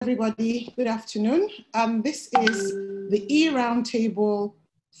everybody. Good afternoon. This is the E-Roundtable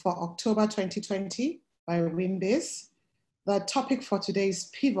for October 2020 by WIMBIZ. The topic for today is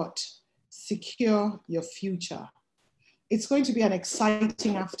Pivot, Secure Your Future. It's going to be an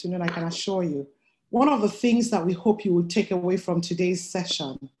exciting afternoon, I can assure you. One of the things that we hope you will take away from today's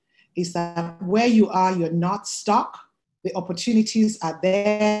session is that where you are, you're not stuck. The opportunities are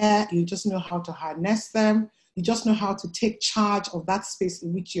there. You just know how to harness them. You just know how to take charge of that space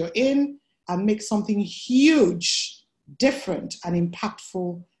in which you're in and make something huge, different, and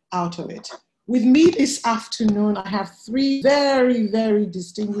impactful out of it. With me this afternoon, I have three very, very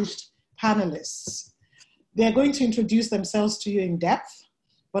distinguished panelists. They're going to introduce themselves to you in depth,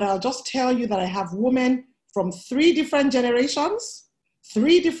 but I'll just tell you that I have women from three different generations,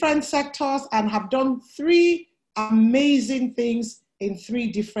 three different sectors, and have done three amazing things in three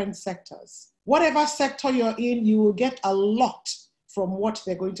different sectors. Whatever sector you're in, you will get a lot from what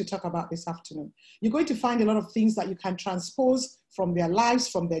they're going to talk about this afternoon. You're going to find a lot of things that you can transpose from their lives,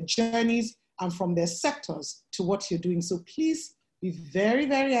 from their journeys, and from their sectors to what you're doing. So please be very,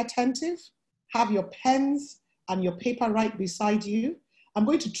 very attentive. Have your pens and your paper right beside you. I'm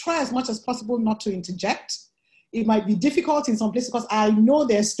going to try as much as possible not to interject. It might be difficult in some places because I know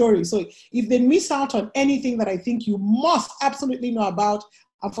their story. So if they miss out on anything that I think you must absolutely know about,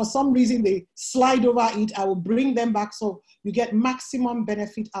 and for some reason they slide over it, I will bring them back so you get maximum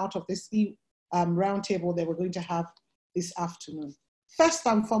benefit out of this roundtable that we're going to have this afternoon. First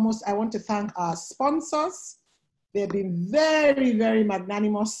and foremost, I want to thank our sponsors. They've been very, very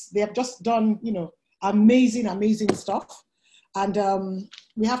magnanimous. They have just done, amazing, amazing stuff. And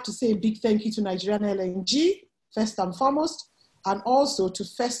we have to say a big thank you to Nigerian LNG, first and foremost, and also to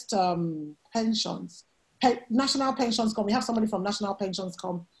First Pensions. National Pensions come. We have somebody from National Pensions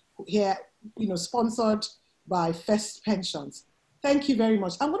come here, sponsored by First Pensions. Thank you very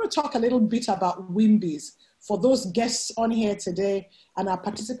much. I'm going to talk a little bit about WIMBIZ for those guests on here today and our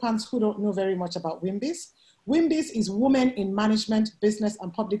participants who don't know very much about WIMBIZ. WIMBIZ is Women in Management, Business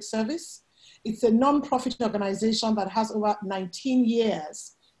and Public Service. It's a non-profit organization that has over 19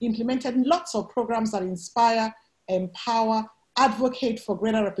 years implemented lots of programs that inspire, empower, advocate for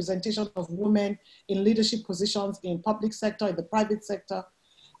greater representation of women in leadership positions in public sector, in the private sector,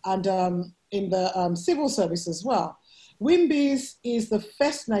 and in the civil service as well. WIMBIZ is the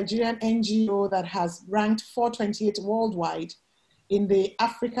first Nigerian NGO that has ranked 428 worldwide in the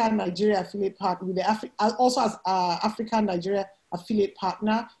African-Nigeria affiliate partner, also as African-Nigeria affiliate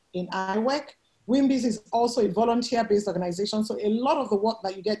partner in IWEC. WIMBIZ is also a volunteer-based organization, so a lot of the work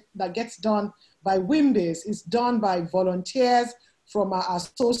that gets done by WIMBIZ is done by volunteers from our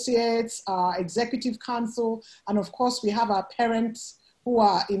associates, our executive council, and of course we have our parents who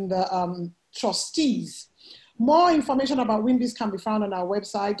are in the trustees. More information about WIMBIZ can be found on our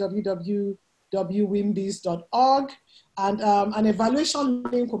website, www.wimbiz.org, and an evaluation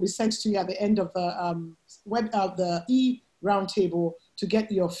link will be sent to you at the end of the E-Roundtable to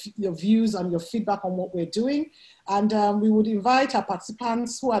get your views and your feedback on what we're doing. And we would invite our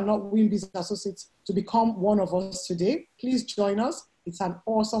participants who are not WIMBIZ associates to become one of us today. Please join us. It's an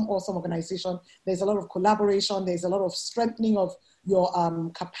awesome, awesome organization. There's a lot of collaboration. There's a lot of strengthening of your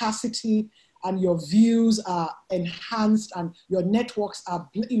capacity, and your views are enhanced and your networks are,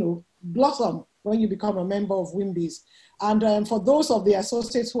 blossom when you become a member of WIMBIZ. And for those of the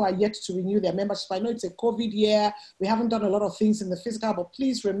associates who are yet to renew their membership, I know it's a COVID year. We haven't done a lot of things in the physical, but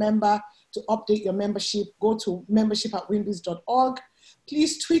please remember to update your membership. Go to membership@wimbiz.org.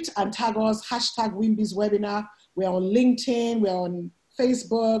 Please tweet and tag us, #WIMBIZ webinar. We're on LinkedIn, we're on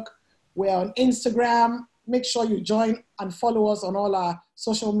Facebook, we're on Instagram. Make sure you join and follow us on all our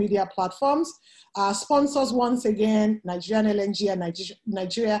social media platforms. Our sponsors, once again, Nigerian LNG and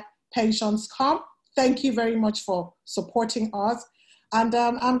Nigeria Pensions Comp. Thank you very much for supporting us. And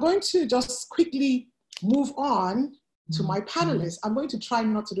I'm going to just quickly move on to my panelists. I'm going to try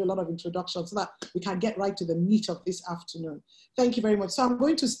not to do a lot of introductions so that we can get right to the meat of this afternoon. Thank you very much. So I'm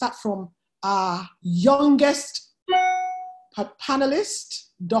going to start from our youngest panelist,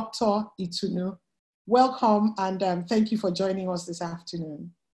 Dr. Itunu. Welcome, and thank you for joining us this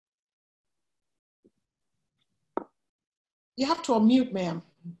afternoon. You have to unmute, ma'am.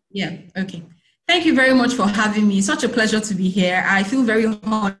 Yeah, okay. Thank you very much for having me. Such a pleasure to be here. I feel very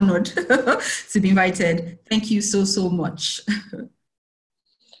honored to be invited. Thank you so, so much.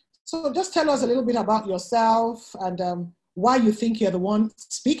 So just tell us a little bit about yourself and why you think you're the one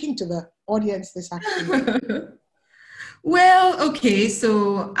speaking to the audience this afternoon. Well, okay,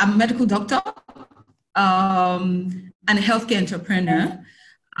 so I'm a medical doctor and a healthcare entrepreneur.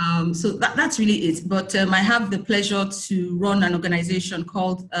 So that's really it. But I have the pleasure to run an organization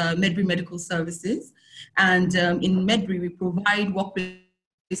called Medbury Medical Services. And in Medbury, we provide workplace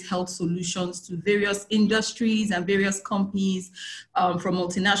health solutions to various industries and various companies, from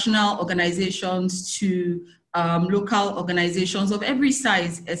multinational organizations to local organizations of every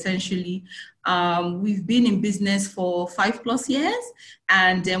size, essentially. We've been in business for 5+ years,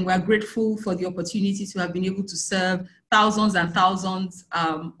 and we're grateful for the opportunity to have been able to serve thousands and thousands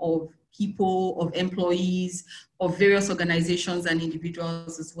of people, of employees, of various organizations and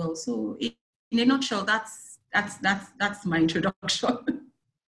individuals as well. So in a nutshell, that's my introduction.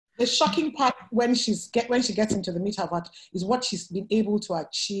 The shocking part when she gets into the meat of it is what she's been able to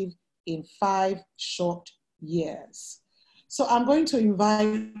achieve in 5 short years. So I'm going to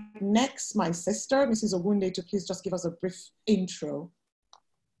invite next my sister, Mrs. Ogunde, to please just give us a brief intro.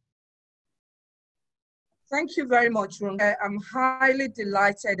 Thank you very much, Ronke. I'm highly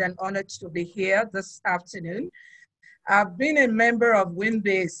delighted and honored to be here this afternoon. I've been a member of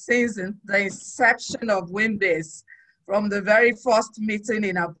WIMBIZ since the inception of WIMBIZ, from the very first meeting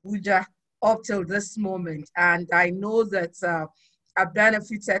in Abuja up till this moment. And I know that I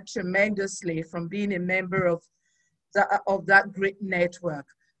benefited tremendously from being a member of that great network.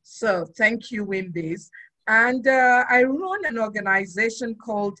 So thank you, WIMBIZ. And I run an organization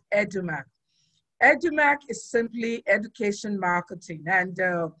called EduMark. EduMark is simply education marketing, and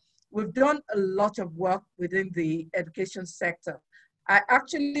we've done a lot of work within the education sector. I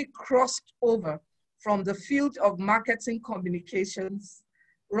actually crossed over from the field of marketing communications,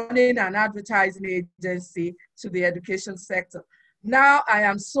 running an advertising agency, to the education sector. Now I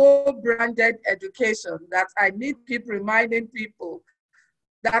am so branded education that I need to keep reminding people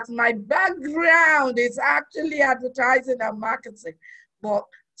that my background is actually advertising and marketing. But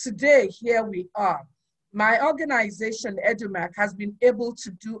today, here we are. My organization, EduMark, has been able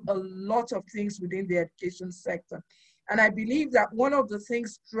to do a lot of things within the education sector. And I believe that one of the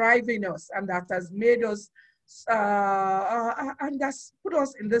things driving us and that has made us, and that's put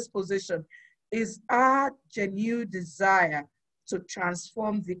us in this position, is our genuine desire to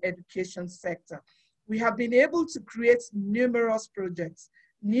transform the education sector. We have been able to create numerous projects,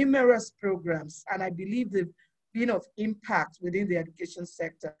 numerous programs, and I believe they've been of impact within the education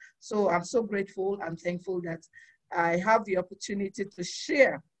sector. So I'm so grateful and thankful that I have the opportunity to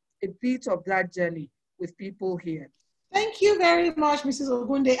share a bit of that journey with people here. Thank you very much, Mrs.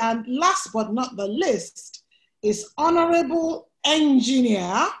 Ogunde. And last but not the least is Honorable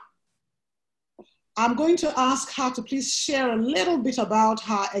Engineer. I'm going to ask her to please share a little bit about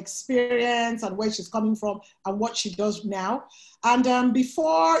her experience and where she's coming from and what she does now. And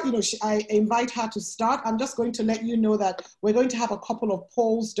before I invite her to start, I'm just going to let you know that we're going to have a couple of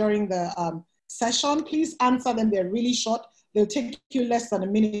polls during the session. Please answer them. They're really short. They'll take you less than a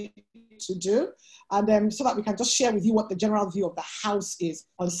minute to do. And so that we can just share with you what the general view of the House is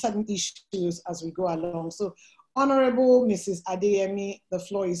on certain issues as we go along. So Honorable Mrs. Adeyemi, the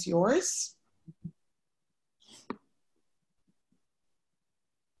floor is yours.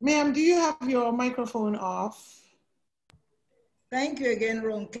 Ma'am, do you have your microphone off? Thank you again,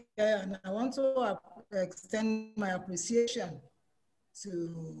 Ronke, and I want to extend my appreciation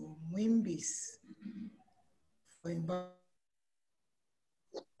to WIMBIZ for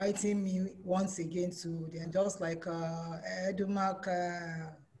inviting me once again to the, and just like EduMark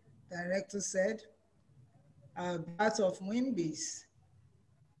director said, part of WIMBIZ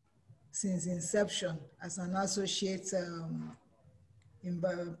since inception as an associate in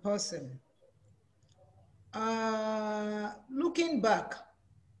person. Looking back,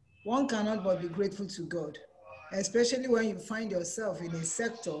 one cannot but be grateful to God, especially when you find yourself in a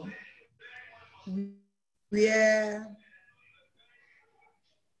sector where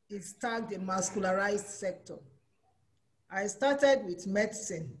it's tagged a mascularized sector. I started with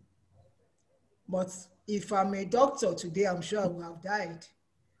medicine, but if I'm a doctor today, I'm sure I would have died,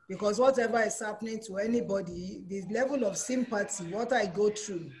 because whatever is happening to anybody, the level of sympathy, what I go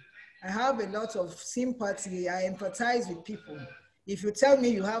through, I have a lot of sympathy. I empathize with people. If you tell me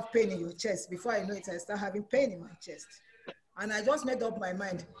you have pain in your chest, before I know it, I start having pain in my chest. And I just made up my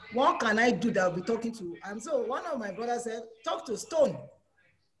mind, what can I do that I'll be talking to? And so one of my brothers said, talk to stone.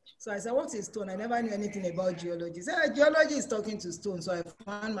 So I said, what is stone? I never knew anything about geology. He said, geology is talking to stone. So I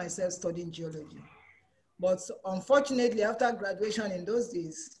found myself studying geology. But unfortunately, after graduation in those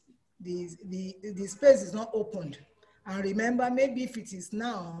days, the space is not opened. And remember, maybe if it is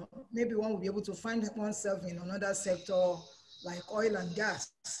now, maybe one will be able to find oneself in another sector like oil and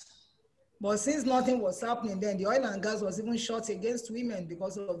gas. But since nothing was happening then, the oil and gas was even shot against women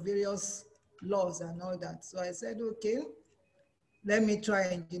because of various laws and all that. So I said, okay, let me try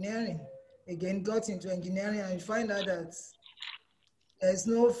engineering. Again, got into engineering and find out that there's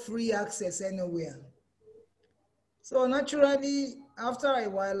no free access anywhere. So naturally, after a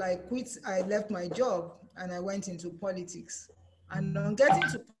while, I left my job and I went into politics. And on getting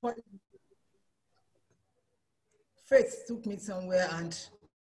to politics, faith took me somewhere, and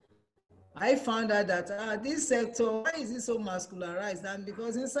I found out that this sector, why is it so mascularized? And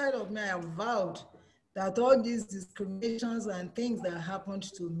because inside of me, I have vowed that all these discriminations and things that happened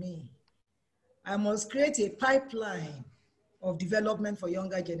to me, I must create a pipeline of development for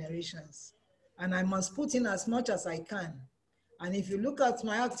younger generations. And I must put in as much as I can. And if you look at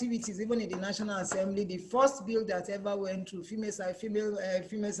my activities, even in the National Assembly, the first bill that ever went through, female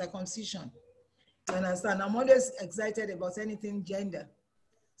circumcision. You understand? I'm always excited about anything gender.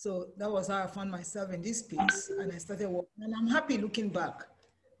 So that was how I found myself in this space, and I started working. And I'm happy looking back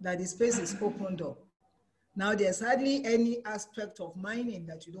that the space is opened up. Now there's hardly any aspect of mining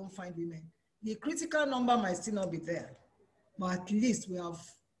that you don't find women. The critical number might still not be there, but at least we have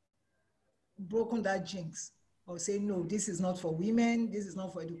broken that jinx or say, no, this is not for women, this is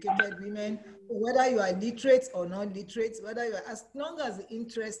not for educated women, whether you are literate or not literate, whether you are, as long as the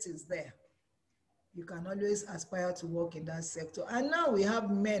interest is there, you can always aspire to work in that sector. And now we have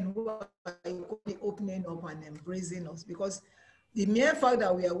men who are opening up and embracing us, because the mere fact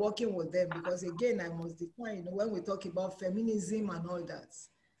that we are working with them, because again, I must define, when we talk about feminism and all that,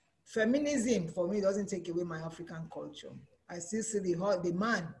 feminism for me doesn't take away my African culture. I still see the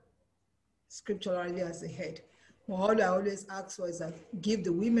man scripturally as the head. But all I always ask for is that give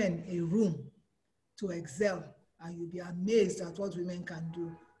the women a room to excel, and you'll be amazed at what women can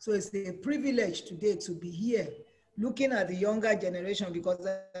do. So it's a privilege today to be here looking at the younger generation, because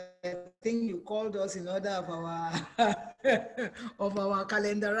I think you called us in order of our of our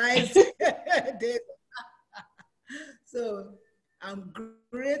calendarized days. So I'm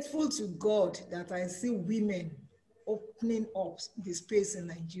grateful to God that I see women opening up the space in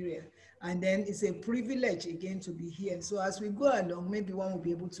Nigeria. And then it's a privilege again to be here. So as we go along, maybe one will be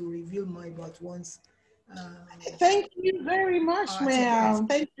able to reveal more about one's thank you very much, ma'am.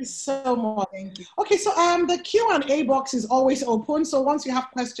 Thank you so much. Thank you. Okay, so the Q&A box is always open. So once you have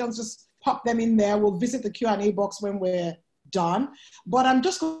questions, just pop them in there. We'll visit the Q&A box when we're done. But I'm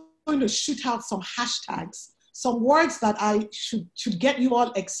just going to shoot out some hashtags, some words that I should get you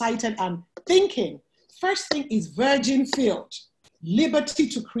all excited and thinking. First thing is virgin field, liberty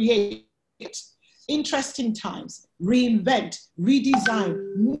to create, interesting times, reinvent,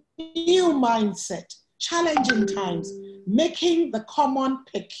 redesign, new mindset, challenging times, making the common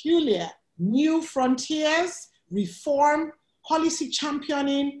peculiar, new frontiers, reform, policy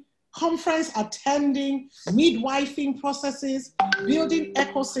championing, conference attending, midwifing processes, building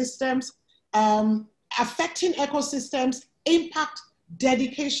ecosystems, affecting ecosystems, impact,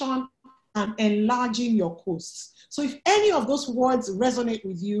 dedication, and enlarging your coasts. So if any of those words resonate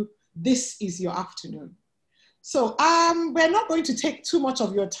with you, this is your afternoon. So we're not going to take too much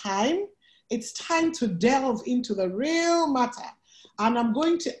of your time. It's time to delve into the real matter. And I'm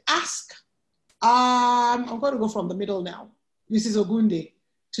going to ask, I'm going to go from the middle now, Mrs. Ogunde,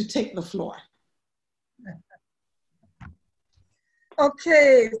 to take the floor.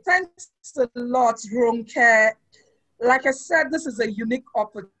 Okay, thanks a lot, Ronke. Like I said, this is a unique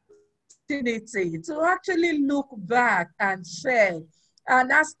opportunity to actually look back and share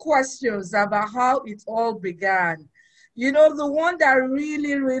and ask questions about how it all began. You know, the one that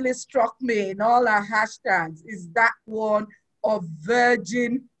really, really struck me in all our hashtags is that one of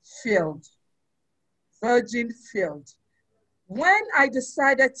virgin field. Virgin field. When I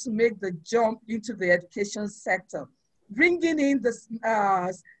decided to make the jump into the education sector, bringing in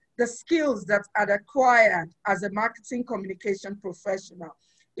the skills that I'd acquired as a marketing communication professional,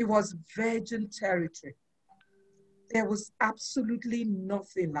 it was virgin territory. There was absolutely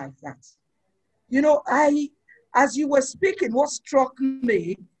nothing like that. You know, as you were speaking, what struck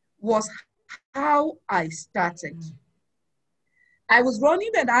me was how I started. I was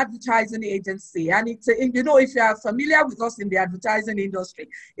running an advertising agency, and it's you know, if you are familiar with us in the advertising industry,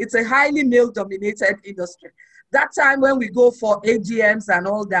 it's a highly male-dominated industry. That time when we go for AGMs and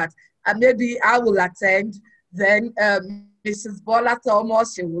all that, and maybe I will attend, then Mrs. Bola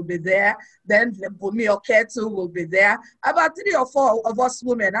Thomas, she will be there, then Bumi Oketu will be there, about 3 or 4 of us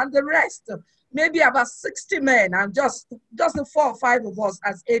women, and the rest, maybe about 60 men, and just the 4 or 5 of us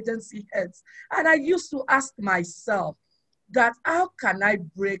as agency heads. And I used to ask myself that how can I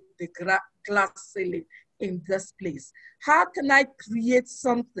break the glass ceiling in this place? How can I create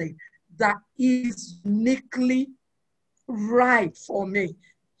something that is uniquely right for me?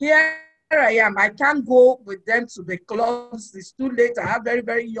 Here I am. I can't go with them to the clubs. It's too late. I have very,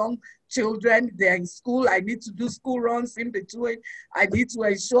 very young children. They're in school. I need to do school runs in between. I need to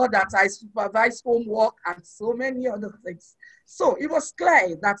ensure that I supervise homework and so many other things. So it was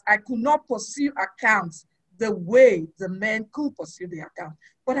clear that I could not pursue accounts the way the men could pursue the account.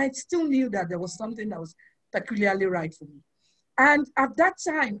 But I still knew that there was something that was peculiarly right for me. And at that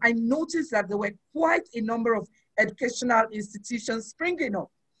time, I noticed that there were quite a number of educational institutions springing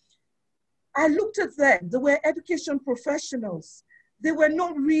up. I looked at them. They were education professionals. They were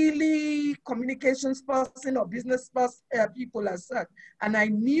not really communications person or business person, people as such. And I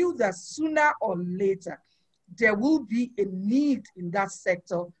knew that sooner or later, there will be a need in that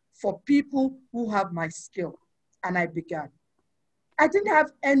sector for people who have my skill. And I began. I didn't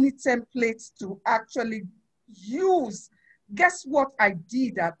have any templates to actually use. Guess what I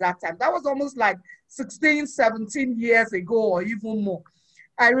did at that time? That was almost like 16, 17 years ago or even more.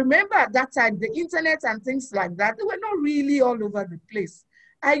 I remember at that time, the internet and things like that, they were not really all over the place.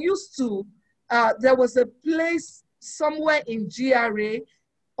 I used to, there was a place somewhere in GRA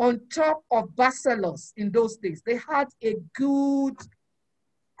on top of Barcelos in those days. They had a good,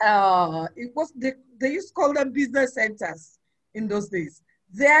 they used to call them business centers in those days.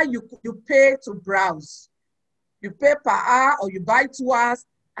 There you pay to browse. You pay per hour or you buy 2 hours.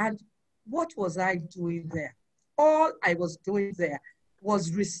 And what was I doing there? All I was doing there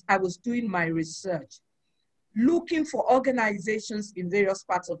was I was doing my research, looking for organizations in various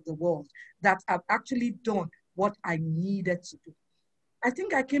parts of the world that have actually done what I needed to do. I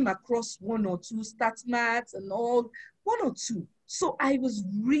think I came across 1 or 2 StatMats and all, 1 or 2. So I was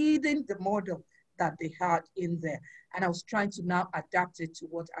reading the model that they had in there, and I was trying to now adapt it to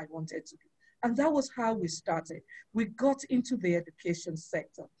what I wanted to do. And that was how we started. We got into the education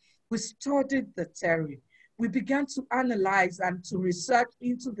sector. We studied the terrain. We began to analyze and to research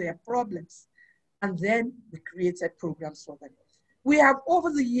into their problems. And then we created programs for them. We have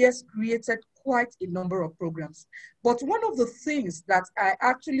over the years created quite a number of programs. But one of the things that I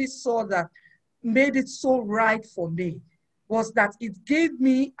actually saw that made it so right for me was that it gave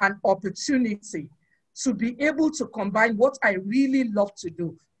me an opportunity to be able to combine what I really love to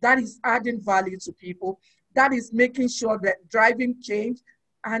do. That is adding value to people. That is making sure that driving change.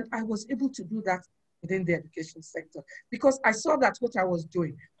 And I was able to do that within the education sector because I saw that what I was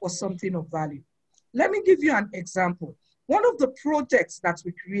doing was something of value. Let me give you an example. One of the projects that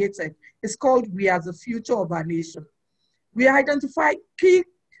we created is called We Are the Future of Our Nation. We identified key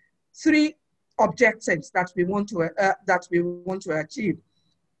 3 objectives that we want to achieve.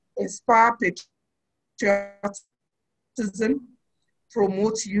 Inspire patriotism,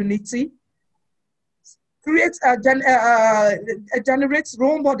 promote unity, generate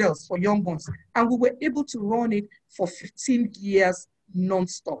role models for young ones. And we were able to run it for 15 years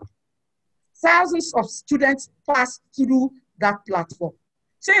non-stop. Thousands of students passed through that platform.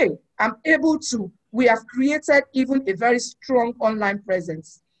 Say, we have created even a very strong online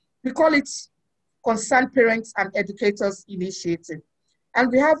presence. We call it Concerned Parents and Educators Initiative.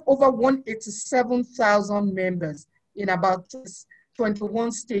 And we have over 187,000 members in about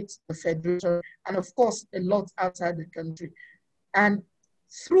 21 states, the federation, and of course, a lot outside the country. And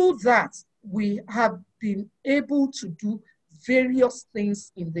through that, we have been able to do various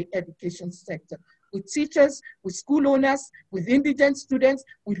things in the education sector, with teachers, with school owners, with indigent students,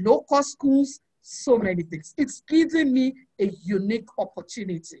 with low-cost schools, so many things. It's given me a unique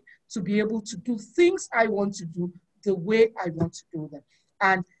opportunity to be able to do things I want to do the way I want to do them.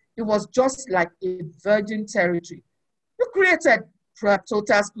 And it was just like a virgin territory. We created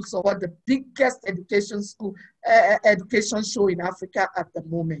Total Schools of the biggest education show in Africa at the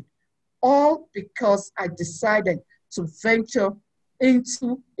moment, all because I decided to venture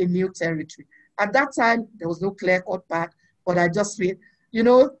into a new territory. At that time, there was no clear-cut path, but I just feel, you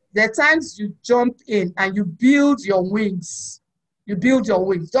know, there are times you jump in and you build your wings. You build your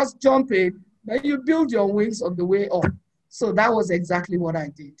wings. Just jump in, then you build your wings on the way up. So that was exactly what I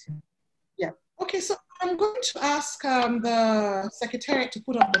did. Yeah. Okay, so I'm going to ask the Secretariat to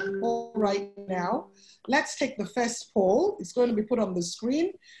put up the poll right now. Let's take the first poll. It's going to be put on the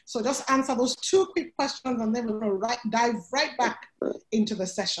screen. So just answer those 2 quick questions and then we're going to dive right back into the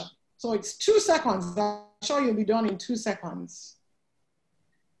session. So it's 2 seconds. I'm sure you'll be done in 2 seconds.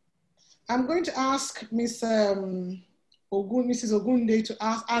 I'm going to ask Mrs. Ogunde to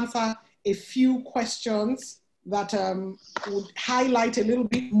answer a few questions that would highlight a little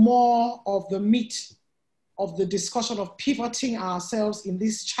bit more of the meat of the discussion of pivoting ourselves in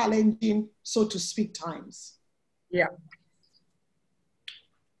these challenging, so to speak, times. Yeah.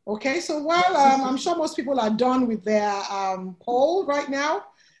 Okay, so while I'm sure most people are done with their poll right now,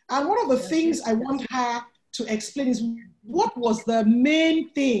 And one of the things I want her to explain is what was the main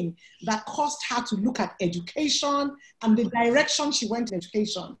thing that caused her to look at education and the direction she went in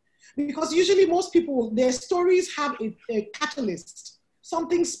education. Because usually most people, their stories have a catalyst,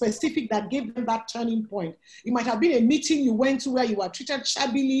 something specific that gave them that turning point. It might have been a meeting you went to where you were treated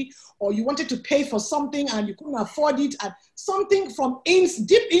shabbily, or you wanted to pay for something and you couldn't afford it, and something from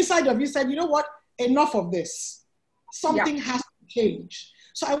deep inside of you said, you know what, enough of this. Something has to change.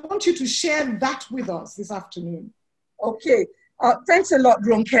 So I want you to share that with us this afternoon. Okay, thanks a lot,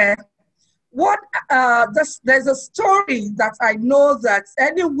 Ronke. There's a story that I know that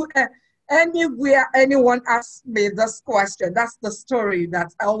anywhere anyone asks me this question, that's the story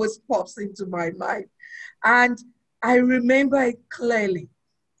that always pops into my mind. And I remember it clearly.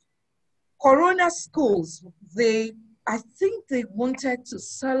 Corona schools, I think they wanted to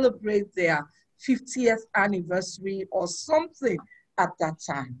celebrate their 50th anniversary or something at that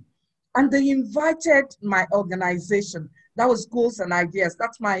time. And they invited my organization. That was Goals and Ideas.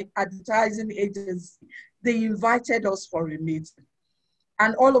 That's my advertising agency. They invited us for a meeting.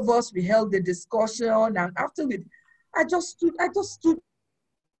 And all of us, we held the discussion. And after I just stood at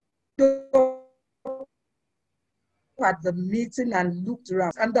the meeting and looked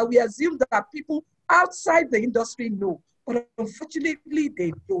around. And that we assumed that people outside the industry know. But unfortunately,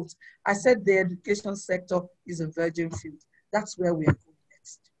 they don't. I said the education sector is a virgin field. That's where we are going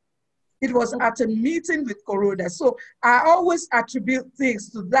next. It was at a meeting with Corona. So I always attribute things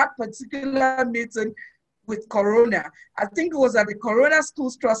to that particular meeting with Corona. I think it was at the Corona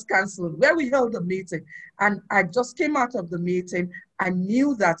Schools Trust Council where we held a meeting. And I just came out of the meeting. I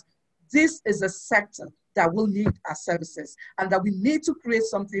knew that this is a sector that will need our services and that we need to create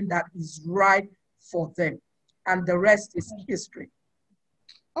something that is right for them. And the rest is history.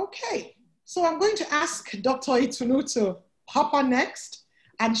 Okay, so I'm going to ask Dr. Itunu to hop on next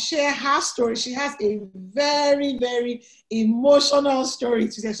and share her story. She has a very, very emotional story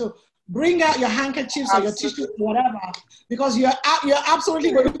to say. So bring out your handkerchiefs or your tissues, whatever, because you're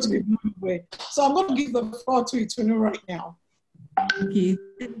absolutely going to be blown away. So I'm going to give the floor to Itunu right now. Okay.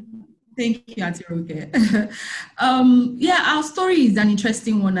 Thank you, Auntie Ronke. Yeah, our story is an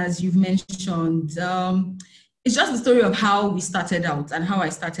interesting one, as you've mentioned. It's just the story of how we started out and how I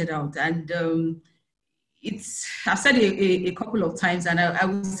started out. And I've said it a couple of times, and I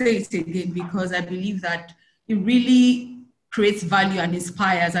will say it again because I believe that it really creates value and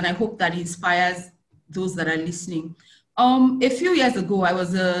inspires, and I hope that it inspires those that are listening. A few years ago, I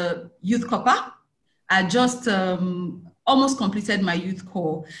was a youth corper. I just almost completed my youth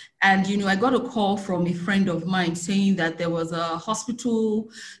corps. And, I got a call from a friend of mine saying that there was a hospital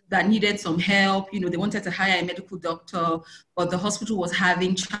that needed some help. They wanted to hire a medical doctor, but the hospital was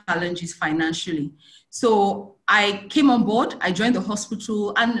having challenges financially. So I came on board, I joined the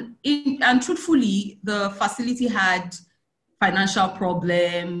hospital, and truthfully, the facility had financial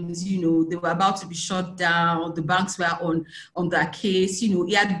problems. They were about to be shut down. The banks were on their case.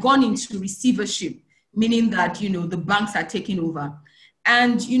 It had gone into receivership, meaning that, the banks are taking over.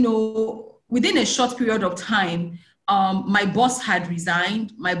 And, within a short period of time, my boss had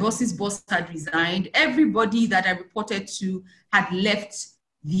resigned. My boss's boss had resigned. Everybody that I reported to had left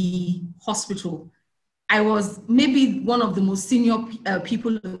the hospital. I was maybe one of the most senior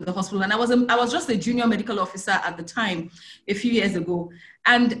people in the hospital. And I was just a junior medical officer at the time, a few years ago.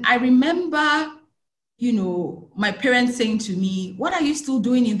 And I remember, my parents saying to me, what are you still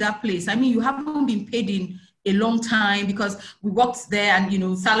doing in that place? I mean, you haven't been paid in a long time, because we worked there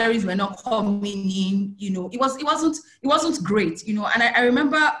and, salaries were not coming in, it wasn't great, and I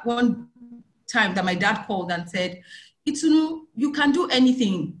remember one time that my dad called and said, Itunu, you can do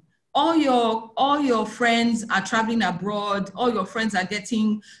anything. All your friends are traveling abroad. All your friends are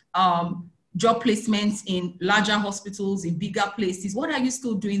getting job placements in larger hospitals, in bigger places. What are you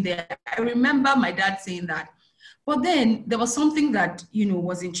still doing there? I remember my dad saying that. But then there was something that,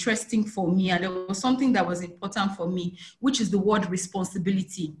 was interesting for me, and there was something that was important for me, which is the word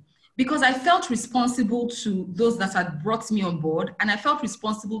responsibility. Because I felt responsible to those that had brought me on board, and I felt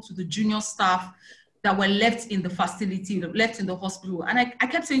responsible to the junior staff that were left in the facility, left in the hospital. And I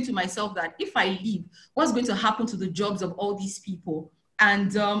kept saying to myself that if I leave, what's going to happen to the jobs of all these people?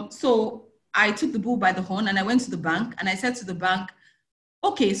 And so I took the bull by the horn and I went to the bank and I said to the bank,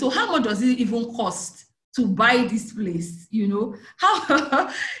 okay, so how much does it even cost to buy this place? It's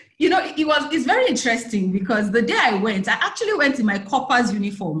very interesting because the day I actually went in my corper's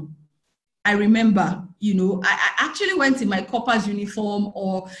uniform. I remember, I actually went in my corper's uniform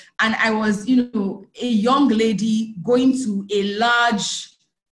and I was, a young lady going to a large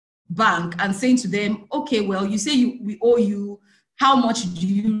bank and saying to them, okay, well, you say we owe you how much do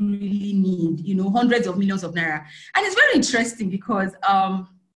you really need? You know, hundreds of millions of naira. And it's very interesting because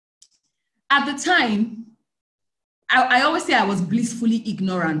at the time, I always say I was blissfully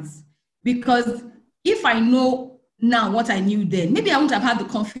ignorant, because if I know now what I knew then, maybe I wouldn't have had the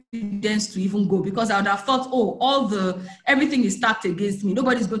confidence to even go, because I would have thought, oh, everything is stacked against me.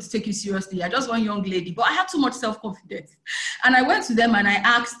 Nobody's going to take you seriously. I just one young lady, but I had too much self-confidence. And I went to them and I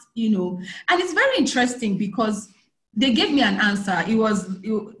asked, you know, and it's very interesting because they gave me an answer.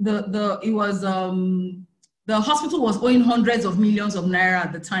 The hospital was owing hundreds of millions of naira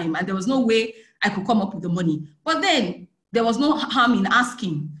at the time, and there was no way I could come up with the money. But then there was no harm in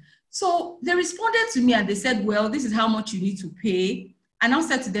asking. So they responded to me and they said, well, this is how much you need to pay. And I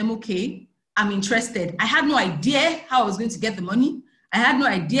said to them, okay, I'm interested. I had no idea how I was going to get the money. I had no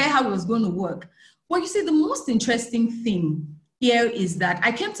idea how it was going to work. Well, you see, the most interesting thing here is that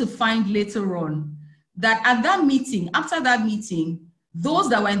I came to find later on that at that meeting, after that meeting, those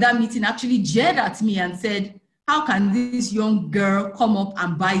that were in that meeting actually jeered at me and said, how can this young girl come up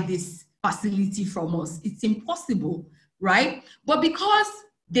and buy this facility from us? It's impossible, right? But because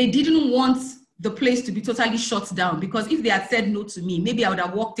they didn't want the place to be totally shut down, because if they had said no to me, maybe I would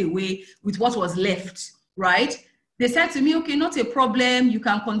have walked away with what was left, right? They said to me, okay, not a problem, you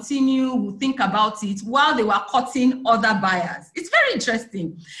can continue, we'll think about it, while they were cutting other buyers. It's very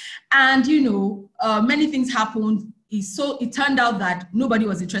interesting. And, you know, many things happened. It turned out that nobody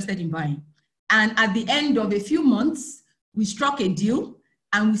was interested in buying. And at the end of a few months, we struck a deal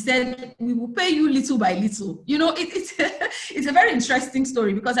and we said, we will pay you little by little. You know, it's a very interesting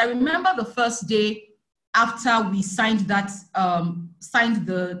story, because I remember the first day after we signed that, signed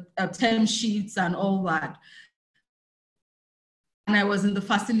the term sheets and all that. And I was in the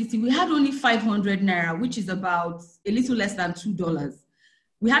facility. We had only 500 naira, which is about a little less than $2.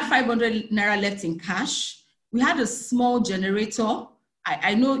 We had 500 naira left in cash. We had a small generator.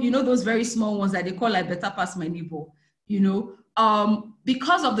 I know, you know, those very small ones that they call like better pass my neighbor, you know.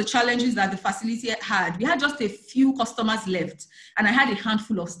 Because of the challenges that the facility had, we had just a few customers left, and I had a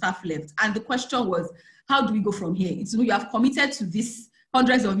handful of staff left. And the question was, how do we go from here? It's, you have committed to this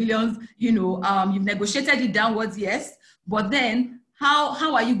hundreds of millions, you know, you've negotiated it downwards, yes, but then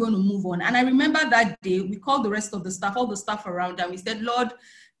how are you going to move on? And I remember that day, we called the rest of the staff, all the staff around, and we said, Lord,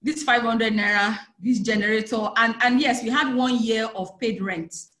 this 500 naira, this generator, and yes, we had 1 year of paid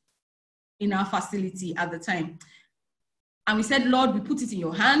rent in our facility at the time. And we said, Lord, we put it in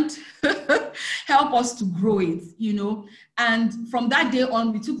your hand, help us to grow it, you know. And from that day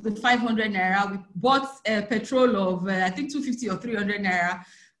on, we took the 500 naira, we bought a petrol of, I think 250 or 300 naira,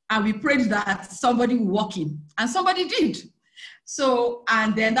 and we prayed that somebody would walk in, and somebody did. So,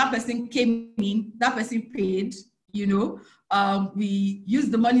 and then that person came in, that person paid, you know, we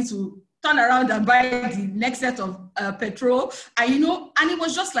used the money to turn around and buy the next set of petrol, and, you know, and it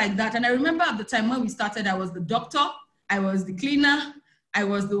was just like that. And I remember at the time when we started, I was the doctor, I was the cleaner, I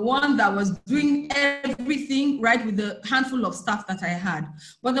was the one that was doing everything, right, with the handful of staff that I had.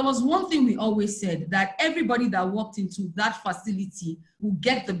 But there was one thing we always said, that everybody that walked into that facility would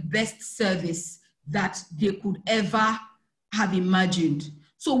get the best service that they could ever have imagined.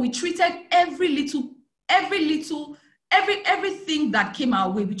 So we treated everything that came our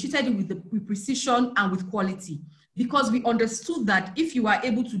way, we treated it with precision and with quality, because we understood that if you are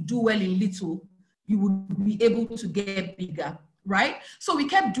able to do well in little, you would be able to get bigger, right? So we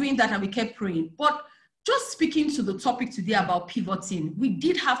kept doing that and we kept praying. But just speaking to the topic today about pivoting, we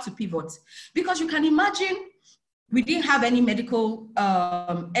did have to pivot, because you can imagine we didn't have any medical,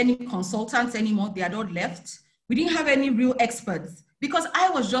 any consultants anymore. They had all left. We didn't have any real experts, because I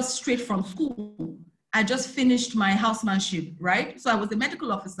was just straight from school. I just finished my housemanship, right? So I was a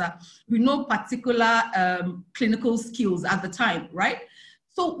medical officer with no particular clinical skills at the time, right?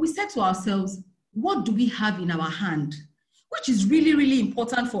 So we said to ourselves, what do we have in our hand? Which is really, really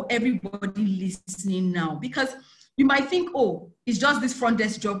important for everybody listening now, because you might think, oh, it's just this front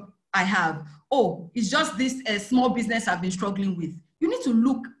desk job I have. Oh, it's just this small business I've been struggling with. You need to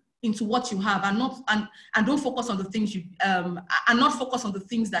look into what you have and don't focus on the things you and not focus on the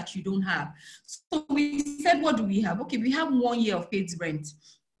things that you don't have. So we said, what do we have? Okay, we have 1 year of paid rent.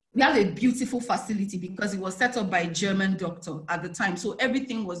 We have a beautiful facility because it was set up by a German doctor at the time. So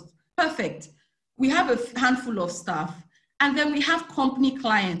everything was perfect. We have a handful of staff, and then we have company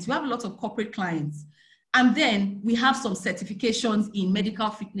clients. We have a lot of corporate clients. And then we have some certifications in medical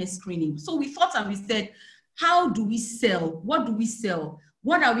fitness screening. So we thought and we said, how do we sell? What do we sell?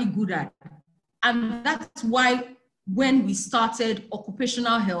 What are we good at? And that's why when we started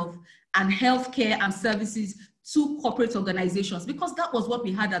occupational health and healthcare and services 2 corporate organizations, because that was what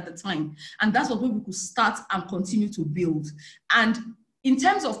we had at the time. And that's what we could start and continue to build. And in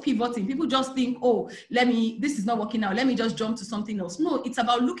terms of pivoting, people just think, oh, this is not working out, let me just jump to something else. No, it's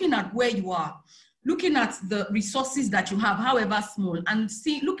about looking at where you are, looking at the resources that you have, however small, and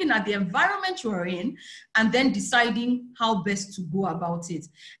looking at the environment you are in, and then deciding how best to go about it.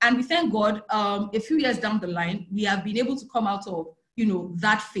 And we thank God, a few years down the line, we have been able to come out of,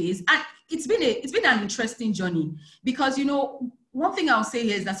 that phase. And it's been an interesting journey, because, one thing I'll say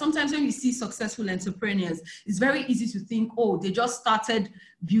here is that sometimes when you see successful entrepreneurs, it's very easy to think, oh, they just started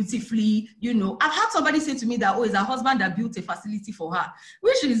beautifully. I've had somebody say to me that, oh, it's her husband that built a facility for her,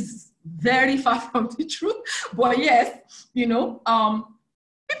 which is very far from the truth. But yes, people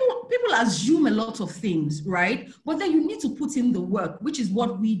assume a lot of things, right? But then you need to put in the work, which is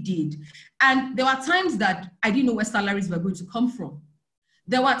what we did. And there were times that I didn't know where salaries were going to come from.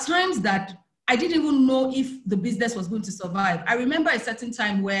 There were times that I didn't even know if the business was going to survive. I remember a certain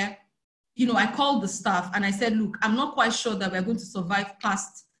time where, I called the staff and I said, look, I'm not quite sure that we're going to survive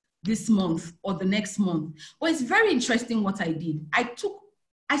past this month or the next month. But it's very interesting what I did.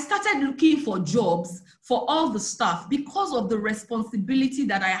 I started looking for jobs for all the staff because of the responsibility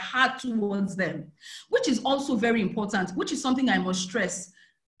that I had towards them, which is also very important, which is something I must stress.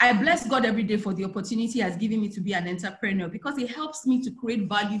 I bless God every day for the opportunity He has given me to be an entrepreneur, because it helps me to create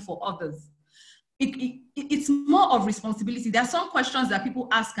value for others. It's more of responsibility. There are some questions that people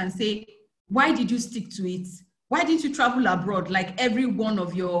ask and say, why did you stick to it? Why didn't you travel abroad like every one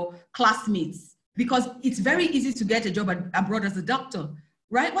of your classmates? Because it's very easy to get a job abroad as a doctor,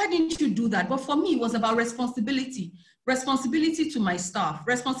 right? Why didn't you do that? But for me, it was about responsibility. Responsibility to my staff,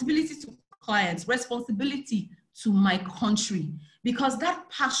 responsibility to clients, responsibility to my country. Because that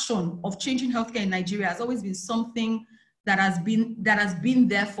passion of changing healthcare in Nigeria has always been something that has been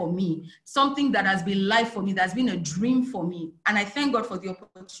there for me, something that has been life for me, that's been a dream for me. And I thank God for the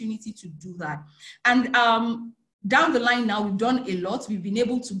opportunity to do that. And down the line now, we've done a lot. We've been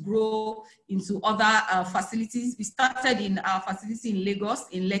able to grow into other facilities. We started in our facility in Lagos,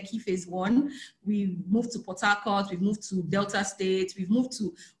 in Lekki phase 1. We moved to Port Harcourt, we've moved to Delta State, we've moved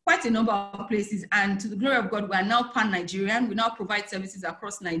to quite a number of places. And to the glory of God, we are now pan-Nigerian. We now provide services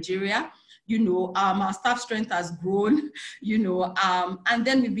across Nigeria. Our staff strength has grown, and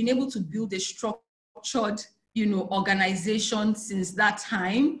then we've been able to build a structured, organization since that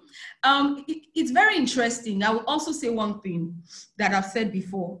time. It's very interesting. I will also say one thing that I've said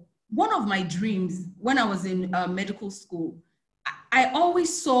before. One of my dreams when I was in medical school, I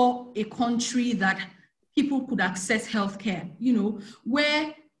always saw a country that people could access healthcare,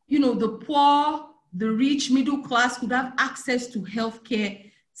 where, the poor, the rich, middle class could have access to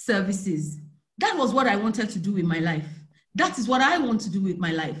healthcare services. That was what I wanted to do in my life. That is what I want to do with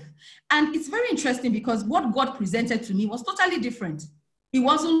my life. And it's very interesting because what God presented to me was totally different. It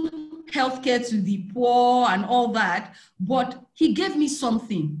wasn't healthcare to the poor and all that, but He gave me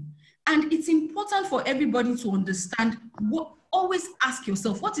something. And it's important for everybody to understand, always ask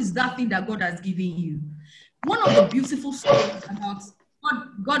yourself, what is that thing that God has given you? One of the beautiful stories about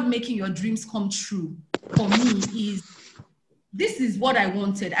God making your dreams come true for me is, this is what I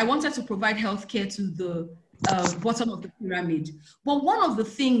wanted. I wanted to provide healthcare to the bottom of the pyramid. But one of the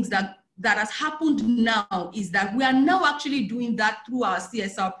things that has happened now is that we are now actually doing that through our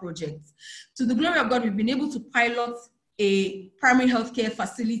CSR projects. To the glory of God, we've been able to pilot a primary healthcare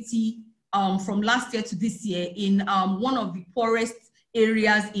facility from last year to this year in one of the poorest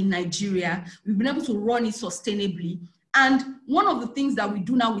areas in Nigeria. We've been able to run it sustainably. And one of the things that we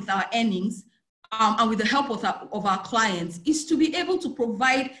do now with our earnings and with the help of our clients is to be able to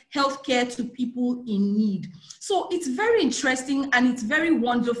provide healthcare to people in need. So it's very interesting and it's very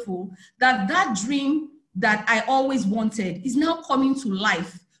wonderful that dream that I always wanted is now coming to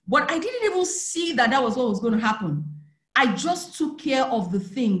life. But I didn't even see that was what was going to happen. I just took care of the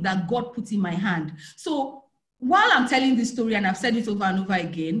thing that God put in my hand. So while I'm telling this story, and I've said it over and over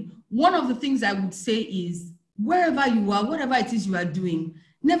again, one of the things I would say is, wherever you are, whatever it is you are doing,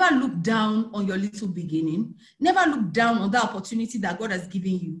 never look down on your little beginning. Never look down on the opportunity that God has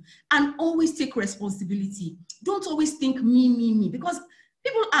given you. And always take responsibility. Don't always think me. Because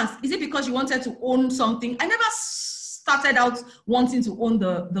people ask, is it because you wanted to own something? I never started out wanting to own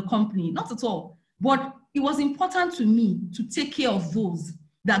the company. Not at all. But it was important to me to take care of those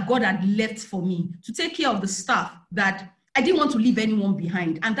that God had left for me, to take care of the staff that I didn't want to leave anyone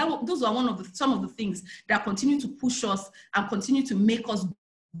behind. And those are some of the things that continue to push us and continue to make us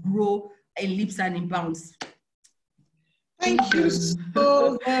grow in leaps and in bounds. Thank you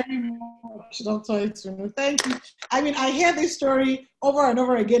so very much, Dr. Itunu. Thank you. I mean, I hear this story over and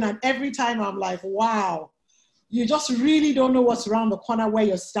over again, and every time I'm like, wow. you just really don't know what's around the corner where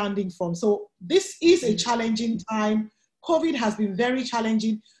you're standing from. So this is a challenging time. COVID has been very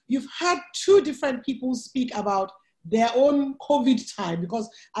challenging. You've had two different people speak about their own COVID time, because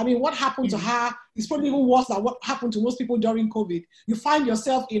I mean, what happened to her is probably even worse than what happened to most people during COVID. You find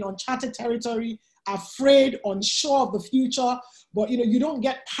yourself in uncharted territory, afraid, unsure of the future, but you don't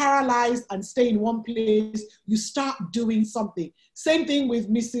get paralyzed and stay in one place. You start doing something. Same thing with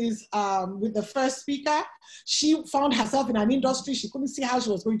with the first speaker. She found herself in an industry. She couldn't see how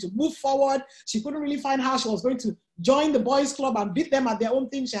she was going to move forward. She couldn't really find how she was going to join the boys' club and beat them at their own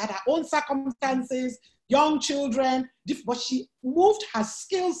thing. She had her own circumstances, young children, but she moved her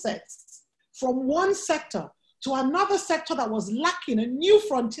skill sets from one sector to another sector that was lacking, a new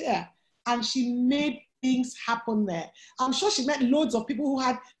frontier, and she made things happen there. I'm sure she met loads of people who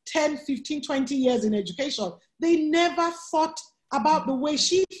had 10, 15, 20 years in education. They never thought about the way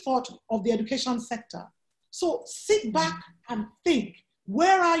she thought of the education sector. So sit back and think,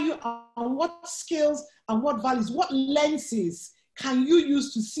 where are you and what skills and what values, what lenses can you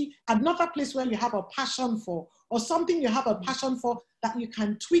use to see another place where you have a passion for, or something you have a passion for that you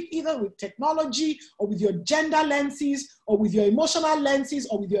can tweak either with technology or with your gender lenses or with your emotional lenses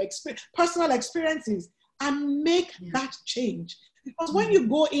or with your personal experiences, and make that change. Because when you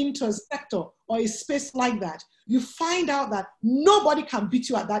go into a sector or a space like that, you find out that nobody can beat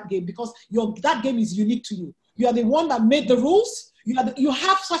you at that game, because that game is unique to you. You are the one that made the rules. You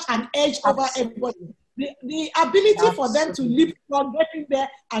have such an edge over everybody. The ability for them to leap from getting there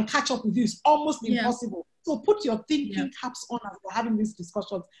and catch up with you is almost impossible. So put your thinking caps on as we're having these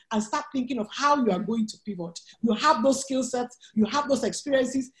discussions and start thinking of how you are going to pivot. You have those skill sets, you have those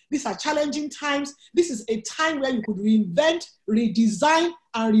experiences. These are challenging times. This is a time where you could reinvent, redesign,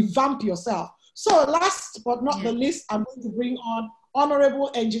 and revamp yourself. So last but not the least, I'm going to bring on Honorable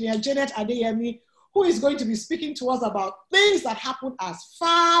Engineer Janet Adeyemi, who is going to be speaking to us about things that happened as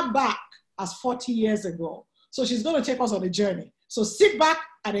far back as 40 years ago. So she's going to take us on a journey. So sit back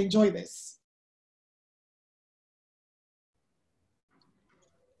and enjoy this.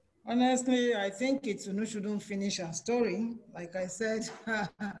 Honestly, I think Itunu shouldn't finish her story. Like I said,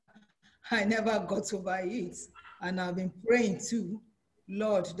 I never got over it. And I've been praying too,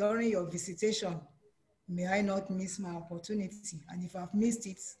 Lord, during your visitation, may I not miss my opportunity. And if I've missed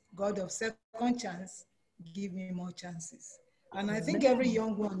it, God of second chance, give me more chances. And I think every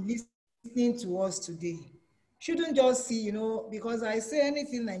young one listening to us today shouldn't just see, because I say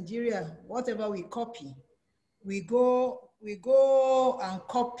anything Nigeria, whatever we copy, we go and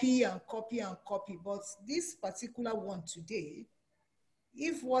copy and copy and copy. But this particular one today,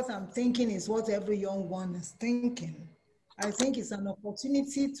 if what I'm thinking is what every young one is thinking, I think it's an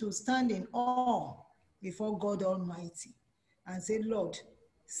opportunity to stand in awe before God Almighty and say, Lord,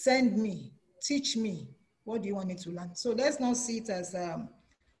 send me, teach me, what do you want me to learn? So let's not see it as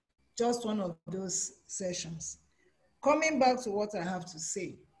just one of those sessions. Coming back to what I have to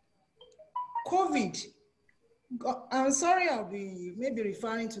say, COVID, I'm sorry, I'll be maybe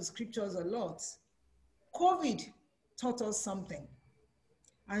referring to scriptures a lot. COVID taught us something.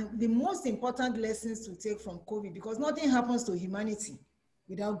 And the most important lessons to take from COVID, because nothing happens to humanity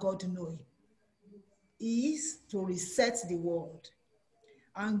without God knowing, is to reset the world.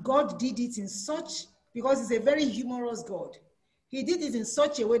 And God did it in such, because he's a very humorous God, he did it in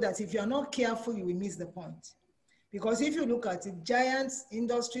such a way that if you're not careful, you will miss the point. Because if you look at it, giant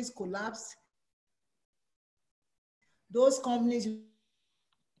industries collapsed. Those companies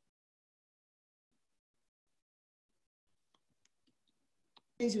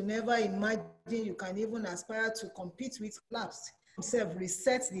you never imagine you can even aspire to compete with collapsed. Itself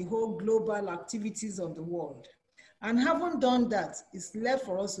reset the whole global activities of the world. And having done that, it's left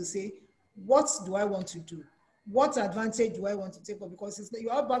for us to say, what do I want to do? What advantage do I want to take up? Because you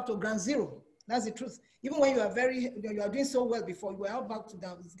are back to ground zero. That's the truth. Even when you are doing so well before, you are back to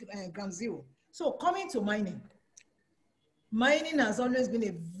ground zero. So coming to mining. Mining has always been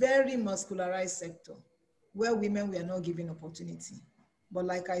a very muscularized sector where women were not given opportunity. But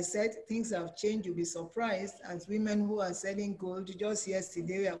like I said, things have changed. You'll be surprised as women who are selling gold. Just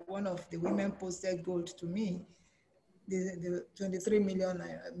yesterday, one of the women posted gold to me, the 23 million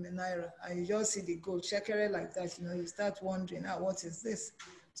naira. And you just see the gold, shekere like that, you start wondering, what is this?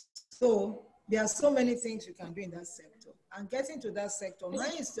 So there are so many things you can do in that sector. And getting to that sector,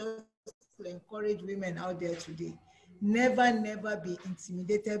 mine is just to encourage women out there today. Never, never be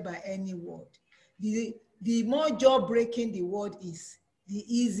intimidated by any word. The more jaw-breaking the word is, the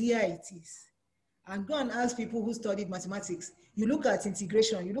easier it is. And go and ask people who studied mathematics. You look at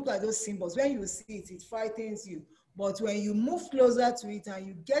integration, you look at those symbols. When you see it, it frightens you. But when you move closer to it and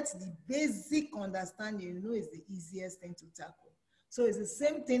you get the basic understanding, you know it's the easiest thing to tackle. So it's the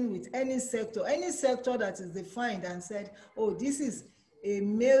same thing with any sector that is defined and said, oh, this is a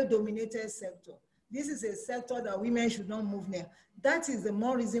male-dominated sector. This is a sector that women should not move near. That is the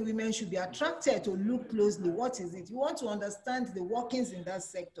more reason women should be attracted to look closely. What is it? You want to understand the workings in that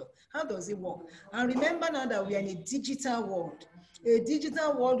sector. How does it work? And remember now that we are in a digital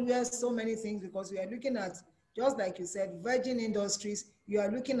world where so many things, because we are looking at, just like you said, virgin industries, you are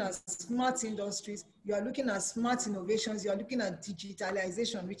looking at smart industries, you are looking at smart innovations, you are looking at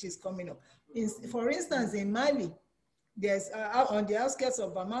digitalization, which is coming up. For instance, in Mali, there's on the outskirts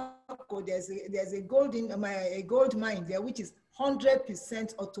of Bamako, there's a gold mine there, which is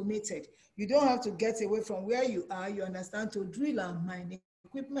 100% automated. You don't have to get away from where you are, you understand, to drill and mine.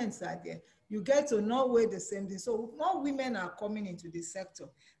 Equipments are there. You get to Norway, the same thing. So more women are coming into the sector.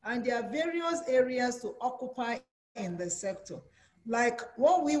 And there are various areas to occupy in the sector. Like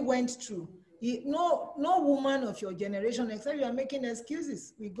what we went through, no woman of your generation, except you are making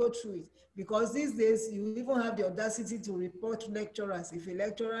excuses, we go through it. Because these days, you even have the audacity to report lecturers. If a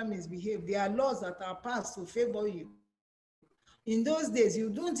lecturer misbehaves, there are laws that are passed to favor you. In those days, you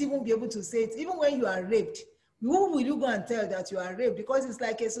don't even be able to say it. Even when you are raped, who will you go and tell that you are raped? Because it's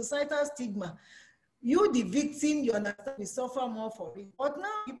like a societal stigma. You, the victim, you understand, we suffer more for it. But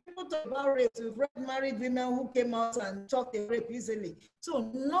now, people talk about rape. We've read married women who came out and talked the rape easily.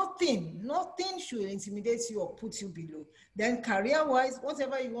 So nothing should intimidate you or put you below. Then career-wise,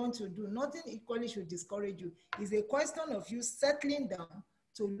 whatever you want to do, nothing equally should discourage you. It's a question of you settling down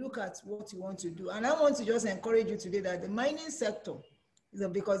to look at what you want to do. And I want to just encourage you today that the mining sector,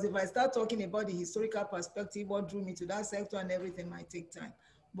 because if I start talking about the historical perspective, what drew me to that sector and everything might take time.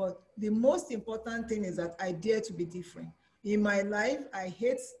 But the most important thing is that I dare to be different. In my life, I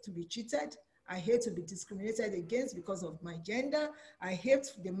hate to be cheated. I hate to be discriminated against because of my gender. I hate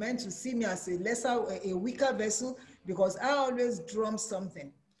the men to see me as a weaker vessel, because I always drum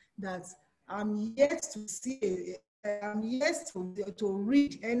something that I'm yet to see, I'm yet to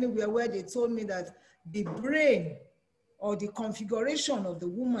read anywhere where they told me that the brain or the configuration of the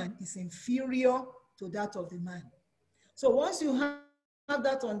woman is inferior to that of the man. So once you have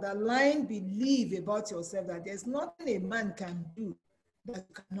that underlying belief about yourself that there's nothing a man can do that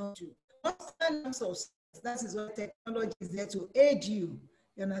you cannot do. That is why technology is there to aid you,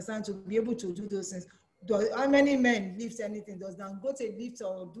 you understand, to be able to do those things. How many men lift anything? Does Dangote lift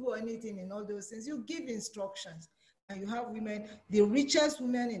or do anything in all those things? You give instructions. And you have women, the richest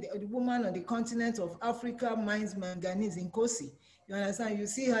woman, the woman on the continent of Africa mines manganese in Kosi. You understand? You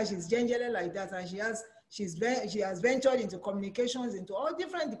see her, she's gingerly like that, and she has ventured into communications, into all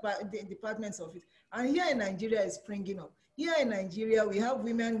different departments of it. And here in Nigeria, it's springing up. Here in Nigeria, we have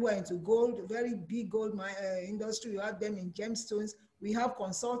women who are into gold, very big gold industry. You have them in gemstones. We have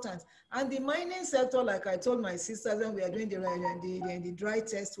consultants. And the mining sector, like I told my sisters when we are doing the dry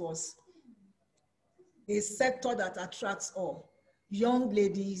test, was a sector that attracts all. Young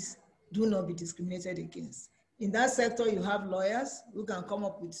ladies, do not be discriminated against. In that sector, you have lawyers who can come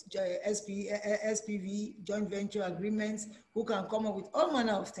up with SPV, joint venture agreements, who can come up with all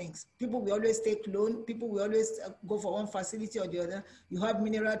manner of things. People will always take loan. People will always go for one facility or the other. You have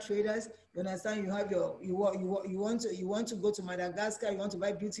mineral traders. You understand? You have you want to go to Madagascar. You want to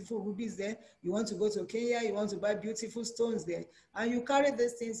buy beautiful rubies there. You want to go to Kenya. You want to buy beautiful stones there. And you carry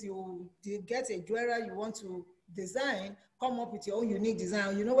these things. You get a jeweler you want to design. Come up with your own unique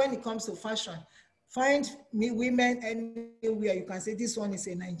design. You know, when it comes to fashion, find me women anywhere you can say this one is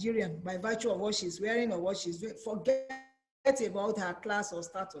a Nigerian by virtue of what she's wearing or what she's doing. Forget about her class or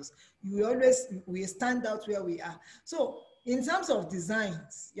status. We stand out where we are. So in terms of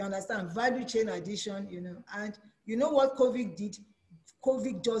designs, you understand, value chain addition, you know, and you know what COVID did?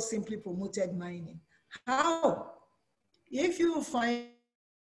 COVID just simply promoted mining. How? If you find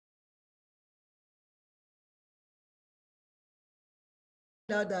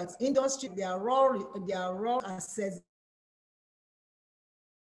out that industry, their raw assets,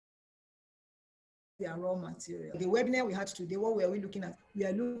 their raw material. The webinar we had today, what were we looking at? We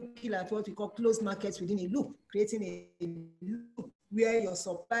are looking at what we call closed markets within a loop, creating a loop where your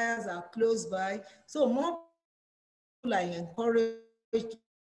suppliers are close by. So more people are encouraged,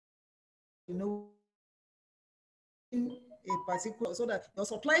 you know, in a particular, so that your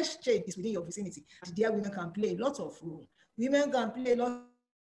supply chain is within your vicinity. And there women can play a lot of role. Women can play a lot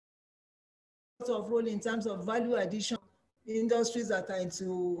of role in terms of value addition. Industries that are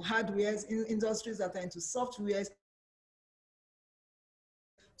into hardwares, industries that are into softwares,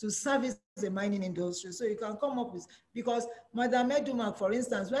 to service the mining industry. So you can come up with, because Madam Edumak, for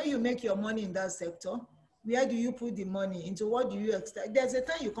instance, when you make your money in that sector, Where do you put the money? Into what do you expect? There's a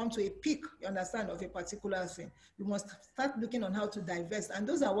time you come to a peak, you understand, of a particular thing. You must start looking on how to divest. And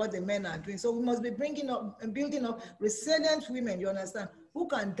those are what the men are doing. So we must be bringing up and building up resilient women, you understand, who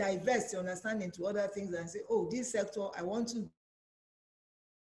can divest, you understand, into other things and say, oh, this sector, I want to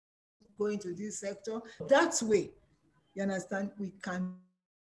go into this sector. That way, you understand, we can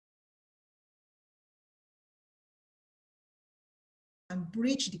and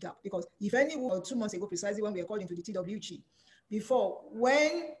breach the gap. Because if any, or 2 months ago, precisely when we were called into the TWG, before,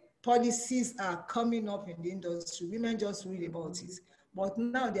 when policies are coming up in the industry, women just read about it. But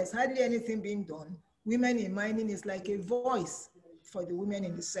now there's hardly anything being done. Women in mining is like a voice for the women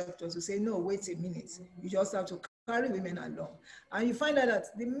in the sector to say, no, wait a minute. You just have to carry women along. And you find out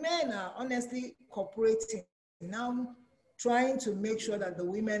that the men are honestly cooperating now, trying to make sure that the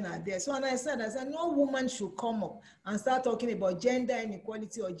women are there. So, and I said, no woman should come up and start talking about gender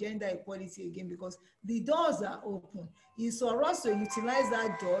inequality or gender equality again, because the doors are open. It's for us to utilize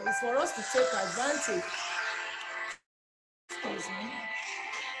that door. It's for us to take advantage. Excuse me.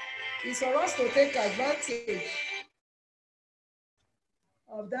 It's for us to take advantage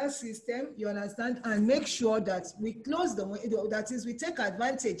of that system, you understand, and make sure that we close the window, that is, we take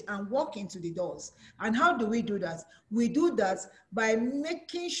advantage and walk into the doors. And how do we do that? We do that by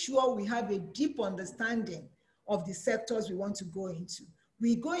making sure we have a deep understanding of the sectors we want to go into.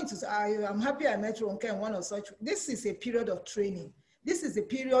 We go into, I'm happy I met Ronke in one of such. This is a period of training. This is a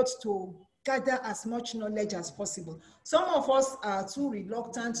period to gather as much knowledge as possible. Some of us are too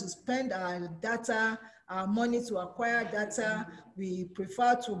reluctant to spend our data, our money to acquire data. We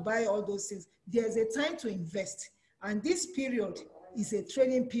prefer to buy all those things. There's a time to invest. And this period is a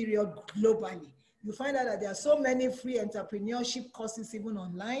training period globally. You find out that there are so many free entrepreneurship courses even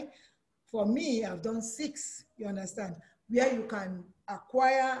online. For me, I've done 6, you understand, where you can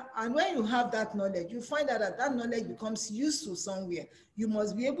acquire, and when you have that knowledge, you find out that that knowledge becomes useful somewhere. You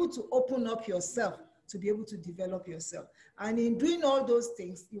must be able to open up yourself to be able to develop yourself. And in doing all those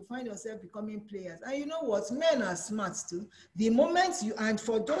things, you find yourself becoming players. And you know what? Men are smart too. The moment you, and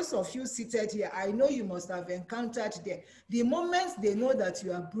for those of you seated here, I know you must have encountered there, the moment they know that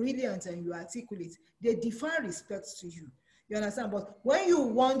you are brilliant and you are articulate, they defy respect to you. You understand? But when you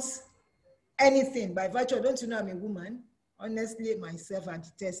want anything by virtue, don't you know I'm a woman? Honestly, myself, I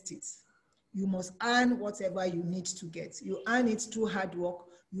detest it. You must earn whatever you need to get. You earn it through hard work.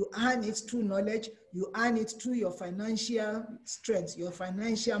 You earn it through knowledge. You earn it through your financial strength, your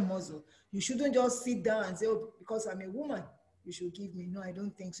financial muscle. You shouldn't just sit down and say, oh, because I'm a woman, you should give me. No, I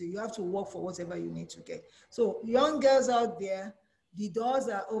don't think so. You have to work for whatever you need to get. So young girls out there, the doors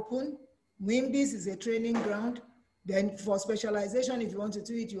are open. WIMBIZ is a training ground. Then for specialization, if you want to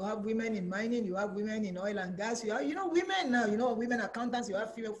do it, you have women in mining, you have women in oil and gas, you have, you know, women now, you know, women accountants, you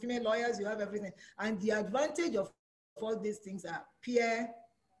have female lawyers, you have everything. And the advantage of all these things are peer,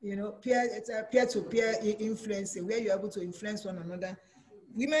 you know, peer-to-peer influencing, where you're able to influence one another.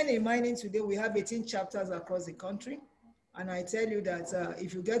 Women in mining today, we have 18 chapters across the country. And I tell you that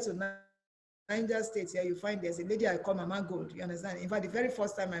if you get to Niger State here, you find there's a lady I call Mama Gold, you understand? In fact, the very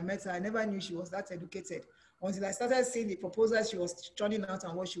first time I met her, I never knew she was that educated until I started seeing the proposals she was churning out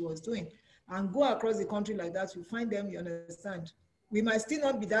and what she was doing. And go across the country like that, you find them, you understand? We might still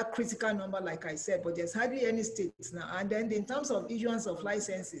not be that critical number, like I said, but there's hardly any states now. And then in terms of issuance of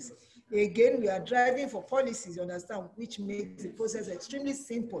licenses, again, we are driving for policies, you understand, which makes the process extremely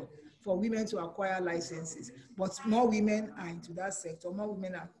simple for women to acquire licenses. But more women are into that sector, more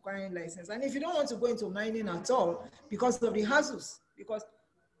women are acquiring licenses. And if you don't want to go into mining at all, because of the hassles, because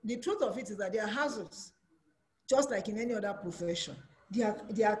the truth of it is that there are hassles, just like in any other profession. There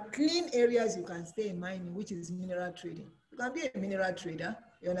are clean areas you can stay in mining, which is mineral trading. You can be a mineral trader,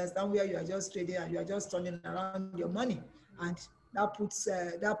 you understand, where you are just trading and you are just turning around your money. And that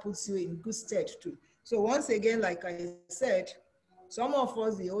puts you in good stead too. So once again, like I said, some of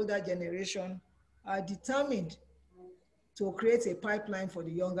us, the older generation, are determined to create a pipeline for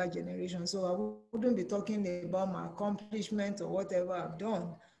the younger generation. So I wouldn't be talking about my accomplishment or whatever I've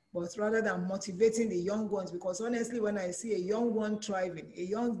done, but rather than motivating the young ones, because honestly, when I see a young one thriving, a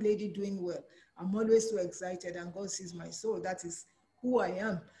young lady doing well, I'm always so excited, and God sees my soul. That is who I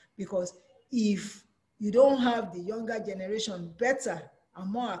am. Because if you don't have the younger generation better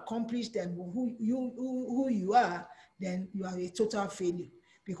and more accomplished than who you are, then you are a total failure.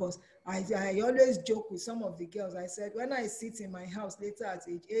 Because I always joke with some of the girls. I said, when I sit in my house later at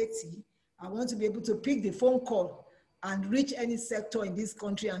age 80, I want to be able to pick the phone call and reach any sector in this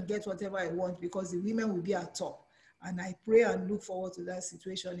country and get whatever I want, because the women will be at top. And I pray and look forward to that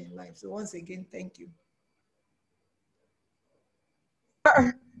situation in life. So once again, thank you.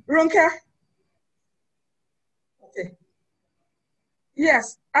 Ronke, Okay.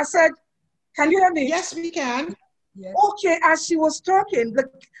 Yes, I said, can you hear me? Yes, we can. Yes. Okay, as she was talking,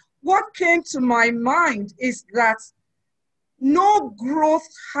 what came to my mind is that no growth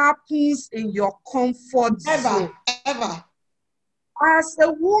happens in your comfort zone. Ever. As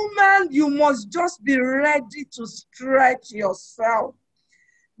a woman, you must just be ready to stretch yourself.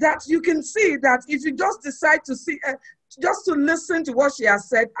 That you can see that if you just decide to just to listen to what she has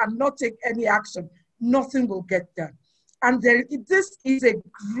said and not take any action, nothing will get done. And this is a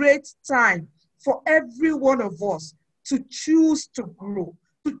great time for every one of us to choose to grow,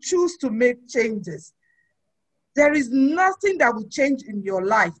 to choose to make changes. There is nothing that will change in your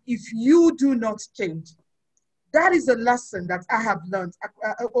life if you do not change. That is a lesson that I have learned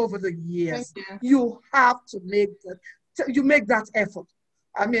over the years. You have to make that effort.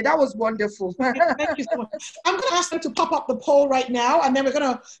 I mean, that was wonderful. Thank you so much. I'm going to ask them to pop up the poll right now, and then we're going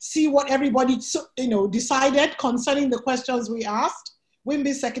to see what everybody decided concerning the questions we asked.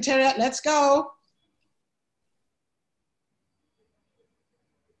 WIMBIZ Secretariat, let's go.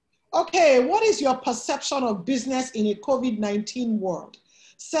 Okay, what is your perception of business in a COVID-19 world?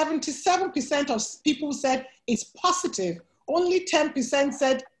 77% of people said it's positive. Only 10%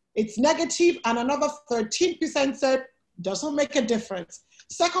 said it's negative, and another 13% said doesn't make a difference.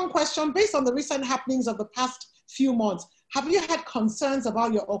 Second question, based on the recent happenings of the past few months, have you had concerns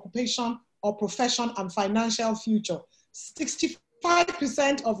about your occupation or profession and financial future?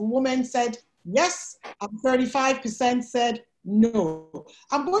 65% of women said yes, and 35% said no.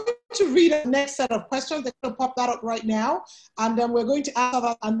 I'm going to read the next set of questions. They're going to pop that up right now, and then we're going to answer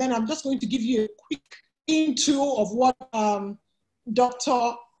that, and then I'm just going to give you a quick intro of what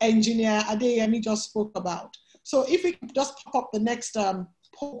Dr. Engineer Adeyemi just spoke about. So if we can just pop up the next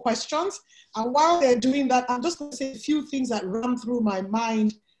poll questions, and while they're doing that, I'm just going to say a few things that ran through my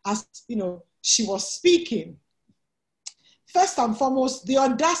mind as she was speaking. First and foremost, the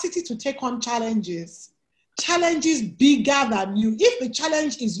audacity to take on challenges bigger than you. If the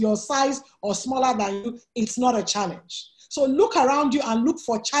challenge is your size or smaller than you, it's not a challenge. So look around you and look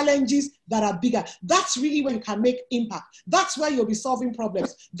for challenges that are bigger. That's really where you can make impact. That's where you'll be solving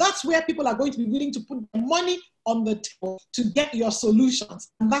problems. That's where people are going to be willing to put money on the table to get your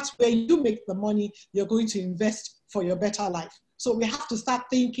solutions. And that's where you make the money you're going to invest for your better life. So we have to start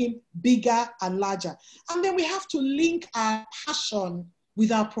thinking bigger and larger. And then we have to link our passion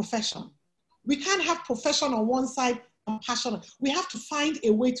with our profession. We can't have profession on one side and passion. We have to find a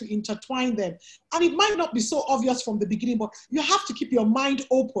way to intertwine them. And it might not be so obvious from the beginning, but you have to keep your mind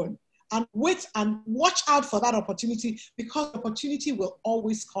open and wait and watch out for that opportunity, because opportunity will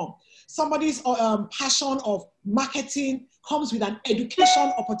always come. Somebody's passion of marketing comes with an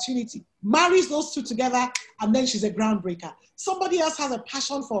education opportunity, marries those two together, and then she's a groundbreaker. Somebody else has a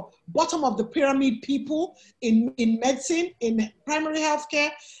passion for bottom of the pyramid people in medicine, in primary healthcare,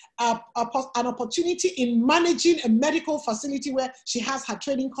 an opportunity in managing a medical facility where she has her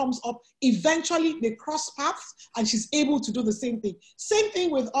training comes up. Eventually they cross paths and she's able to do the same thing. Same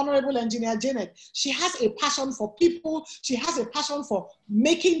thing with Honorable Engineer Janet. She has a passion for people. She has a passion for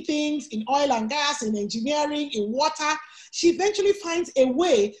making things in oil and gas, in engineering, in water. She eventually finds a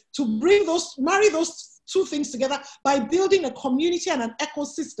way to marry those two things together by building a community and an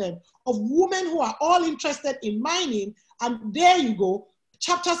ecosystem of women who are all interested in mining. And there you go.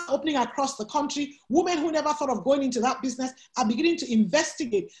 Chapters opening across the country. Women who never thought of going into that business are beginning to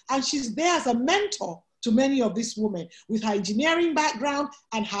investigate. And she's there as a mentor to many of these women. With her engineering background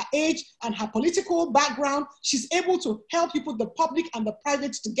and her age and her political background, she's able to help you put the public and the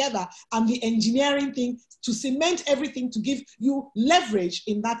private together and the engineering thing to cement everything to give you leverage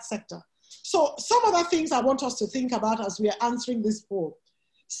in that sector. So some other things I want us to think about as we are answering this poll.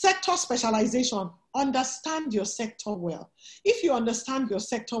 Sector specialization. Understand your sector well. If you understand your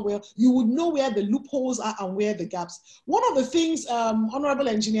sector well, you would know where the loopholes are and where the gaps. One of the things Honorable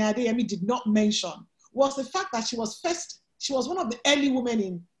Engineer Adeyemi did not mention was the fact that she was one of the early women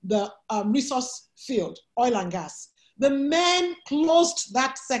in the resource field, oil and gas. The men closed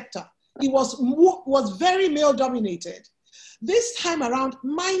that sector. It was very male dominated. This time around,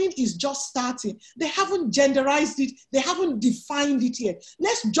 mining is just starting. They haven't genderized it. They haven't defined it yet.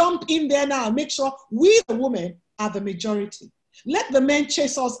 Let's jump in there now and make sure we, the women, are the majority. Let the men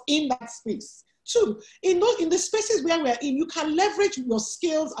chase us in that space. Two, in the spaces where we're in, you can leverage your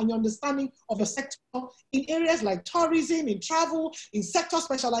skills and your understanding of the sector in areas like tourism, in travel, in sector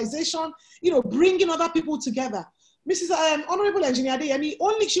specialization, bringing other people together. Mrs. Honorable Engineer Adeyemi,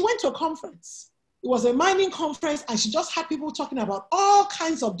 she went to a conference. It was a mining conference, and she just had people talking about all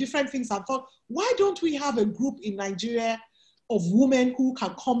kinds of different things, and thought, why don't we have a group in Nigeria of women who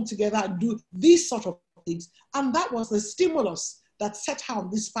can come together and do these sort of things. And that was the stimulus that set her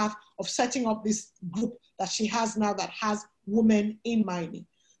on this path of setting up this group that she has now that has women in mining.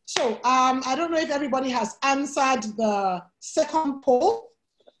 So I don't know if everybody has answered the second poll.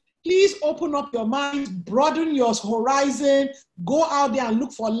 Please open up your mind, broaden your horizon, go out there and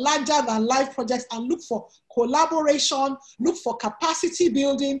look for larger than life projects and look for collaboration, look for capacity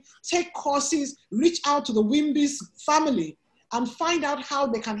building, take courses, reach out to the WIMBIZ family and find out how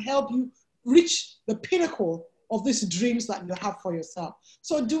they can help you reach the pinnacle of these dreams that you have for yourself.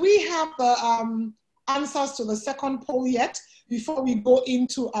 So do we have the answers to the second poll yet? Before we go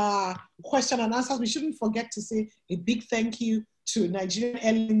into our question and answers, we shouldn't forget to say a big thank you to Nigerian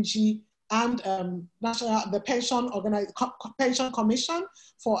LNG and the Pension Commission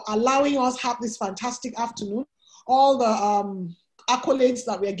for allowing us have this fantastic afternoon. All the accolades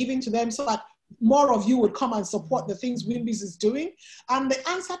that we are giving to them so that more of you would come and support the things WIMBIZ is doing. And the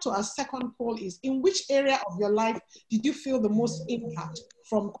answer to our second poll is, in which area of your life did you feel the most impact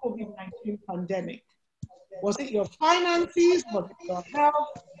from COVID-19 pandemic? Was it your finances, was it your health,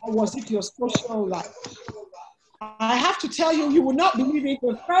 or was it your social life? I have to tell you, you will not believe it.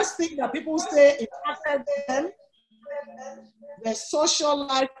 The first thing that people say impacted them, their social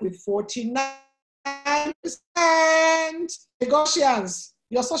life with 49%. Negotiations,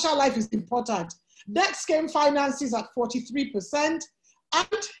 your social life is important. Next came finances at 43%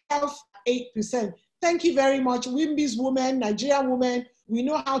 and health 8%. Thank you very much. WIMBIZ women, Nigerian women, we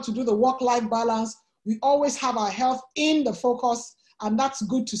know how to do the work-life balance. We always have our health in the focus, and that's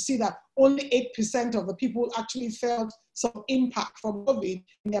good to see that only 8% of the people actually felt some impact from COVID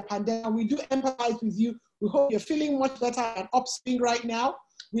in their pandemic. We do empathize with you. We hope you're feeling much better and upswing right now.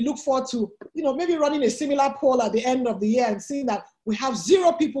 We look forward to, maybe running a similar poll at the end of the year and seeing that we have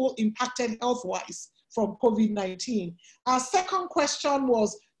 0 people impacted health-wise from COVID-19. Our second question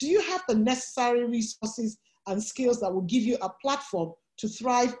was, do you have the necessary resources and skills that will give you a platform to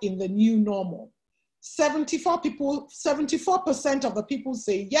thrive in the new normal? 74% of the people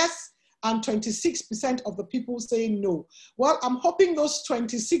say yes, and 26% of the people say no. Well, I'm hoping those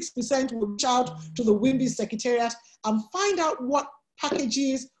 26% will reach out to the WIMBIZ Secretariat and find out what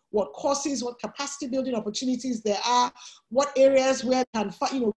packages, what courses, what capacity building opportunities there are, what areas where can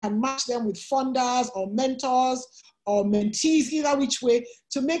match them with funders or mentors or mentees, either which way,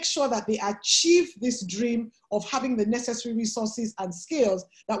 to make sure that they achieve this dream of having the necessary resources and skills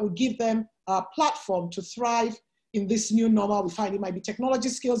that will give them a platform to thrive in this new normal we find. It might be technology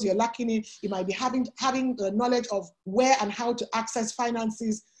skills you're lacking in, it might be having the knowledge of where and how to access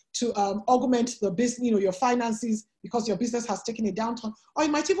finances to augment the business, your finances because your business has taken a downturn. Or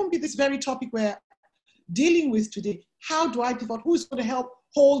it might even be this very topic we're dealing with today. How do I pivot? Who's going to help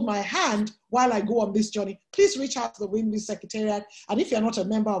hold my hand while I go on this journey? Please reach out to the WIMBIZ Secretariat. And if you're not a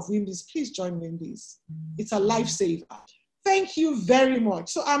member of WIMBIZ, please join WIMBIZ. It's a lifesaver. Thank you very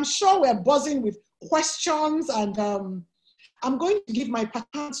much. So I'm sure we're buzzing with questions, and I'm going to give my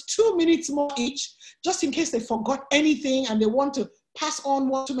participants 2 minutes more each, just in case they forgot anything and they want to pass on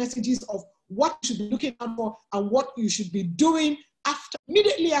 1 or 2 messages of what you should be looking out for and what you should be doing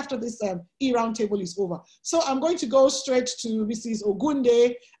immediately after this e-roundtable is over. So I'm going to go straight to Mrs.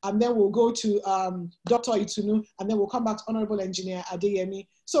 Ogunde, and then we'll go to Dr. Itunu, and then we'll come back to Honorable Engineer Adeyemi.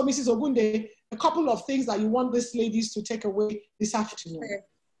 So Mrs. Ogunde, a couple of things that you want these ladies to take away this afternoon.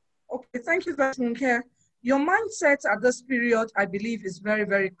 Okay, thank you very much. Your mindset at this period, I believe, is very,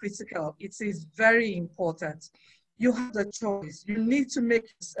 very critical. It is very important. You have the choice. You need to make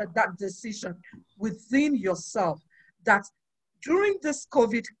that decision within yourself that during this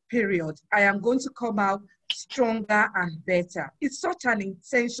COVID period, I am going to come out stronger and better. It's such an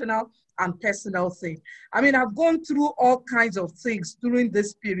intentional and personal thing. I mean, I've gone through all kinds of things during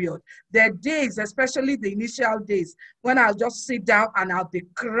this period. There are days, especially the initial days, when I'll just sit down and I'll be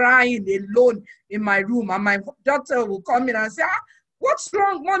crying alone in my room, and my daughter will come in and say, what's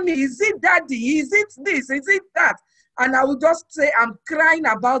wrong, mommy? Is it daddy? Is it this? Is it that? And I will just say, I'm crying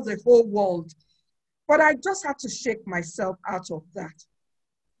about the whole world. But I just had to shake myself out of that.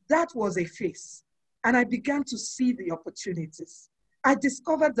 That was a phase. And I began to see the opportunities. I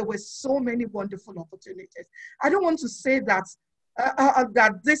discovered there were so many wonderful opportunities. I don't want to say that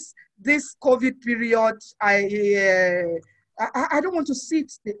that this COVID period, I don't want to see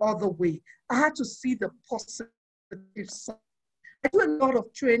it the other way. I had to see the positive side. I do a lot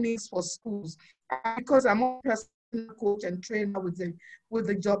of trainings for schools because I'm a personal coach and trainer with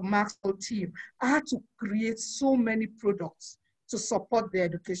the Job Maxwell team. I had to create so many products to support the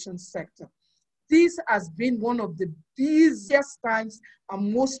education sector. This has been one of the busiest times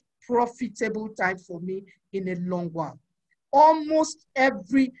and most profitable time for me in a long while. Almost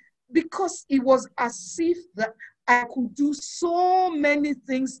every because it was as if that I could do so many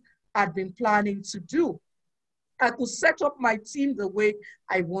things I'd been planning to do. I could set up my team the way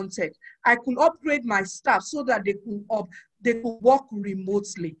I wanted. I could upgrade my staff so that they could work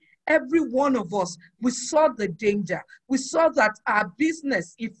remotely. Every one of us, we saw the danger. We saw that our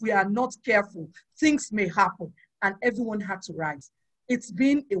business, if we are not careful, things may happen, and everyone had to rise. It's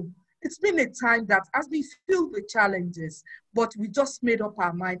been a time that has been filled with challenges, but we just made up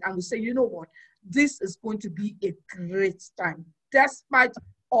our mind and we say, you know what, this is going to be a great time, despite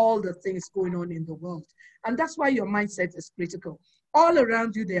all the things going on in the world. And that's why your mindset is critical. All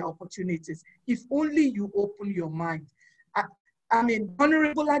around you, there are opportunities. If only you open your mind. I mean,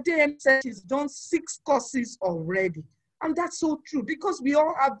 Honorable Adeyemi said she's done 6 courses already. And that's so true, because we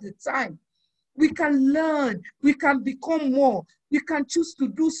all have the time. We can learn, we can become more, we can choose to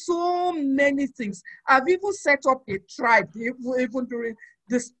do so many things. I've even set up a tribe, even during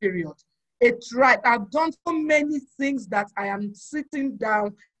this period. A tribe. I've done so many things that I am sitting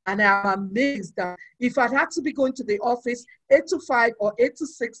down and I am amazed that if I had to be going to the office 8 to 5 or 8 to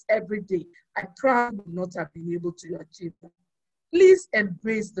 6 every day, I probably would not have been able to achieve that. Please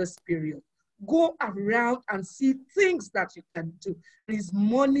embrace this period. Go around and see things that you can do. There is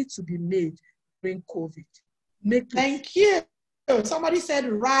money to be made during COVID. Thank you. Somebody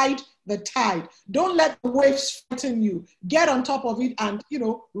said, ride the tide. Don't let the waves frighten you. Get on top of it and,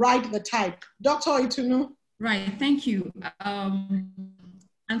 ride the tide. Dr. Itunu. Right, thank you.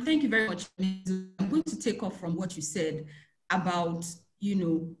 And thank you very much. I'm going to take off from what you said about,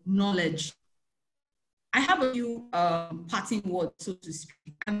 knowledge. I have a few parting words, so to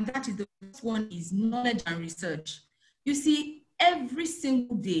speak, and that is the first one is knowledge and research. You see, every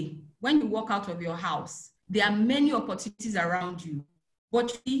single day, when you walk out of your house, there are many opportunities around you,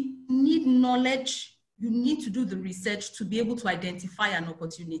 but you need knowledge. You need to do the research to be able to identify an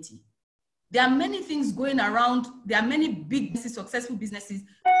opportunity. There are many things going around. There are many big businesses, successful businesses.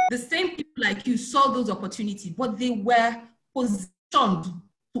 The same people like you saw those opportunities, but they were positioned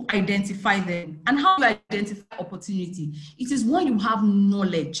to identify them. And how do you identify opportunity? It is when you have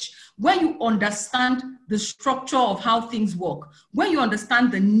knowledge, when you understand the structure of how things work, when you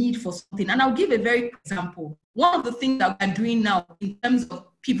understand the need for something. And I'll give a very quick example. One of the things that we're doing now in terms of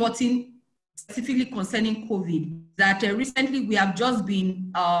pivoting, specifically concerning COVID, that recently we have just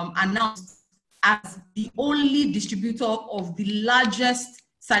been announced as the only distributor of the largest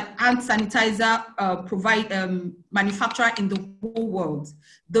hand sanitizer manufacturer in the whole world.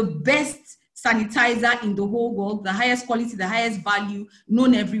 The best sanitizer in the whole world, the highest quality, the highest value,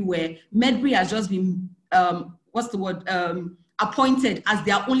 known everywhere. Medbury has just been, appointed as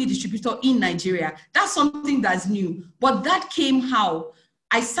their only distributor in Nigeria. That's something that's new. But that came how?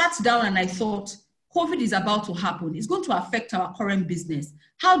 I sat down and I thought, COVID is about to happen. It's going to affect our current business.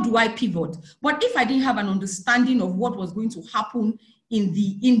 How do I pivot? But if I didn't have an understanding of what was going to happen in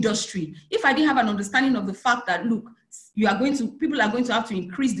the industry, if I didn't have an understanding of the fact that, look, people are going to have to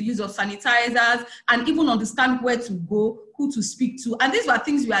increase the use of sanitizers and even understand where to go, who to speak to. And these were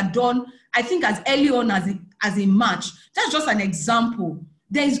things we had done, I think, as early on as a March. That's just an example.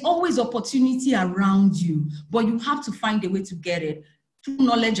 There is always opportunity around you, but you have to find a way to get it through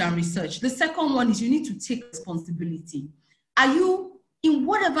knowledge and research. The second one is you need to take responsibility. Are you, in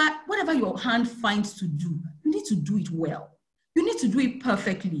whatever your hand finds to do, you need to do it well. You need to do it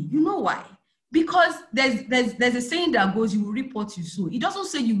perfectly. You know why? Because there's a saying that goes, you will reap what you sow. It doesn't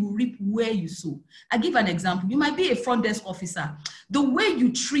say you will reap where you sow. I give an example. You might be a front desk officer. The way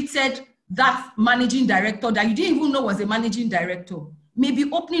you treated that managing director that you didn't even know was a managing director may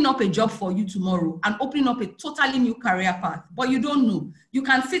be opening up a job for you tomorrow and opening up a totally new career path, but you don't know. You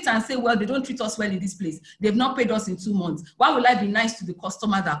can sit and say, well, they don't treat us well in this place. They've not paid us in 2 months. Why will I be nice to the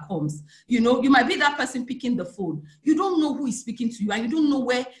customer that comes? You might be that person picking the phone. You don't know who is speaking to you and you don't know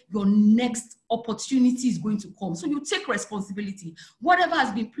where your next opportunity is going to come. So you take responsibility. Whatever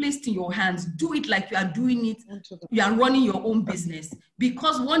has been placed in your hands, do it like you are doing it. You are running your own business,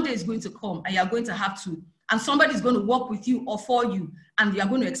 because one day is going to come and you are going to have to, and somebody is going to work with you or for you, and you are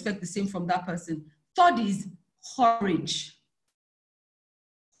going to expect the same from that person. Third is courage.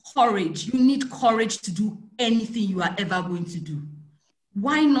 Courage. You need courage to do anything you are ever going to do.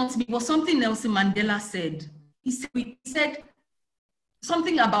 Why not me? It was something Nelson Mandela said. He said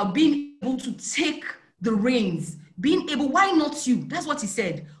something about being able to take the reins. Being able, why not you? That's what he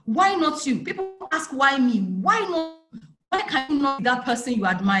said. Why not you? People ask, why me? Why not? Why can you not be that person you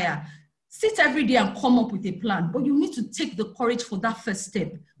admire? Sit every day and come up with a plan, but you need to take the courage for that first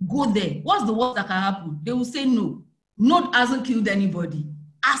step. Go there. What's the worst that can happen? They will say no. No hasn't killed anybody.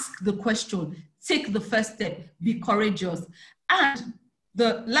 Ask the question. Take the first step. Be courageous. And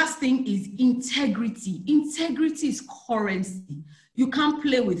The last thing is integrity. Integrity is currency. You can't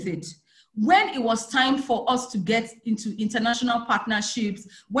play with it. When it was time for us to get into international partnerships,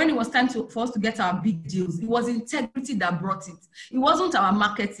 when it was time for us to get our big deals, it was integrity that brought it. It wasn't our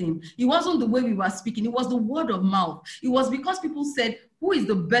marketing. It wasn't the way we were speaking. It was the word of mouth. It was because people said, who is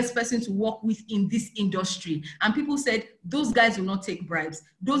the best person to work with in this industry? And people said, those guys will not take bribes.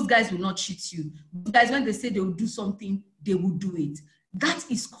 Those guys will not cheat you. Those guys, when they say they will do something, they will do it. That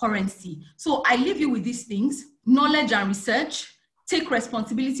is currency. So I leave you with these things: knowledge and research. Take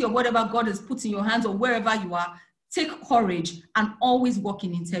responsibility of whatever God has put in your hands or wherever you are. Take courage and always walk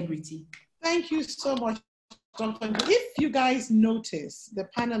in integrity. Thank you so much, Dr. If you guys notice, the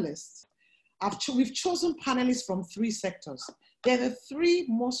panelists, we've chosen panelists from 3 sectors. They're the 3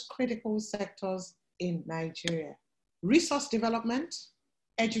 most critical sectors in Nigeria: resource development,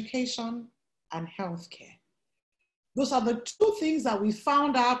 education, and healthcare. Those are the 2 things that we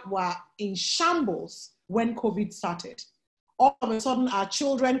found out were in shambles when COVID started. All of a sudden, our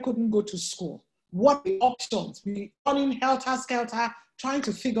children couldn't go to school. What are the options? We were running helter-skelter, trying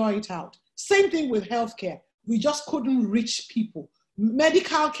to figure it out. Same thing with healthcare. We just couldn't reach people.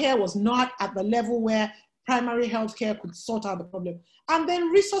 Medical care was not at the level where primary healthcare could sort out the problem. And then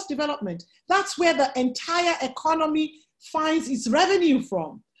resource development. That's where the entire economy finds its revenue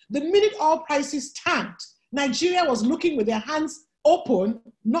from. The minute oil prices tanked, Nigeria was looking with their hands open,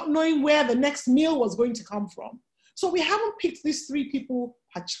 not knowing where the next meal was going to come from. So we haven't picked these 3 people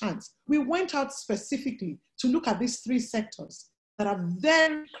per chance. We went out specifically to look at these 3 sectors that are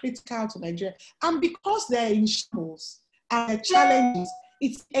very critical to Nigeria. And because they're in shambles and they're challenges,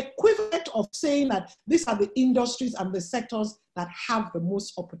 it's equivalent of saying that these are the industries and the sectors that have the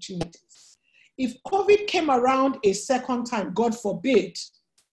most opportunities. If COVID came around a second time, God forbid,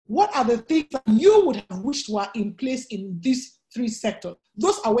 what are the things that you would have wished were in place in these 3 sectors?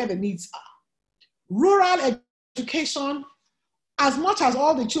 Those are where the needs are. Rural education, as much as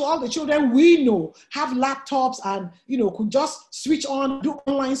all the children we know have laptops and could just switch on, do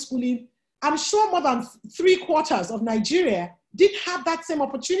online schooling, I'm sure more than 3/4 of Nigeria didn't have that same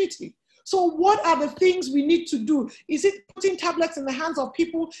opportunity. So what are the things we need to do? Is it putting tablets in the hands of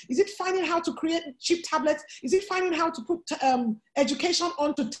people? Is it finding how to create cheap tablets? Is it finding how to put education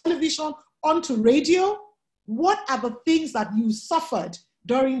onto television, onto radio? What are the things that you suffered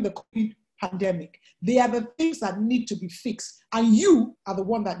during the COVID pandemic? They are the things that need to be fixed, and you are the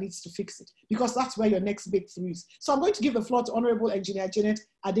one that needs to fix it, because that's where your next breakthrough is. So I'm going to give the floor to Honorable Engineer Janet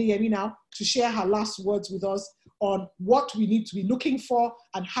Adeyemi now to share her last words with us on what we need to be looking for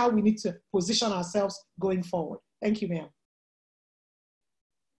and how we need to position ourselves going forward. Thank you, ma'am.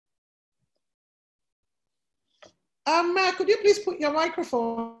 Ma'am, could you please put your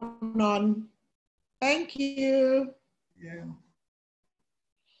microphone on? Thank you.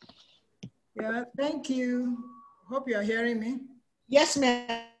 Yeah, thank you. Hope you are hearing me. Yes,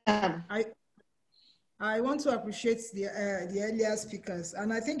 ma'am. I want to appreciate the earlier speakers,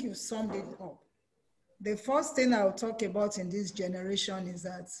 and I think you've summed it up. The first thing I'll talk about in this generation is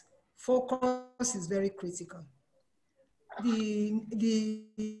that focus is very critical. The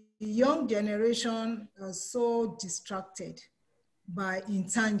young generation are so distracted by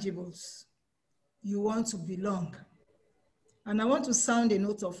intangibles. You want to belong. And I want to sound a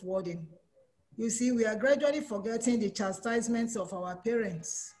note of warning. You see, we are gradually forgetting the chastisements of our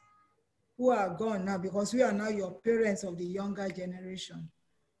parents who are gone now, because we are now your parents of the younger generation.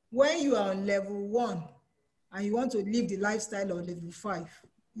 When you are on level 1 and you want to live the lifestyle of level 5,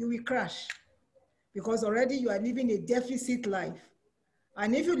 you will crash, because already you are living a deficit life.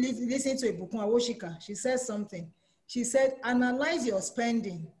 And if you listen to Ibukun Awoshika, she said something. She said, analyze your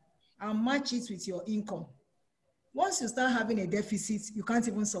spending and match it with your income. Once you start having a deficit, you can't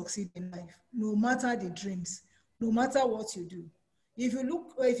even succeed in life, no matter the dreams, no matter what you do. If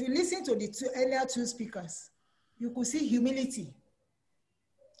you listen to the earlier 2 speakers, you could see humility.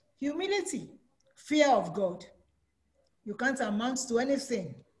 Humility, fear of God. You can't amount to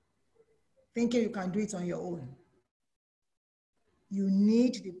anything thinking you can do it on your own. You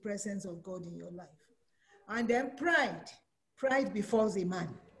need the presence of God in your life. And then pride. Pride befalls a man.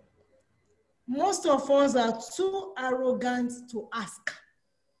 Most of us are too arrogant to ask,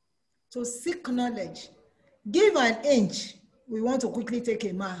 to seek knowledge. Give an inch, we want to quickly take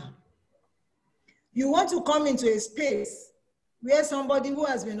a mile. You want to come into a space where somebody who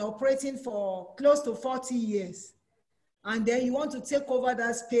has been operating for close to 40 years, and then you want to take over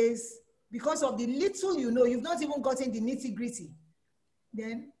that space because of the little you know, you've not even gotten the nitty-gritty.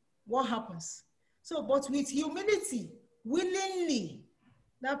 Then what happens? So, but with humility, willingly,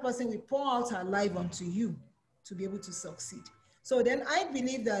 that person will pour out her life onto you to be able to succeed. So then I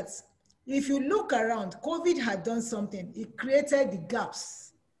believe that if you look around, COVID had done something. It created the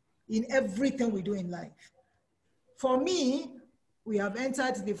gaps in everything we do in life. For me, we have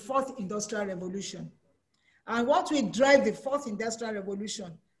entered the fourth industrial revolution. And what will drive the fourth industrial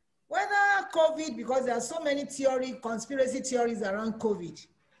revolution? Whether COVID, because there are so many conspiracy theories around COVID.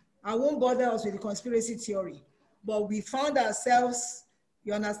 I won't bother us with the conspiracy theory, but we found ourselves,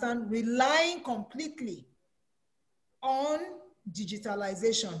 you understand, relying completely on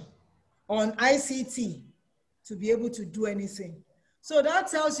digitalization, on ICT to be able to do anything. So that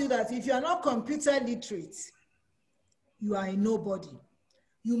tells you that if you are not computer literate, you are a nobody.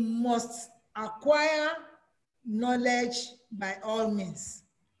 You must acquire knowledge by all means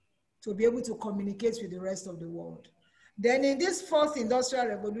to be able to communicate with the rest of the world. Then in this fourth industrial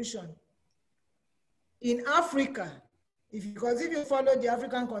revolution, in Africa, because if you follow the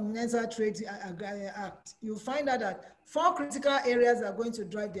African Continental Trade Act, you find out that 4 critical areas are going to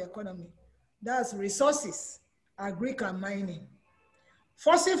drive the economy. That's resources, agric and mining.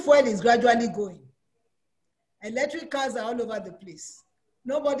 Fossil fuel is gradually going. Electric cars are all over the place.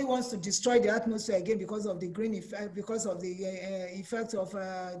 Nobody wants to destroy the atmosphere again because of the green effect, because of the effect of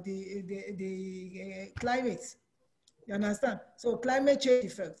the climate. You understand? So climate change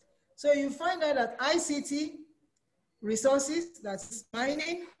effect. So you find out that ICT, resources, that's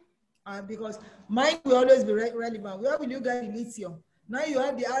mining, because mining will always be relevant. Where will you get the lithium? Now you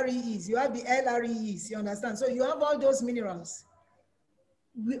have the REEs, you have the LREEs, you understand? So you have all those minerals.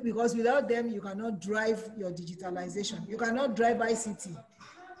 Because without them, you cannot drive your digitalization. You cannot drive ICT.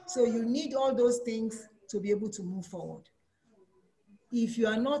 So you need all those things to be able to move forward. If you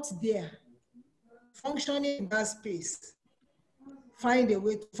are not there, functioning in that space, find a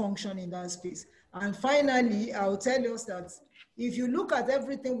way to function in that space. And finally, I will tell us that if you look at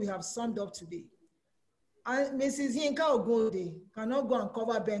everything we have summed up today, and Mrs. Yinka Ogode cannot go and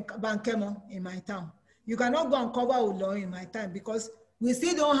cover Bankemo in my town. You cannot go and cover Ulo in my town because we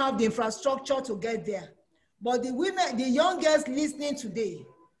still don't have the infrastructure to get there. But the women, the young girls listening today,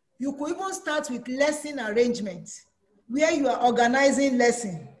 you could even start with lesson arrangement where you are organizing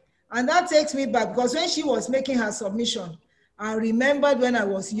lesson. And that takes me back because when she was making her submission, I remembered when I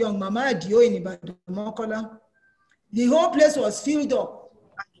was young, Mama Adio in Ibadan, the whole place was filled up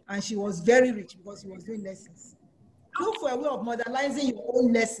and she was very rich because she was doing lessons. Look for a way of modernizing your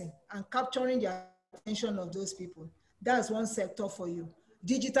own lesson and capturing the attention of those people. That's one sector for you.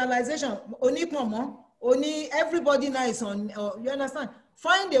 Digitalization, only everybody now is on, you understand?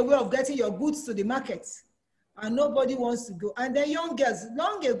 Find a way of getting your goods to the market and nobody wants to go. And then young girls,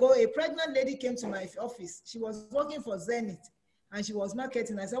 long ago, a pregnant lady came to my office. She was working for Zenith and she was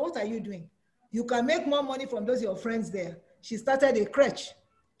marketing. I said, what are you doing? You can make more money from those your friends there. She started a crèche.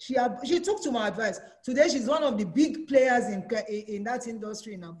 She took to my advice. Today, she's one of the big players in that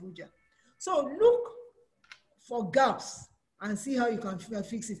industry in Abuja. So look for gaps and see how you can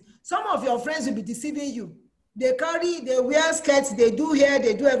fix it. Some of your friends will be deceiving you. They wear skirts, they do hair,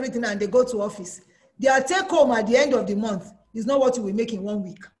 they do everything, and they go to office. Their take home at the end of the month is not what you will make in 1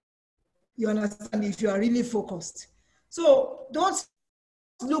 week. You understand, if you are really focused. So don't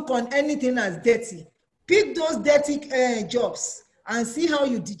look on anything as dirty. Pick those dirty jobs and see how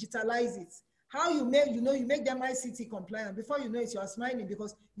you digitalize it. How you make, you make them ICT compliant. Before you know it, you are smiling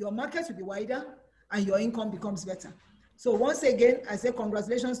because your market will be wider and your income becomes better. So once again, I say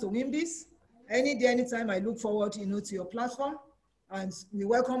congratulations to WIMBIS. Any day, anytime, I look forward, to your platform, and we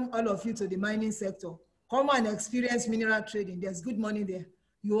welcome all of you to the mining sector. Come and experience mineral trading. There's good money there.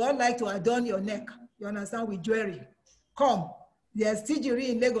 You all like to adorn your neck, you understand, with jewelry. Come. There's Tijiri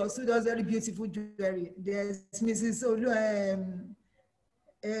in Lagos who does very beautiful jewelry. There's Mrs.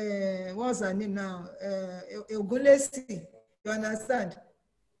 What's her name now? Ogulesi, you understand?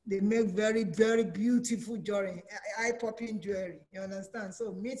 They make very, very beautiful jewelry, eye-popping jewelry, you understand?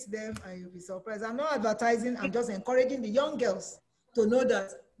 So meet them and you'll be surprised. I'm not advertising, I'm just encouraging the young girls to know that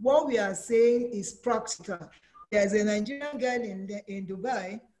what we are saying is practical. There's a Nigerian girl in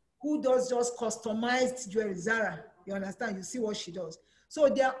Dubai who does just customized jewelry, Zara, you understand? You see what she does. So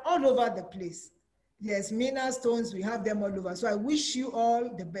they're all over the place. Yes, mineral stones, we have them all over. So I wish you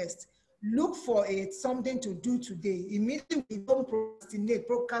all the best. Look for something to do today. Immediately, don't procrastinate.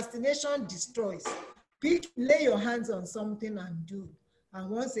 Procrastination destroys. Lay your hands on something and do.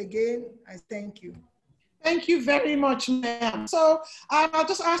 And once again, I thank you. Thank you very much, ma'am. So I'll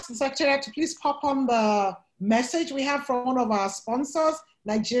just ask the secretary to please pop on the message we have from one of our sponsors,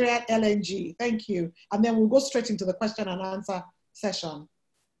 Nigeria LNG. Thank you. And then we'll go straight into the question and answer session.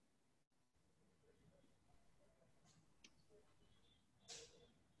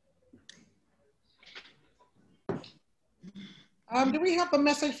 Do we have a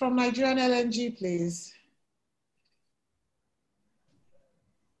message from Nigerian LNG, please?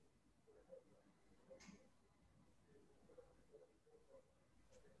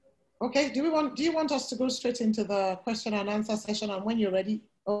 Okay, do you want us to go straight into the question and answer session? And when you're ready,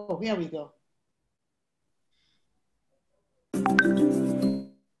 oh, here we go.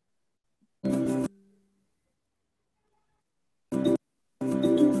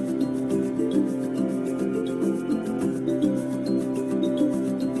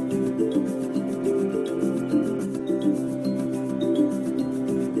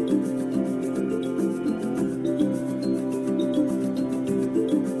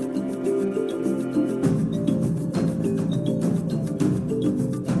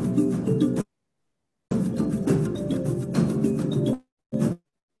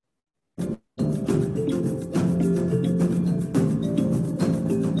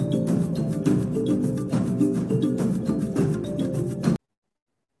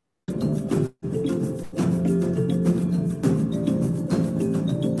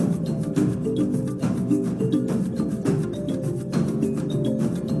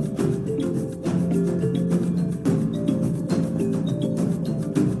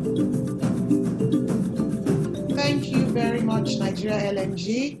 Nigeria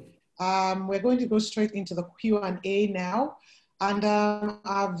LNG. We're going to go straight into the Q&A now. And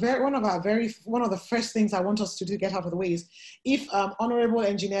one of the first things I want us to do, get out of the way, is if Honorable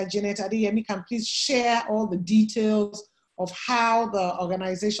Engineer Janet Adeyemi can please share all the details of how the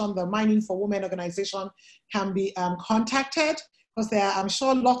organization, the Mining for Women organization, can be contacted. Because there are, I'm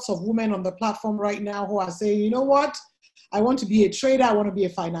sure, lots of women on the platform right now who are saying, you know what, I want to be a trader, I want to be a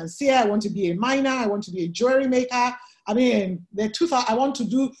financier, I want to be a miner, I want to be a jewelry maker. I mean, I want to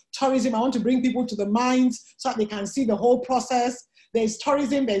do tourism, I want to bring people to the mines so that they can see the whole process. There's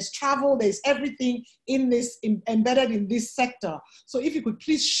tourism, there's travel, there's everything in this, embedded in this sector. So if you could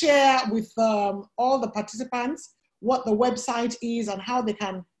please share with all the participants what the website is and how they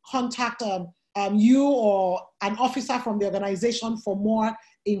can contact you or an officer from the organization for more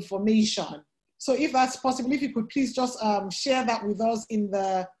information. So if that's possible, if you could please just share that with us in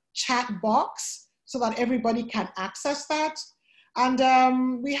the chat box so that everybody can access that.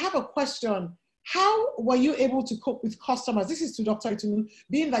 And we have a question. How were you able to cope with customers? This is to Dr. Itunu,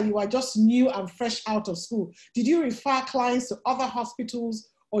 being that you are just new and fresh out of school. Did you refer clients to other hospitals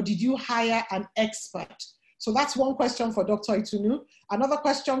or did you hire an expert? So that's one question for Dr. Itunu. Another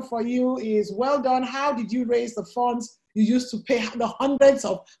question for you is, well done. How did you raise the funds you used to pay the hundreds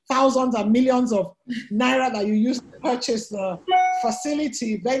of thousands and millions of naira that you used to purchase the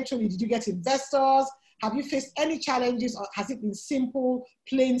facility? Eventually, did you get investors? Have you faced any challenges, or has it been simple,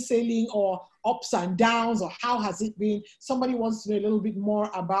 plain sailing, or ups and downs, or how has it been? Somebody wants to know a little bit more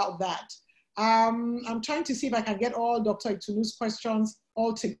about that. I'm trying to see if I can get all Dr. Itunu's questions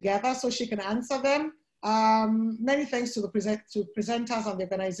all together so she can answer them. Many thanks to the presenters and the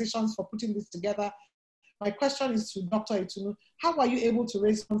organizations for putting this together. My question is to Dr. Itunu. How are you able to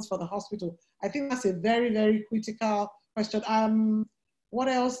raise funds for the hospital? I think that's a very, very critical question. What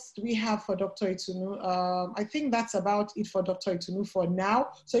else do we have for Dr. Itunu? I think that's about it for Dr. Itunu for now.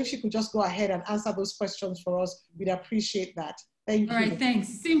 So if she could just go ahead and answer those questions for us, we'd appreciate that. Thank you. All right, thanks.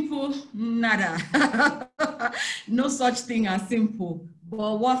 Simple, nada. No such thing as simple,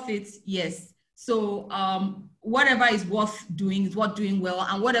 but worth it, yes. So whatever is worth doing is worth doing well,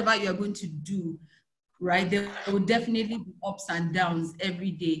 and whatever you're going to do, right, there will definitely be ups and downs every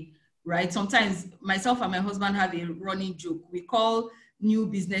day, right? Sometimes myself and my husband have a running joke. We call new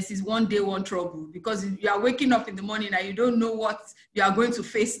businesses one day, one trouble, because you are waking up in the morning and you don't know what you are going to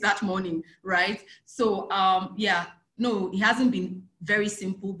face that morning, right? So yeah, no, it hasn't been very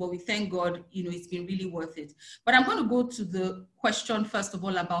simple, but we thank God, you know, it's been really worth it. But I'm going to go to the question, first of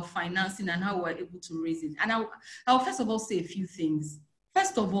all, about financing and how we're able to raise it. And I'll first of all say a few things.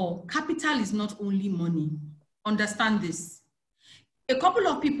 First of all, capital is not only money. Understand this. A couple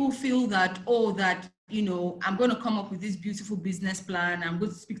of people feel that, oh, that, you know, I'm going to come up with this beautiful business plan. I'm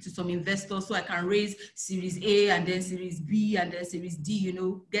going to speak to some investors so I can raise Series A and then Series B and then Series D, you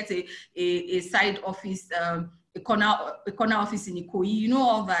know, get a side office, a corner office in Ikoyi, you know,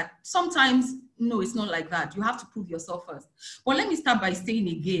 all that. Sometimes, no, it's not like that. You have to prove yourself first. But let me start by saying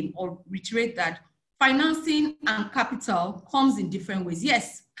again, or reiterate, that financing and capital comes in different ways.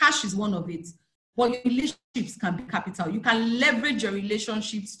 Yes, cash is one of it, but your relationships can be capital. You can leverage your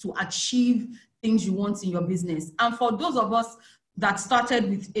relationships to achieve things you want in your business. And for those of us that started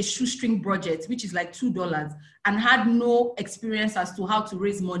with a shoestring budget, which is like $2, and had no experience as to how to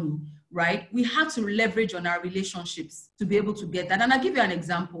raise money, right? We had to leverage on our relationships to be able to get that. And I'll give you an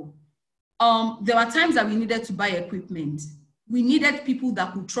example. There were times that we needed to buy equipment. we needed people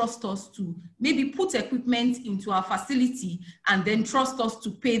that could trust us to maybe put equipment into our facility and then trust us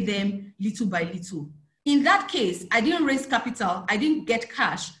to pay them little by little. In that case, I didn't raise capital, I didn't get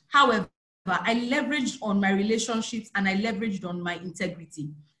cash. However, I leveraged on my relationships and I leveraged on my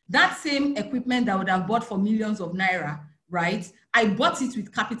integrity. That same equipment that I would have bought for millions of naira, right? I bought it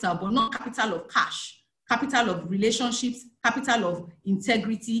with capital, but not capital of cash, capital of relationships, capital of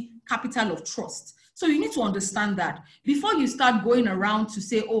integrity, capital of trust. So you need to understand that before you start going around to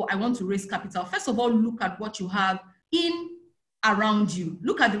say, oh, I want to raise capital, first of all, look at what you have around you.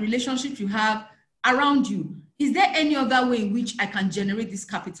 Look at the relationship you have around you. Is there any other way in which I can generate this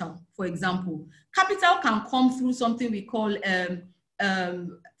capital? For example, capital can come through something we call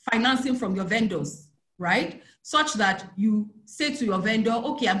financing from your vendors, right? Such that you say to your vendor,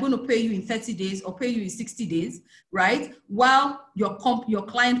 okay, I'm going to pay you in 30 days or pay you in 60 days, right? While your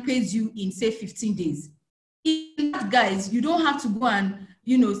client pays you in, say, 15 days. In that, guys, you don't have to go and,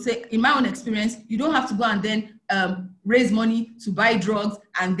 say, in my own experience, you don't have to go and then raise money to buy drugs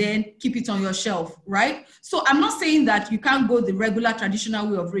and then keep it on your shelf, right? So I'm not saying that you can't go the regular traditional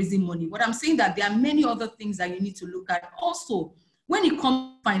way of raising money. What I'm saying that there are many other things that you need to look at. Also, when it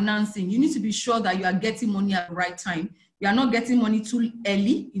comes to financing, you need to be sure that you are getting money at the right time. You are not getting money too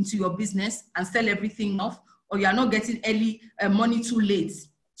early into your business and sell everything off, or you are not getting money too late.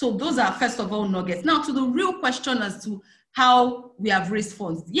 So those are, first of all, nuggets. Now, to the real question as to how we have raised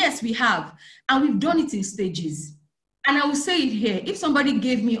funds. Yes, we have, and we've done it in stages. And I will say it here, if somebody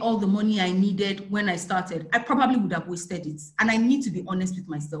gave me all the money I needed when I started, I probably would have wasted it. And I need to be honest with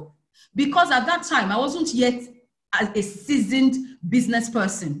myself. Because at that time, I wasn't yet a seasoned business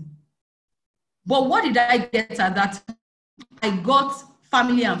person. But what did I get at that time? I got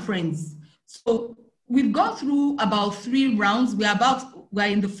family and friends. So we've gone through about 3 rounds. We're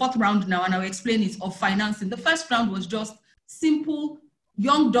in the 4th round now, and I'll explain it, of financing. The first round was just simple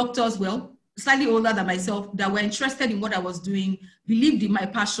young doctors, well, slightly older than myself, that were interested in what I was doing, believed in my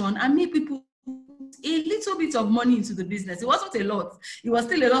passion, and made people a little bit of money into the business. It wasn't a lot. It was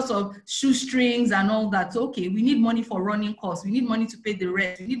still a lot of shoestrings and all that. So, okay, we need money for running costs. We need money to pay the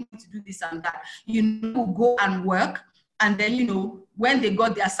rent. We need money to do this and that. Go and work. And then, when they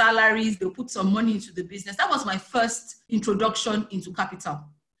got their salaries, they'll put some money into the business. That was my first introduction into capital.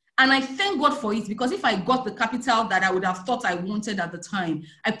 And I thank God for it, because if I got the capital that I would have thought I wanted at the time,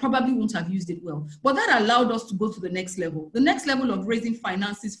 I probably wouldn't have used it well. But that allowed us to go to the next level of raising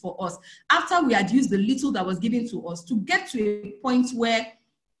finances for us, after we had used the little that was given to us, to get to a point where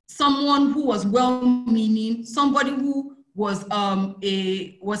someone who was well-meaning, somebody who was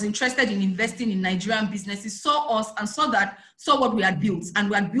interested in investing in Nigerian businesses, saw us and saw what we had built, and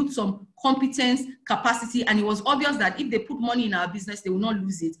we had built some competence, capacity, and it was obvious that if they put money in our business, they will not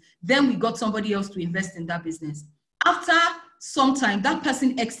lose it. Then we got somebody else to invest in that business. After some time, that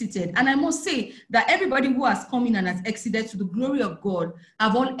person exited, and I must say that everybody who has come in and has exited, to the glory of God,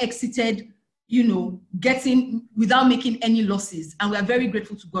 have all exited, getting without making any losses, and we are very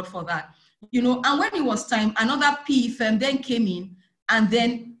grateful to God for that. And when it was time, another PE firm then came in and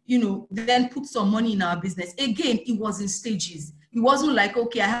then, then put some money in our business. Again, it was in stages. It wasn't like,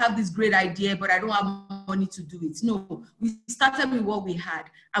 okay, I have this great idea, but I don't have money to do it. No, we started with what we had.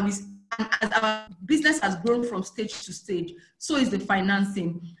 And as our business has grown from stage to stage, so is the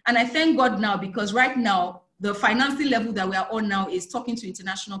financing. And I thank God now, because right now, the financing level that we are on now is talking to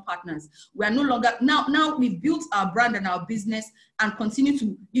international partners. We are no longer, now we've built our brand and our business and continue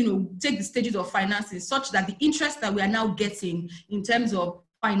to, take the stages of financing, such that the interest that we are now getting in terms of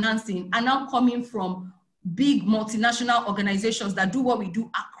financing are now coming from big multinational organizations that do what we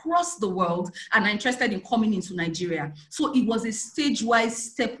do across the world and are interested in coming into Nigeria. So it was a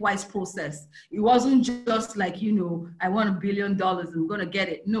stage-wise, stepwise process. It wasn't just like, I want $1 billion and I'm going to get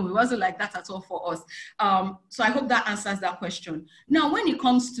it. No, it wasn't like that at all for us. So I hope that answers that question. Now, when it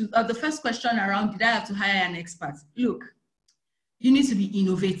comes to the first question around, did I have to hire an expert? Look, you need to be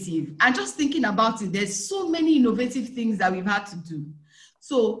innovative. And just thinking about it, there's so many innovative things that we've had to do.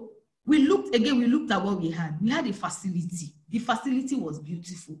 So we looked at what we had. We had a facility. The facility was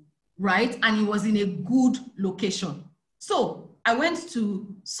beautiful, right? And it was in a good location. So I went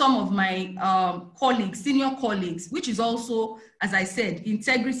to some of my colleagues, senior colleagues, which is also, as I said,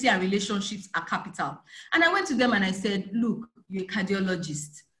 integrity and relationships are capital. And I went to them and I said, look, you're a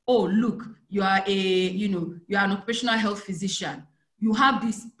cardiologist. Oh, look, you are you're an occupational health physician. You have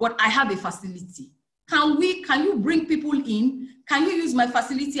this, but I have a facility. Can you bring people in? Can you use my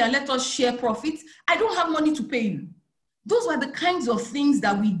facility and let us share profits? I don't have money to pay you. Those were the kinds of things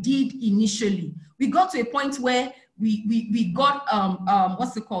that we did initially. We got to a point where we got,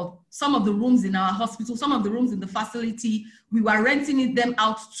 what's it called? Some of the rooms in our hospital, some of the rooms in the facility, we were renting them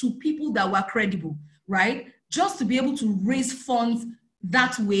out to people that were credible, right? Just to be able to raise funds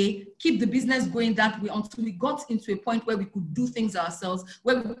that way, keep the business going that way until we got into a point where we could do things ourselves,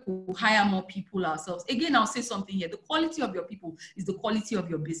 where we could hire more people ourselves. Again, I'll say something here. The quality of your people is the quality of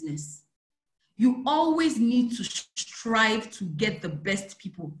your business. You always need to strive to get the best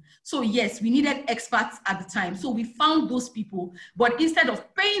people. So yes, we needed experts at the time. So we found those people, but instead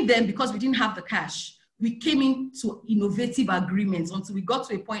of paying them because we didn't have the cash, we came into innovative agreements until we got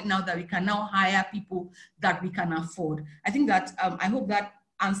to a point now that we can now hire people that we can afford. I think that, I hope that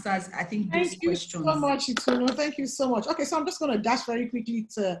answers, I think, those questions. Thank you so much, Itunu. Thank you so much. Okay, so I'm just going to dash very quickly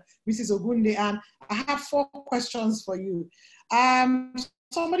to Mrs. Ogunde, and I have 4 questions for you.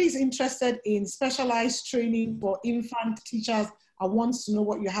 Somebody is interested in specialized training for infant teachers and wants to know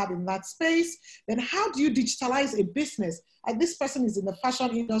what you have in that space. Then how do you digitalize a business? And this person is in the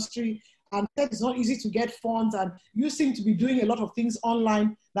fashion industry, and it's not easy to get funds, and you seem to be doing a lot of things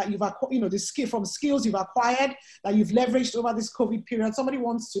online that you've acquired, from skills you've acquired that you've leveraged over this COVID period. Somebody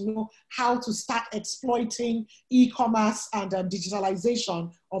wants to know how to start exploiting e-commerce and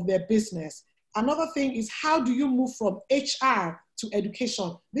digitalization of their business. Another thing is, how do you move from HR to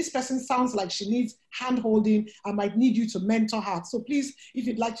education? This person sounds like she needs hand-holding and might need you to mentor her. So please, if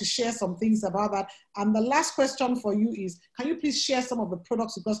you'd like to share some things about that. And the last question for you is, can you please share some of the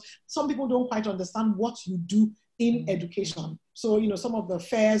products? Because some people don't quite understand what you do in education. So, some of the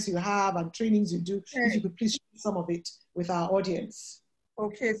fairs you have and trainings you do, if you could please share some of it with our audience.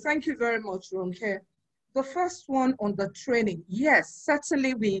 Okay, thank you very much, Ronke. The first one on the training. Yes,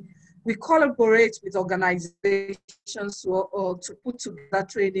 certainly we collaborate with organizations to put together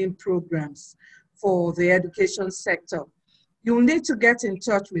training programs for the education sector. You'll need to get in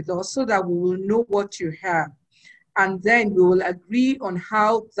touch with us so that we will know what you have, and then we will agree on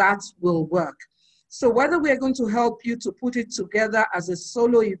how that will work. So whether we are going to help you to put it together as a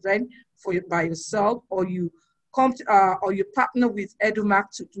solo event by yourself, or you come to, or you partner with EduMark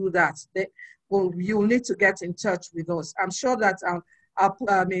to do that, you'll need to get in touch with us. I'm sure that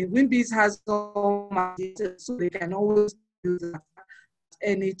WIMBIZ has all my details, so they can always do that at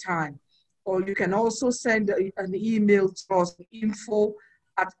any time. Or you can also send an email to us,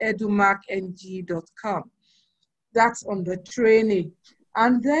 info@edumarkng.com. That's on the training.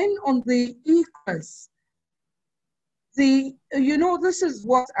 And then on the e-commerce, this is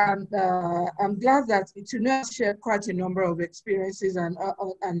what I'm glad that Itunu shared quite a number of experiences and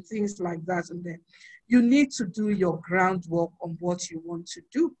things like that. And then you need to do your groundwork on what you want to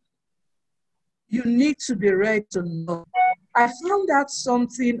do. You need to be ready to know. I found out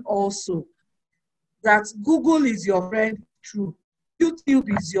something also, that Google is your friend, true. YouTube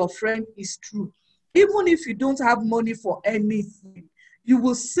is your friend, is true. Even if you don't have money for anything, you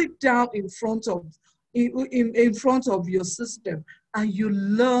will sit down in front of your system and you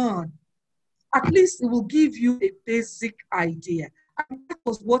learn. At least it will give you a basic idea. And that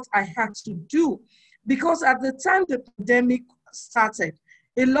was what I had to do, because at the time the pandemic started,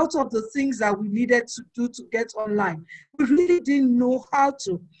 a lot of the things that we needed to do to get online, we really didn't know how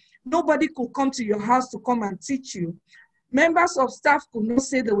to. Nobody could come to your house to come and teach you. Members of staff could not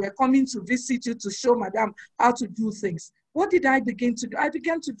say they were coming to visit you to show madam how to do things. What did I begin to do? I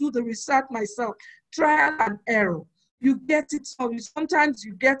began to do the research myself, trial and error. You get it, sometimes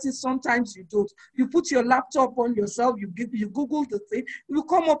you get it, sometimes you don't. You put your laptop on yourself, you Google the thing, you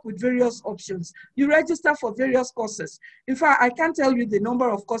come up with various options. You register for various courses. In fact, I can't tell you the number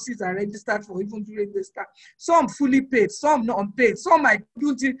of courses I registered for even during this time. Some fully paid, some not unpaid, some I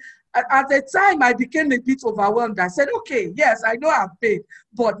couldn't. At the time, I became a bit overwhelmed. I said, okay, yes, I know I've paid,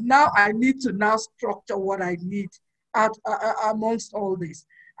 but now I need to now structure what I need amongst all this.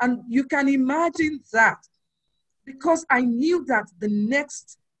 And you can imagine that, because I knew that the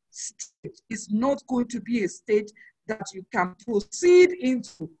next stage is not going to be a stage that you can proceed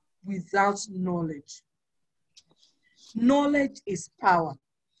into without knowledge. Knowledge is power.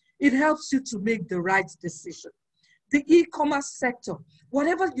 It helps you to make the right decision. The e-commerce sector,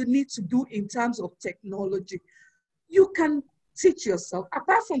 whatever you need to do in terms of technology, you can teach yourself.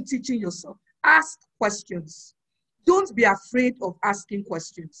 Apart from teaching yourself, ask questions. Don't be afraid of asking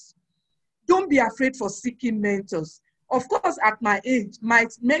questions. Don't be afraid for seeking mentors. Of course, at my age, my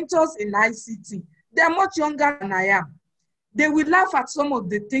mentors in ICT, they're much younger than I am. They will laugh at some of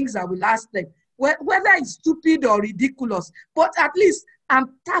the things I will ask them, whether it's stupid or ridiculous, but at least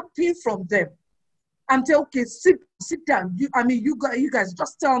I'm tapping from them. And say, okay, sit down. You guys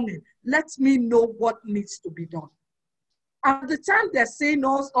just tell me. Let me know what needs to be done. At the time they're saying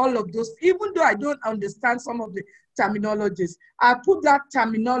all of those, even though I don't understand some of the terminologies. I put that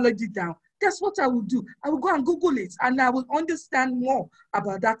terminology down. Guess what I will do? I will go and Google it, and I will understand more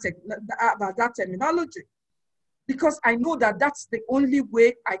about that terminology, because I know that that's the only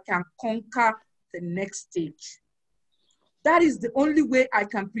way I can conquer the next stage. That is the only way I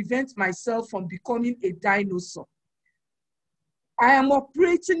can prevent myself from becoming a dinosaur. I am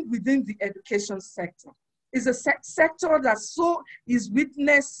operating within the education sector. It's a sector that is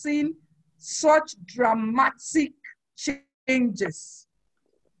witnessing such dramatic changes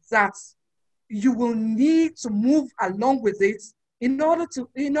that you will need to move along with it in order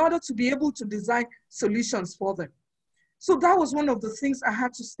to be able to design solutions for them. So that was one of the things I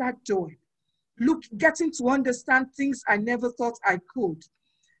had to start doing. Getting to understand things I never thought I could.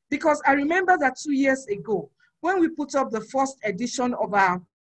 Because I remember that 2 years ago, when we put up the first edition of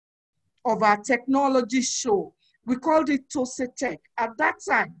our technology show, we called it Tose Tech. At that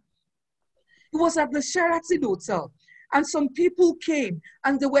time, it was at the Sheraton Hotel. And some people came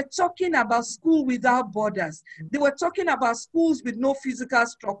and they were talking about school without borders. They were talking about schools with no physical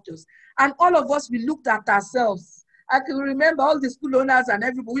structures. And all of us, we looked at ourselves. I can remember all the school owners and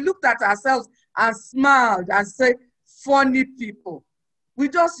everybody, we looked at ourselves and smiled and said, funny people. We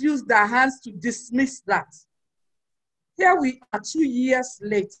just used our hands to dismiss that. Here we are 2 years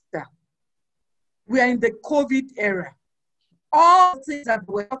later. We are in the COVID era. All the things that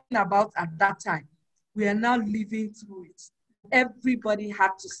we were talking about at that time, we are now living through it. Everybody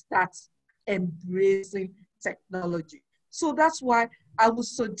had to start embracing technology. So that's why I would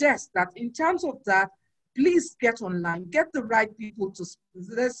suggest that in terms of that, please get online, get the right people to speak.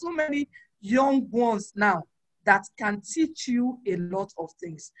 There's so many young ones now that can teach you a lot of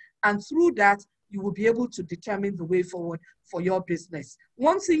things. And through that, you will be able to determine the way forward for your business.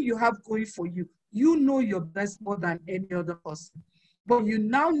 One thing you have going for you, you know your business more than any other person. But you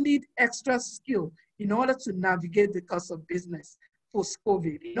now need extra skill in order to navigate the course of business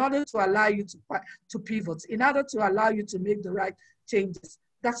post-COVID, in order to allow you to pivot, in order to allow you to make the right changes.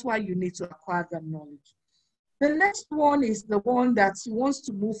 That's why you need to acquire that knowledge. The next one is the one that wants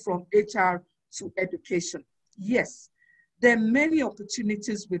to move from HR to education. Yes, there are many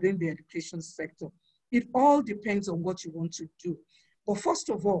opportunities within the education sector. It all depends on what you want to do. But first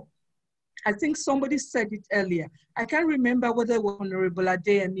of all, I think somebody said it earlier. I can't remember whether it was Honorable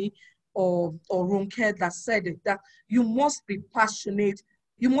Adeyemi or Ronke that said it, that you must be passionate.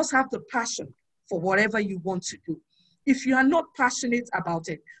 You must have the passion for whatever you want to do. If you are not passionate about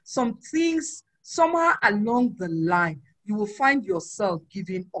it, some things, somewhere along the line, you will find yourself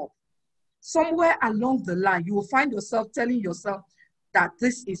giving up. Somewhere along the line, you will find yourself telling yourself that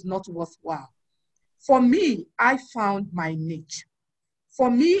this is not worthwhile. For me, I found my niche. For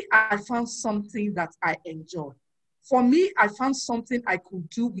me, I found something that I enjoy. For me, I found something I could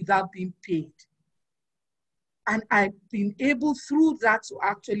do without being paid. And I've been able through that to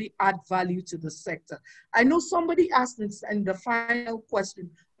actually add value to the sector. I know somebody asked this in the final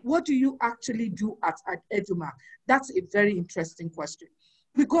question, what do you actually do at EduMark? That's a very interesting question.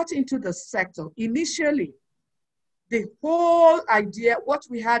 We got into the sector. Initially, the whole idea, what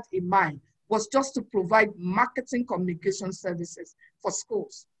we had in mind, was just to provide marketing communication services for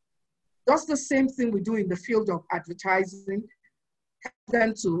schools. That's the same thing we do in the field of advertising, help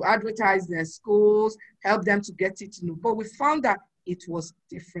them to advertise their schools, help them to get it new. But we found that it was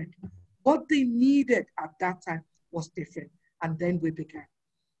different. What they needed at that time was different. And then we began.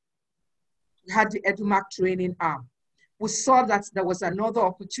 We had the EduMark training arm. We saw that there was another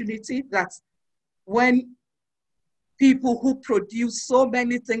opportunity that when people who produce so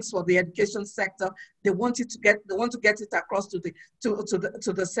many things for the education sector, they want to get it across to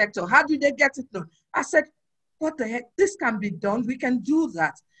the sector. How do they get it done? I said, what the heck? This can be done. We can do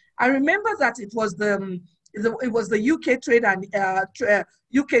that. I remember that it was the UK Trade and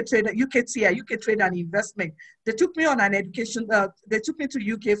UK Trade and Investment. They took me on an education. They took me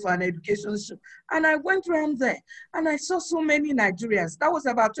to UK for an education show, and I went around there, and I saw so many Nigerians. That was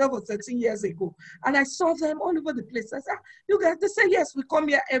about 12 or 13 years ago, and I saw them all over the place. I said, "You guys?" They say, "Yes, we come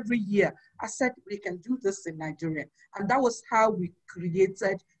here every year." I said, "We can do this in Nigeria," and that was how we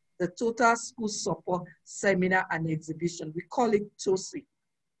created the Total School Support Seminar and Exhibition. We call it TOSI.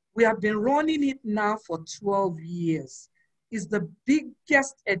 We have been running it now for 12 years. It's the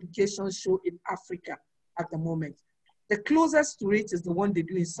biggest education show in Africa at the moment. The closest to it is the one they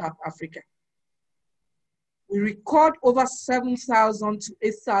do in South Africa. We record over 7,000 to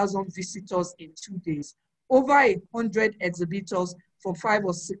 8,000 visitors in 2 days, over 100 exhibitors from 5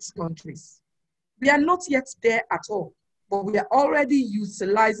 or 6 countries. We are not yet there at all, but we are already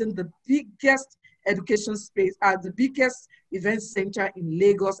utilizing the biggest education space, the biggest event center in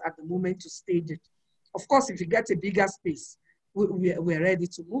Lagos at the moment to stage it. Of course, if you get a bigger space, we're ready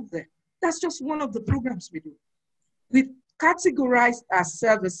to move there. That's just one of the programs we do. We categorize our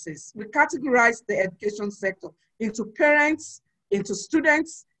services. We categorize the education sector into parents, into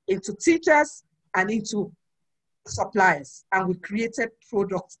students, into teachers, and into suppliers. And we created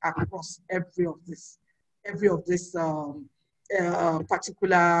products across every of these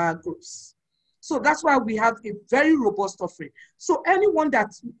particular groups. So that's why we have a very robust offering. So anyone that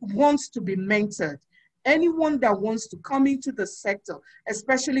wants to be mentored, anyone that wants to come into the sector,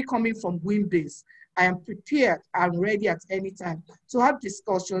 especially coming from WIMBIZ, I am prepared and ready at any time to have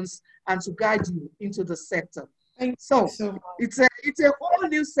discussions and to guide you into the sector. So it's a whole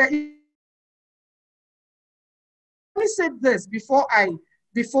new set. Let me say this before I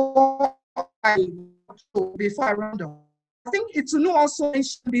round up. I think it's also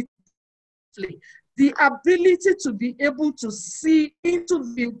mentioned the ability to be able to see into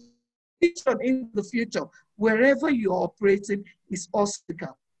the future wherever you're operating is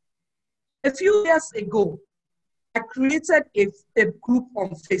obstacle. A few years ago, I created a group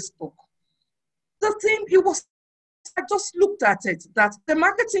on Facebook. The thing, I just looked at it, that the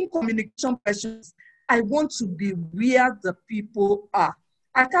marketing communication questions, I want to be where the people are.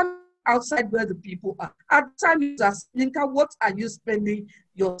 I can't be outside where the people are. At the time, you ask, Yinka, what are you spending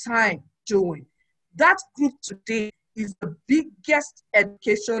your time doing? That group today is the biggest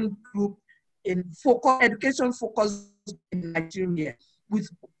education group in education focus in Nigeria, with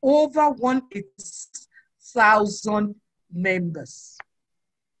over 186,000 members.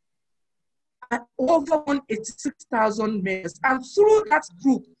 Over 186,000 members. And through that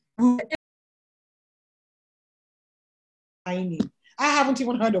group, I haven't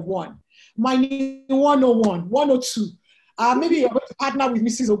even heard of one. Mining 101, 102. Maybe you're going to partner with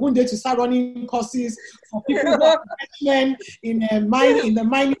Mrs. Ogunde to start running courses for people who are professionals in the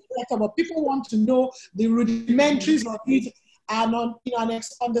mining sector, but people want to know the rudimentaries of it and an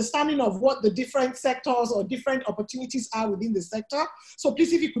understanding of what the different sectors or different opportunities are within the sector. So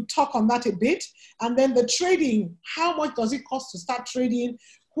please, if you could talk on that a bit. And then the trading, how much does it cost to start trading?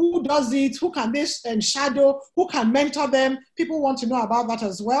 Who does it? Who can they shadow? Who can mentor them? People want to know about that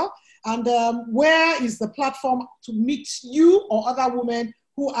as well. And where is the platform to meet you or other women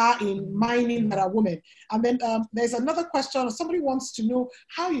who are in mining that are women? And then there's another question. Somebody wants to know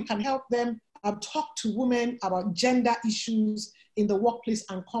how you can help them talk to women about gender issues in the workplace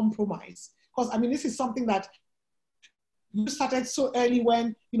and compromise. Because, I mean, this is something that you started so early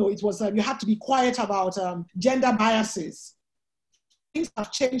when, it was, you had to be quiet about gender biases. Things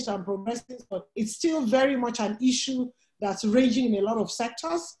have changed and progressing, but it's still very much an issue that's raging in a lot of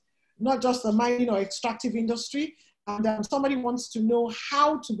sectors, not just the mining or extractive industry. And somebody wants to know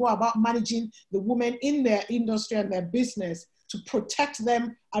how to go about managing the women in their industry and their business to protect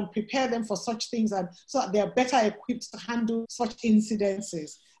them and prepare them for such things, and so that they're better equipped to handle such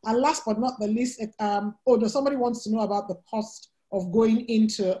incidences. And last but not the least, somebody wants to know about the cost of going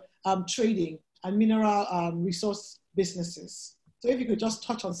into trading and mineral resource businesses. So if you could just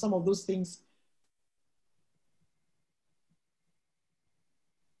touch on some of those things.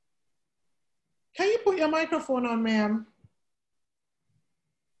 Can you put your microphone on, ma'am?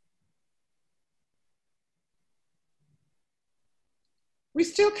 We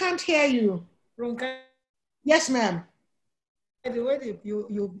still can't hear you. Ronke, Yes, ma'am. the way you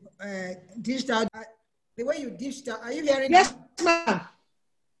dished out, the way you dished out, are you hearing? Yes, ma'am.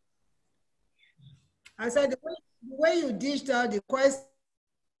 I said the way you dished out the questions.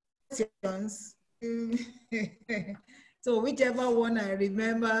 So whichever one I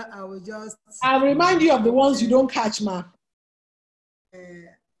remember, I will just. I'll remind you of the ones you don't catch, ma'am.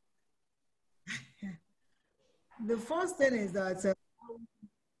 The first thing is that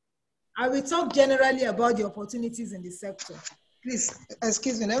I will talk generally about the opportunities in the sector. Please,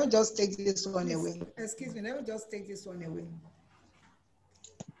 excuse me, let me just take this one away. Excuse me, let me just take this one away.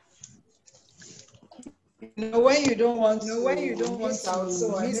 When you don't want to miss out,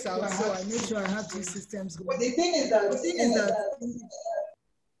 so I make sure I have two systems going. The thing is that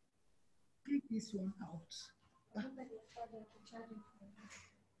take this one out.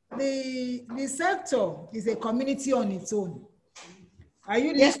 The sector is a community on its own. Are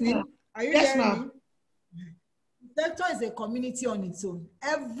you listening? Yes, are you yes, hearing me? The sector is a community on its own.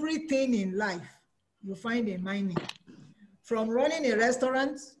 Everything in life you find in mining, from running a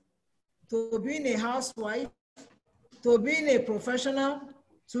restaurant, to being a housewife, to being a professional,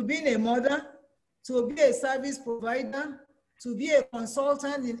 to being a mother, to be a service provider, to be a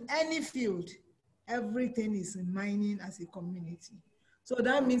consultant in any field, everything is in mining as a community. So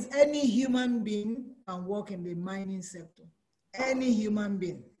that means any human being can work in the mining sector, any human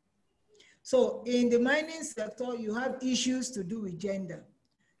being. So in the mining sector, you have issues to do with gender.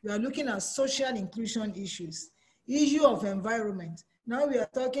 You are looking at social inclusion issues, issue of environment. Now we are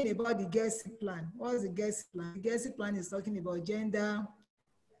talking about the GERSI plan. What is the GERSI plan? The GERSI plan is talking about gender,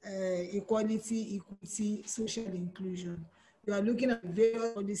 equality, equity, social inclusion. You are looking at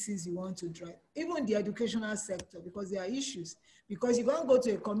various policies you want to drive, even the educational sector, because there are issues. Because you can't go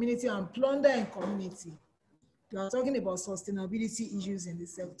to a community and plunder a community. You are talking about sustainability issues in the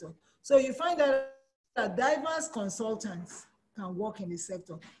sector. So you find that diverse consultants can work in the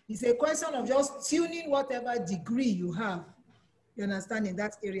sector. It's a question of just tuning whatever degree you have, you understand, in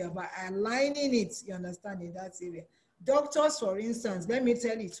that area, by aligning it, you understand, in that area. Doctors, for instance, let me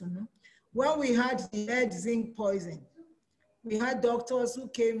tell you, when we had the lead zinc poison, we had doctors who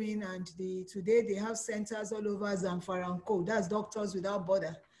came in, and today they have centers all over Zamfara and Co. That's Doctors Without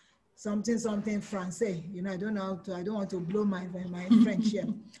Border. Something Francais, you know, I don't want to blow my French here.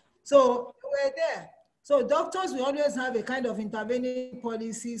 So we're there. So doctors, we always have a kind of intervening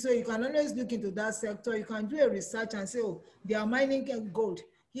policy. So you can always look into that sector. You can do a research and say, oh, they are mining gold.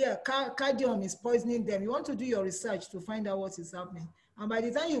 Here, cadmium is poisoning them. You want to do your research to find out what is happening. And by the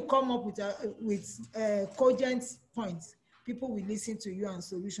time you come up with cogent points, people will listen to you and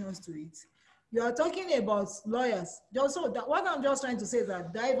solutions to it. You are talking about lawyers. What I'm just trying to say is a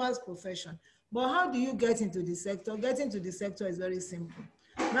diverse profession. But how do you get into the sector? Getting to the sector is very simple.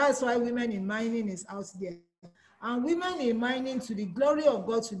 That's why Women in Mining is out there. And Women in Mining, to the glory of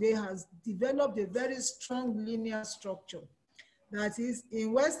God today, has developed a very strong linear structure. That is,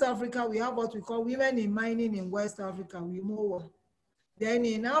 in West Africa, we have what we call Women in Mining in West Africa, WIMOWA. Then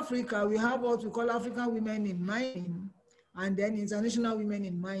in Africa, we have what we call African Women in Mining, and then International Women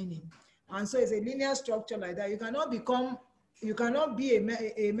in Mining. And so it's a linear structure like that. You cannot be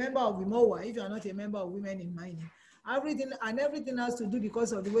a member of WIMOWA if you are not a member of Women in Mining. Everything has to do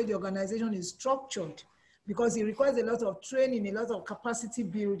because of the way the organization is structured, because it requires a lot of training, a lot of capacity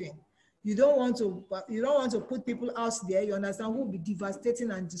building. You don't want to put people out there, you understand, who will be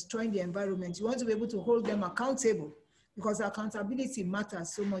devastating and destroying the environment. You want to be able to hold them accountable, because accountability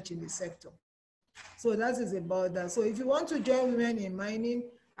matters so much in the sector. So that is about that. So if you want to join Women in Mining,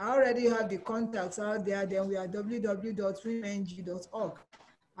 I already have the contacts out there. Then we are www.womeng.org.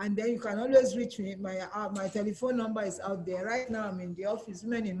 And then you can always reach me. My telephone number is out there. Right now I'm in the office,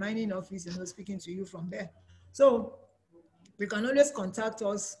 Women in Mining office, and I'm speaking to you from there. So you can always contact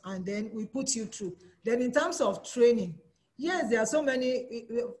us, and then we put you through. Then in terms of training, yes, there are so many.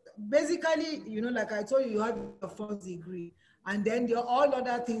 Basically, you know, like I told you, you have your first degree, and then there are all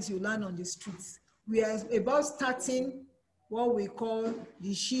other things you learn on the streets. We are about starting what we call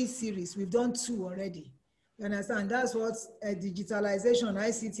the SHE series. We've done 2 already. You understand? That's what digitalization,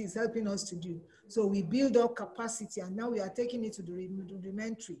 ICT is helping us to do. So we build up capacity, and now we are taking it to the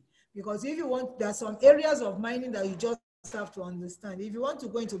rudimentary. Because if you want, there are some areas of mining that you just have to understand. If you want to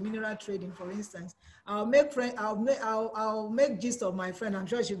go into mineral trading, for instance, I'll make gist of my friend. I'm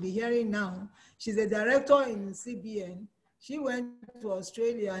sure she'll be hearing now. She's a director in CBN. She went to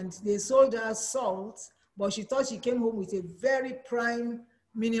Australia and they sold her salt, but she thought she came home with a very prime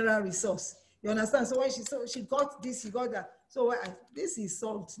mineral resource. You understand? So when she got this, she got that. So this is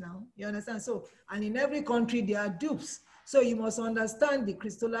salt now. You understand? So, and in every country there are dupes. So you must understand the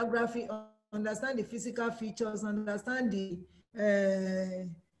crystallography, understand the physical features, understand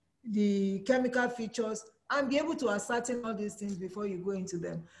the chemical features, and be able to ascertain all these things before you go into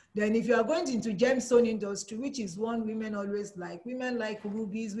them. Then if you are going into gemstone industry, which is one women always like, women like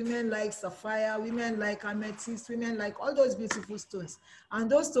rubies, women like sapphire, women like amethyst, women like all those beautiful stones. And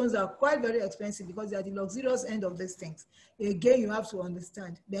those stones are quite very expensive because they are the luxurious end of these things. Again, you have to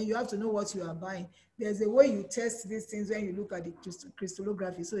understand. Then you have to know what you are buying. There's a way you test these things when you look at the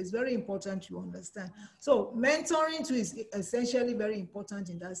crystallography. So it's very important you understand. So mentoring too is essentially very important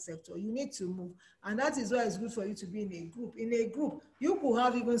in that sector. You need to move. And that is why it's good for you to be in a group. In a group, you could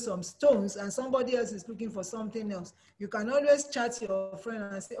have even some stones and somebody else is looking for something else. You can always chat your friend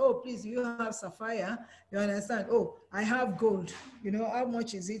and say, oh, please, you have sapphire? You understand? Oh, I have gold. You know, how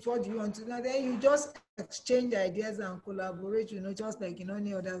much is it? What do you want to know? Then you just exchange ideas and collaborate, you know, just like in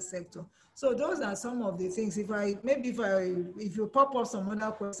any other sector. So those are some of the things. If you pop up some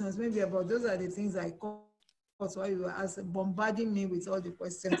other questions, maybe about those are the things I caught while you were bombarding me with all the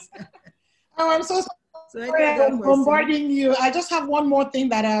questions. Oh, I'm so sorry I'm bombarding you. I just have one more thing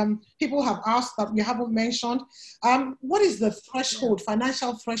that people have asked that you haven't mentioned. What is the threshold,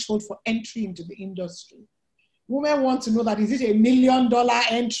 financial threshold for entry into the industry? Women want to know that, is it $1 million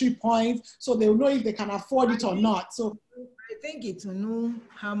entry point so they'll know if they can afford it or not? So I think it's no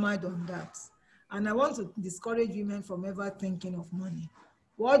hammered on that. And I want to discourage women from ever thinking of money.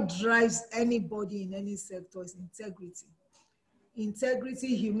 what drives anybody in any sector is integrity.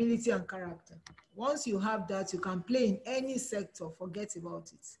 Integrity, humility, and character. Once you have that, you can play in any sector, forget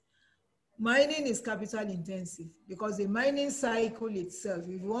about it. Mining is capital intensive because the mining cycle itself,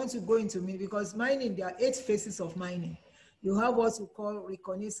 if you want to go into me, because mining, there are 8 phases of mining. You have what we call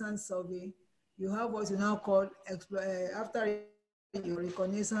reconnaissance survey. You have what you now call, after your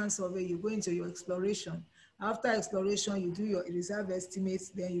reconnaissance survey, you go into your exploration. After exploration, you do your reserve estimates,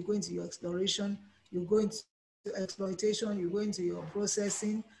 then you go into your exploration, you go into exploitation, you go into your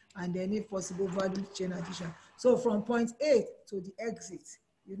processing, and then if possible, value chain addition. So from point A to the exit,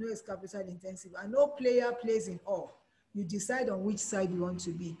 you know it's capital intensive, and no player plays in all. You decide on which side you want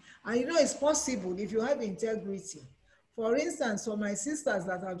to be. And you know it's possible if you have integrity. For instance, for my sisters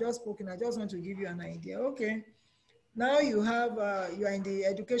that I've just spoken, I just want to give you an idea. Okay, now you have, you are in the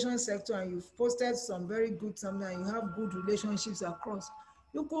education sector and you've posted some very good something and you have good relationships across.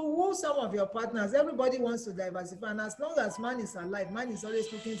 You could woo some of your partners. Everybody wants to diversify, and as long as man is alive, man is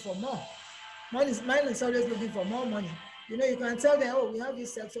always looking for more. Man is always looking for more money. You know, you can tell them, oh, we have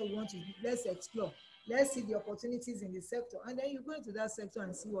this sector, we want to, let's explore. Let's see the opportunities in the sector. And then you go into that sector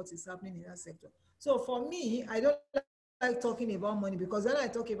and see what is happening in that sector. So for me, I don't like talking about money, because when I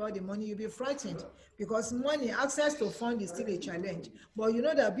talk about the money, you'll be frightened, because money, access to fund is still a challenge. But you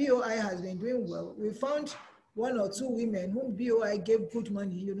know that BOI has been doing well. We found 1 or 2 women whom BOI gave good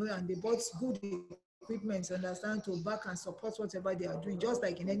money, you know, and they bought good equipment, understand, to back and support whatever they are doing, just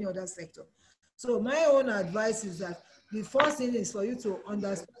like in any other sector. So my own advice is that the first thing is for you to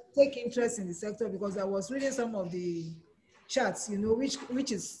understand, take interest in the sector, because I was reading some of the charts, you know, which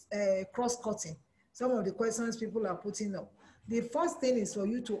is cross-cutting. Some of the questions people are putting up. The first thing is for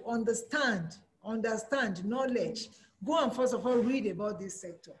you to understand knowledge. Go and first of all read about this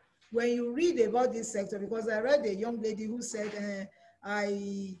sector. When you read about this sector, because I read a young lady who said,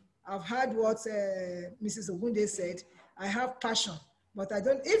 I've heard what Mrs. Ogunde said, I have passion, but I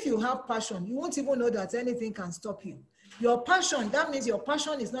don't. If you have passion, you won't even know that anything can stop you. Your passion, that means your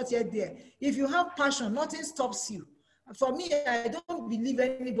passion is not yet there. If you have passion, nothing stops you. For me, I don't believe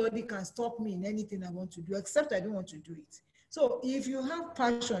anybody can stop me in anything I want to do, except I don't want to do it. So if you have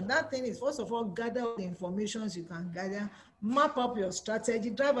passion, that thing is, first of all, gather the information you can gather, map up your strategy,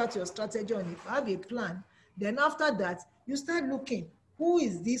 drive out your strategy on it, have a plan. Then after that, you start looking, who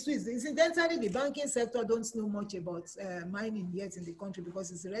is this? Incidentally, the banking sector don't know much about mining yet in the country,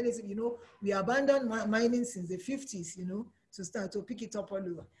 because it's relative, you know, we abandoned mining since the 50s, you know, to start to pick it up all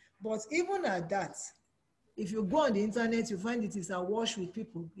over. But even at that, if you go on the internet, you find it is awash with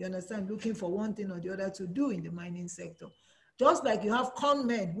people, you understand, looking for one thing or the other to do in the mining sector. Just like you have con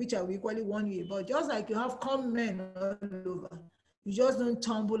men, which I will equally warn you about, just like you have con men all over, you just don't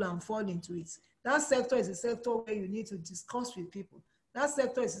tumble and fall into it. That sector is a sector where you need to discuss with people. That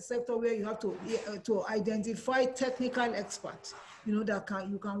sector is a sector where you have to identify technical experts, you know, that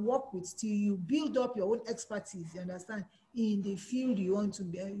you can work with till you build up your own expertise, you understand, in the field you want to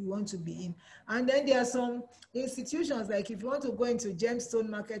be in. And then there are some institutions, like if you want to go into gemstone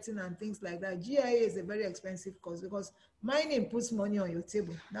marketing and things like that, GIA is a very expensive course, because mining puts money on your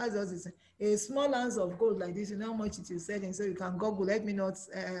table. That's what it's saying. A small ounce of gold like this, you know how much it is selling, so you can Google. Let me not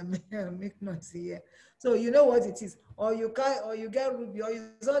make noise here. So you know what it is, or you get ruby, or you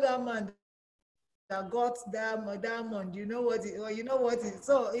saw that man that got diamond, you know what it, or you know what it.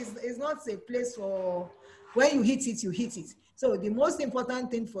 So it's not a place for, when you hit it, you hit it. So the most important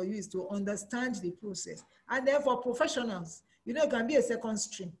thing for you is to understand the process. And then for professionals, you know, it can be a second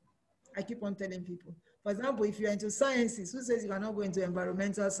stream. I keep on telling people. For example, if you're into sciences, who says you cannot go into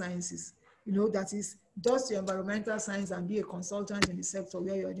environmental sciences? You know, that is just your environmental science and be a consultant in the sector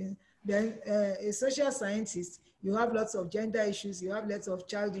where you're in. Then a social scientist, you have lots of gender issues, you have lots of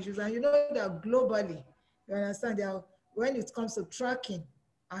child issues, and you know that globally, you understand that when it comes to tracking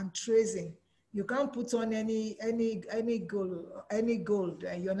and tracing, you can't put on any gold,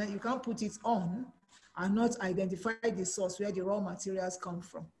 you can't put it on and not identify the source where the raw materials come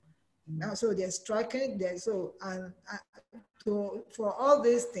from. Now, so there's tracking there. So, for all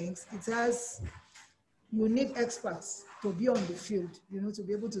these things, you need experts to be on the field, you know, to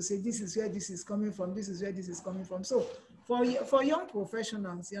be able to say, this is where this is coming from, this is where this is coming from. So for young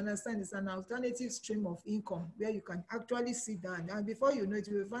professionals, you understand, it's an alternative stream of income where you can actually sit down, and before you know it,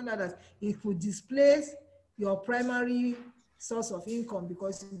 you will find out that it could displace your primary source of income,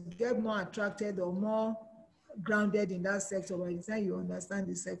 because you get more attracted or more grounded in that sector by the time you understand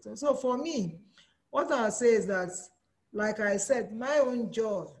the sector. So for me, what I'll say is that, like I said, my own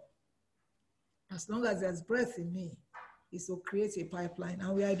joy, as long as there's breath in me, is to create a pipeline.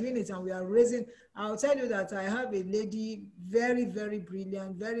 And we are doing it, and we are raising. I'll tell you that I have a lady, very, very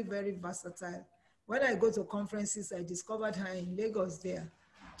brilliant, very, very versatile. When I go to conferences, I discovered her in Lagos there.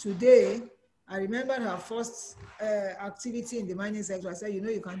 Today, I remember her first activity in the mining sector. I said, you know,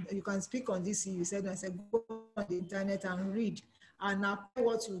 you can speak on this. You said, I said, go on the internet and read and apply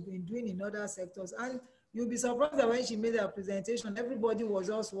what you've been doing in other sectors. And you'll be surprised that when she made her presentation, everybody was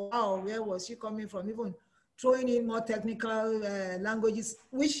just, wow, where was she coming from? Even throwing in more technical languages,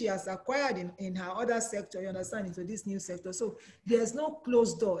 which she has acquired in her other sector, you understand, into this new sector. So there's no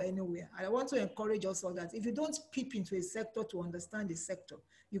closed door anywhere. I want to encourage us all that if you don't peep into a sector to understand the sector,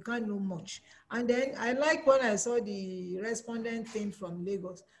 you can't know much. And then I like when I saw the respondent thing from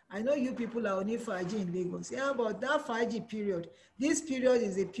Lagos. I know you people are only 5G in Lagos. Yeah, but that 5G period, this period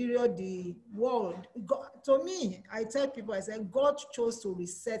is a period the world, God, to me, I tell people, I said, God chose to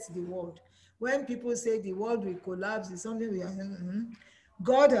reset the world. When people say the world will collapse, it's something we are,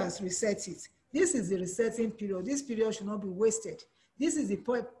 God has reset it. This is the resetting period. This period should not be wasted. This is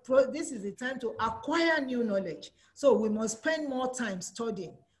the time to acquire new knowledge. So we must spend more time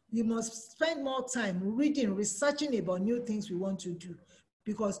studying. We must spend more time reading, researching about new things we want to do,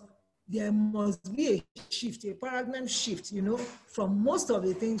 because there must be a shift, a paradigm shift, you know, from most of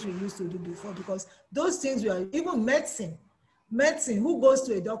the things we used to do before, because those things we are, even medicine, who goes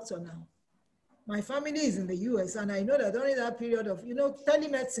to a doctor now? My family is in the US, and I know that during that period of, you know,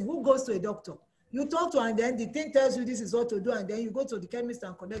 telemedicine, who goes to a doctor? You talk to, and then the thing tells you this is what to do, and then you go to the chemist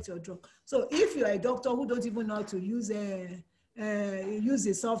and collect your drug. So if you are a doctor who don't even know how to use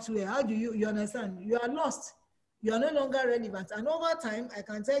the software, how do you understand? You are lost. You are no longer relevant. And over time, I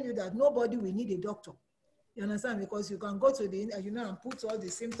can tell you that nobody will need a doctor. You understand? Because you can go to the, you know, and put all the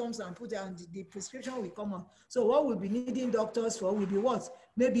symptoms and put and the prescription will come out. So what we'll be needing doctors for will be what?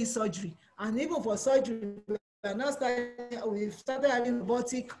 Maybe surgery. And even for surgery, we've started having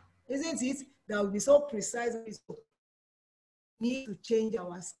robotic, isn't it? That will be so precise. We need to change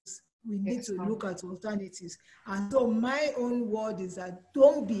our skills. We need to look at alternatives. And so my own word is that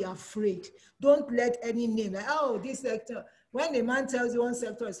don't be afraid. Don't let any name, like, oh, this sector, when a man tells you one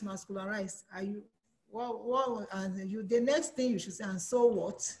sector is mascularized, are you, well, and you, the next thing you should say, and so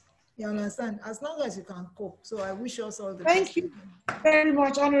what? You understand? As long as you can cope. So I wish us all the best. Thank you very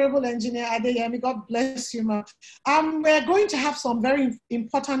much, Honorable Engineer Adeyemi. God bless you, ma'am. We're going to have some very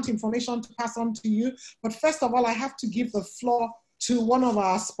important information to pass on to you. But first of all, I have to give the floor to one of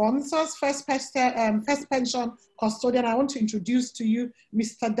our sponsors, First Pension Custodian. I want to introduce to you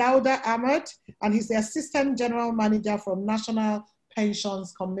Mr. Dauda Ahmed, and he's the Assistant General Manager from National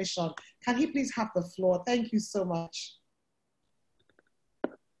Pensions Commission. Can he please have the floor? Thank you so much.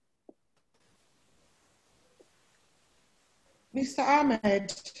 Mr.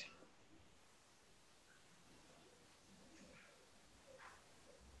 Ahmed.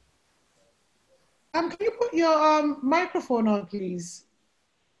 Can you put your microphone on, please?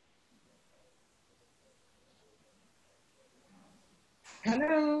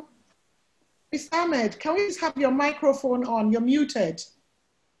 Hello? Mr. Ahmed, can we just have your microphone on? You're muted.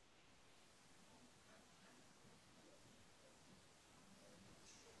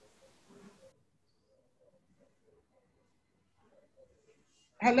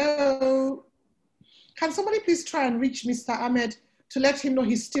 Hello? Can somebody please try and reach Mr. Ahmed to let him know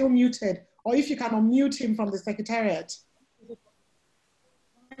he's still muted, or if you can unmute him from the Secretariat?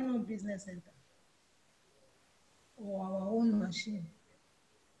 Business center or our own machine.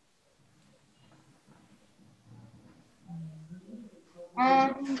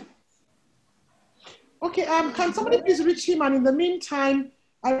 Okay, can somebody please reach him? And in the meantime,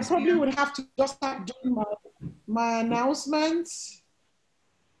 I probably would have to just start doing my announcements.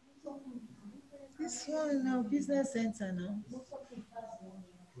 This one now, business center now.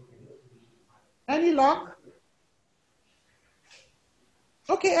 Any luck?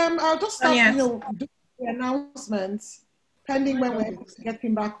 Okay, I'll just start, you know, doing the announcements pending when we're able to get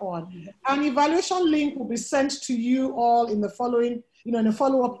him back on. An evaluation link will be sent to you all in the following, you know, in a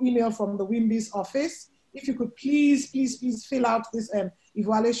follow-up email from the WIMBIS office. If you could please fill out this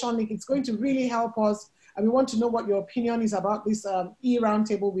evaluation link, it's going to really help us. And we want to know what your opinion is about this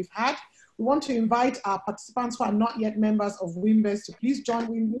e-roundtable we've had. We want to invite our participants who are not yet members of WIMBIS to please join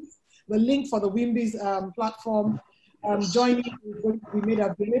WIMBIS. The link for the WIMBIS platform joining is going to be made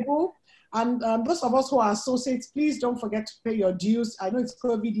available. And those of us who are associates, please don't forget to pay your dues. I know it's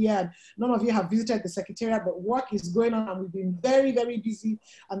COVID year and none of you have visited the Secretariat, but work is going on and we've been very, very busy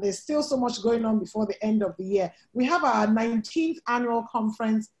and there's still so much going on before the end of the year. We have our 19th annual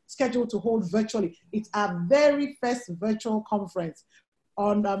conference scheduled to hold virtually. It's our very first virtual conference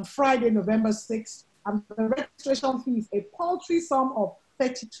on Friday, November 6th and the registration fee is a paltry sum of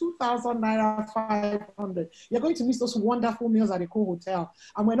 32,000 naira 500. You're going to miss those wonderful meals at the Eko Hotel,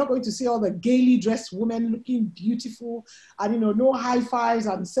 and we're not going to see all the gaily dressed women looking beautiful, and no high fives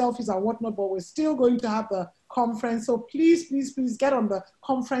and selfies and whatnot. But we're still going to have the conference. So please, please, please get on the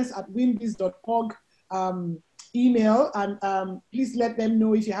conference@winbiz.org email, and please let them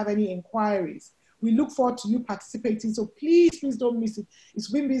know if you have any inquiries. We look forward to you participating. So please, please don't miss it.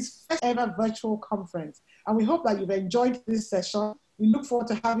 It's WIMBIZ's first ever virtual conference, and we hope that you've enjoyed this session. We look forward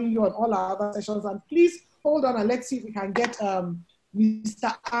to having you on all our other sessions. And please hold on and let's see if we can get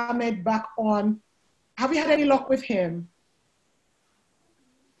Mr. Ahmed back on. Have we had any luck with him?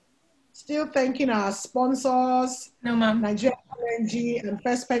 Still thanking our sponsors. No, ma'am. Nigeria LNG and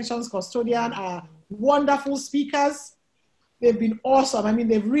First Pensions Custodian are wonderful speakers. They've been awesome. I mean,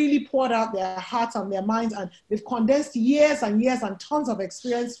 they've really poured out their hearts and their minds, and they've condensed years and years and tons of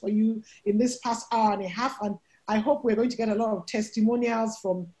experience for you in this past hour and a half. And I hope we're going to get a lot of testimonials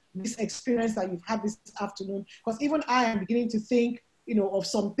from this experience that you've had this afternoon, because even I am beginning to think, of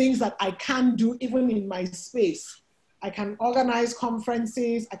some things that I can do even in my space. I can organize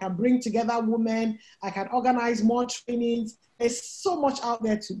conferences, I can bring together women, I can organize more trainings. There's so much out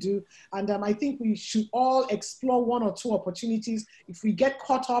there to do. And I think we should all explore one or two opportunities. If we get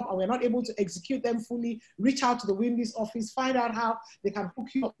caught up and we're not able to execute them fully, reach out to the WIMBIZ office, find out how they can hook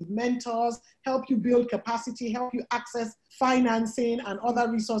you up with mentors, help you build capacity, help you access financing and other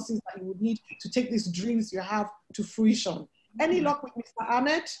resources that you would need to take these dreams you have to fruition. Any luck with Mr.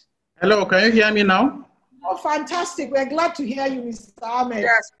 Ahmed? Hello, can you hear me now? Oh, fantastic. We're glad to hear you, Mr. Ahmed.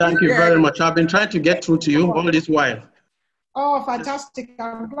 Yes. Thank you very much. I've been trying to get through to you all this while. Oh, fantastic.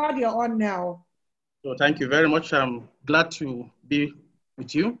 I'm glad you're on now. So thank you very much. I'm glad to be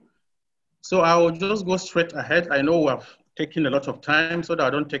with you. So I will just go straight ahead. I know I've taken a lot of time, so that I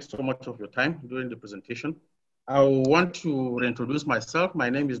don't take so much of your time during the presentation. I want to reintroduce myself. My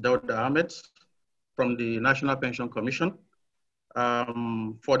name is Daud Ahmed from the National Pension Commission.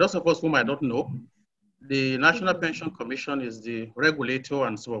 For those of us whom I don't know, the National Pension Commission is the regulator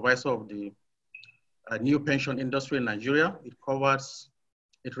and supervisor of the new pension industry in Nigeria.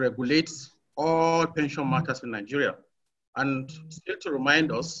 It regulates all pension matters in Nigeria. And still to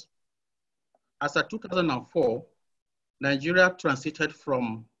remind us, as of 2004, Nigeria transited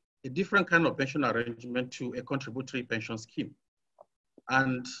from a different kind of pension arrangement to a contributory pension scheme.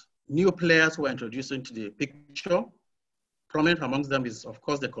 And new players were introduced into the picture. Prominent amongst them is, of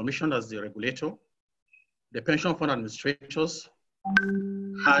course, the Commission as the regulator, the pension fund administrators,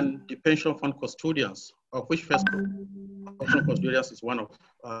 and the pension fund custodians, of which First Pension Custodians is one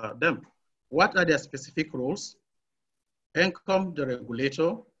of them. What are their specific roles? PENCOM, the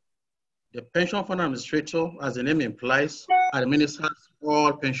regulator, the pension fund administrator, as the name implies, administers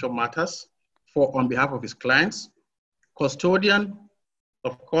all pension matters on behalf of his clients. Custodian,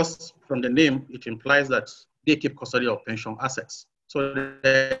 of course, from the name, it implies that they keep custody of pension assets. So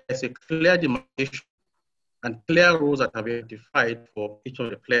there is a clear demarcation and clear rules that have been identified for each of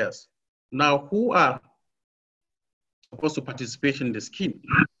the players. Now, who are supposed to participate in the scheme?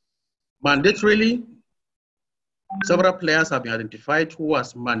 Mandatorily, several players have been identified who are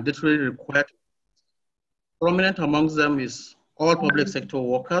mandatorily required. Prominent amongst them is all public sector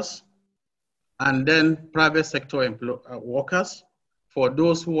workers, and then private sector workers for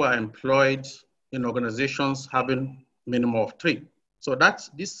those who are employed in organizations having minimum of 3. So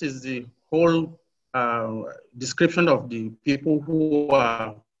this is the whole description of the people who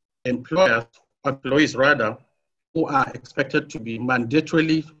are employees rather, who are expected to be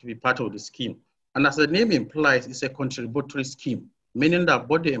mandatorily to be part of the scheme. And as the name implies, it's a contributory scheme, meaning that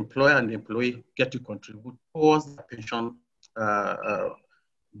both the employer and the employee get to contribute towards the pension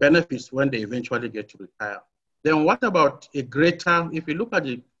benefits when they eventually get to retire. Then what about if you look at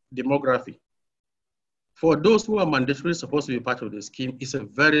the demography, for those who are mandatorily supposed to be part of the scheme, it's a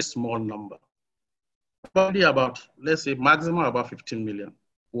very small number. Probably about, let's say, maximum about 15 million.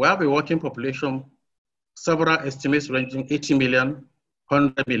 We have a working population, several estimates ranging 80 million,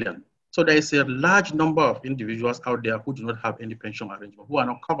 100 million. So there is a large number of individuals out there who do not have any pension arrangement, who are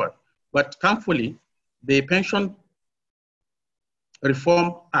not covered. But thankfully, the Pension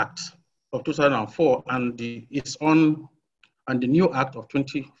Reform Act of 2004 and the new Act of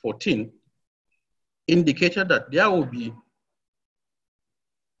 2014 indicated that there will be,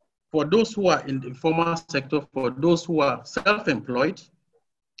 for those who are in the informal sector, for those who are self-employed,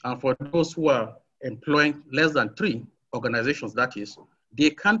 and for those who are employing less than 3 organizations, that is, they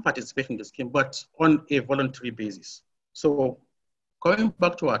can participate in the scheme, but on a voluntary basis. So coming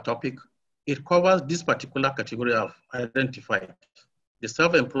back to our topic, it covers this particular category of identified: the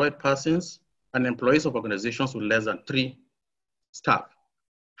self-employed persons, and employees of organizations with less than 3 staff.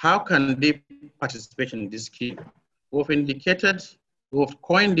 How can they participate in this scheme? We've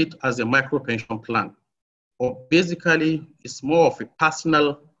coined it as a micro pension plan, or basically it's more of a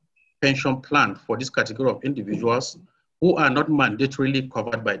personal pension plan for this category of individuals who are not mandatorily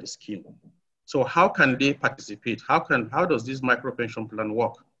covered by the scheme. So how can they participate? How does this micro pension plan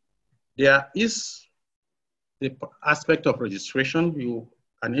work? There is the aspect of registration.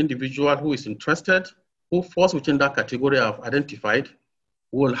 An individual who is interested, who falls within that category I've identified,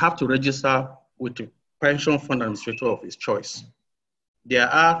 will have to register with the pension fund administrator of his choice. There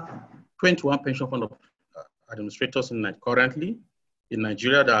are 21 pension fund administrators currently in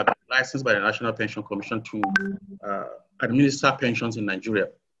Nigeria that are licensed by the National Pension Commission to administer pensions in Nigeria.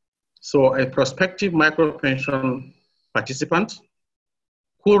 So a prospective micro pension participant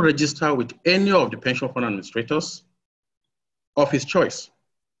could register with any of the pension fund administrators of his choice.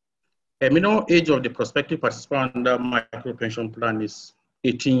 A minimum age of the prospective participant under micro pension plan is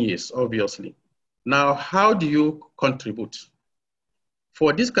 18 years, obviously. Now, how do you contribute?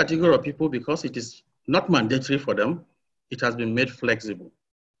 For this category of people, because it is not mandatory for them, it has been made flexible.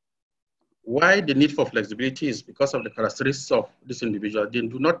 Why the need for flexibility is because of the characteristics of this individual. They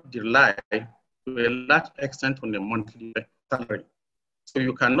do not rely to a large extent on a monthly salary. So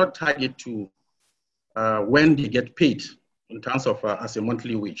you cannot tie it to when they get paid in terms of as a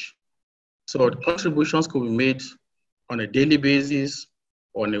monthly wage. So the contributions could be made on a daily basis,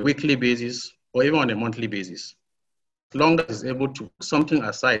 on a weekly basis, or even on a monthly basis. As long as he's able to put something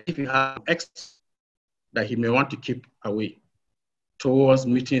aside, if he has extra that he may want to keep away towards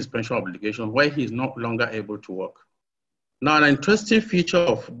meeting his pension obligation where he is no longer able to work. Now, an interesting feature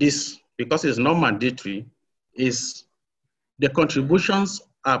of this, because it's not mandatory, is the contributions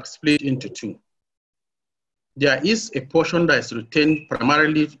are split into two. There is a portion that is retained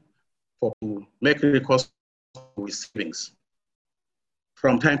primarily for to make recourse with savings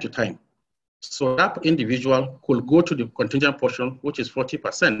from time to time. So that individual could go to the contingent portion, which is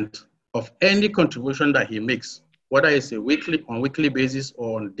 40% of any contribution that he makes, whether it's on weekly basis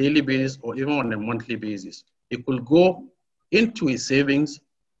or on daily basis or even on a monthly basis. It could go into his savings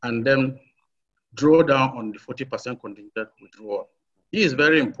and then draw down on the 40% contingent withdrawal. This is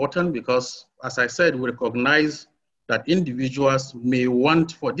very important because, as I said, we recognize that individuals may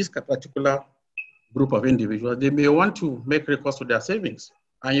want, for this particular group of individuals, they may want to make recourse to their savings.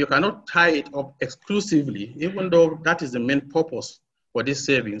 And you cannot tie it up exclusively, even though that is the main purpose for these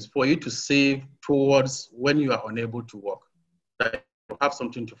savings, for you to save towards when you are unable to work, that you have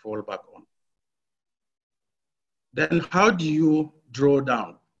something to fall back on. Then how do you draw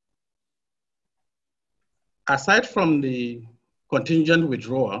down? Aside from the contingent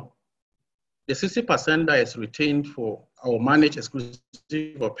withdrawal, the 60% that is retained for or managed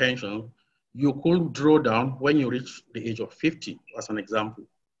exclusively for pension, you could draw down when you reach the age of 50, as an example.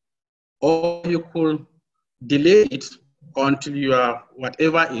 Or you could delay it until you are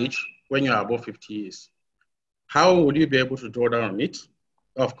whatever age when you are above 50 years. How will you be able to draw down on it?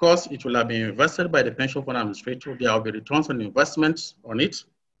 Of course, it will have been invested by the pension fund administrator. There will be returns on investments on it.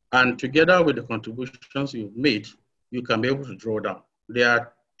 And together with the contributions you've made, you can be able to draw down. There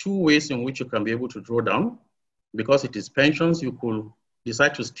are two ways in which you can be able to draw down. Because it is pensions, you could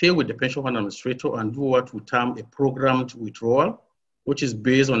decide to stay with the pension fund administrator and do what we term a programmed withdrawal, which is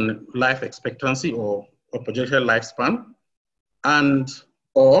based on life expectancy or projected lifespan.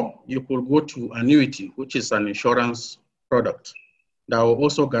 Or you could go to annuity, which is an insurance product that will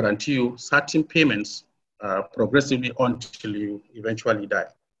also guarantee you certain payments progressively until you eventually die.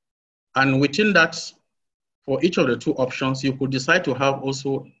 And within that, for each of the two options, you could decide to have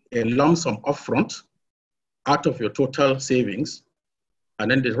also a lump sum upfront out of your total savings,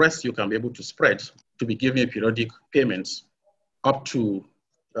 and then the rest you can be able to spread to be given periodic payments up to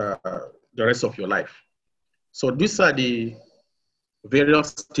the rest of your life. So these are the various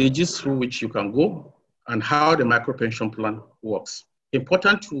stages through which you can go and how the micro pension plan works.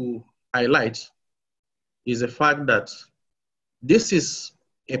 Important to highlight is the fact that this is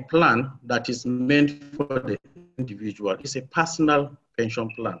a plan that is meant for the individual. It's a personal pension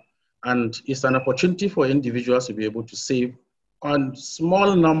plan, and it's an opportunity for individuals to be able to save on small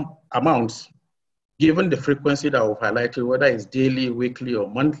amounts, given the frequency that we've highlighted, whether it's daily, weekly, or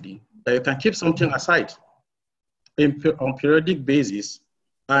monthly, that you can keep something aside on periodic basis.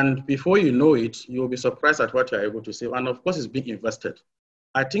 And before you know it, you'll be surprised at what you're able to save. And of course, it's being invested.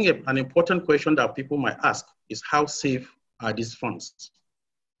 I think an important question that people might ask is how safe are these funds?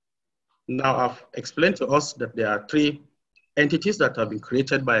 Now, I've explained to us that there are three entities that have been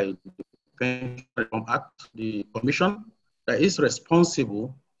created by the Pension Reform Act, the commission that is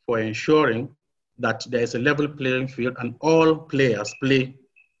responsible for ensuring that there is a level playing field and all players play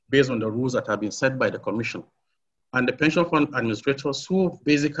based on the rules that have been set by the Commission. And the pension fund administrators who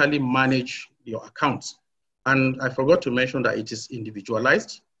basically manage your accounts. And I forgot to mention that it is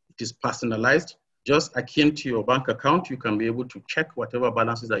individualized, it is personalized, just akin to your bank account. You can be able to check whatever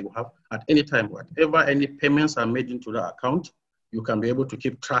balances that you have at any time. Whatever any payments are made into the account, you can be able to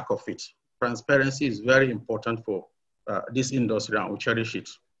keep track of it. Transparency is very important for this industry, and we cherish it.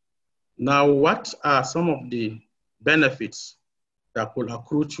 Now, what are some of the benefits that could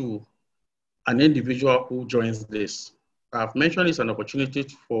accrue to an individual who joins this? I've mentioned it's an opportunity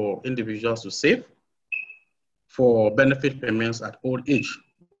for individuals to save for benefit payments at old age.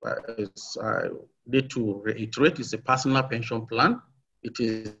 I need to reiterate, it's a personal pension plan. It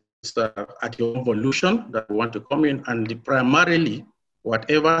is at your evolution that you want to come in, and primarily,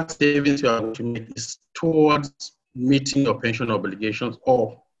 whatever savings you are going to make is towards meeting your pension obligations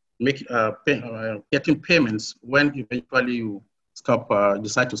or getting payments when eventually you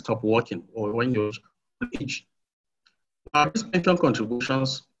decide to stop working or when you're age. These pension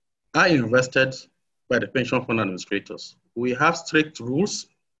contributions are invested by the pension fund administrators. We have strict rules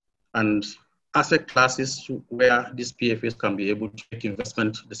and asset classes where these PFAs can be able to make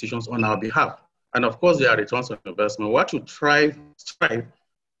investment decisions on our behalf. And of course, there are returns on investment. What you strive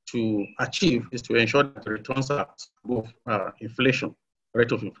to achieve is to ensure that the returns are above inflation,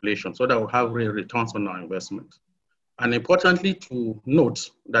 rate of inflation, so that we'll have real returns on our investment. And importantly, to note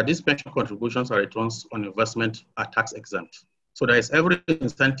that these pension contributions or returns on investment are tax exempt. So there is every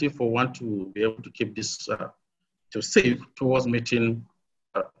incentive for one to be able to keep this, to save towards meeting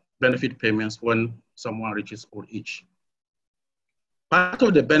benefit payments when someone reaches old age. Part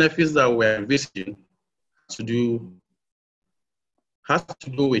of the benefits that we're envisaging has to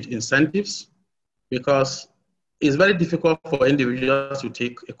do with incentives, because it's very difficult for individuals to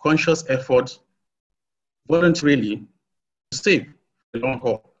take a conscious effort voluntarily to save the long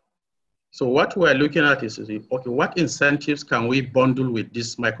haul. So what we're looking at is, okay, what incentives can we bundle with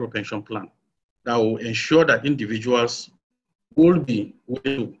this micro pension plan that will ensure that individuals will be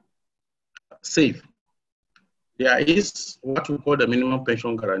willing to save? There is what we call the minimum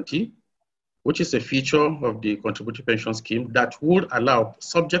pension guarantee, which is a feature of the contributory pension scheme that would allow,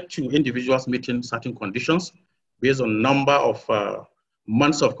 subject to individuals meeting certain conditions based on number of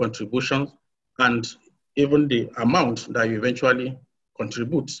months of contributions and even the amount that you eventually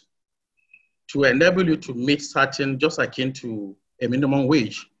contribute, to enable you to meet certain, just akin to a minimum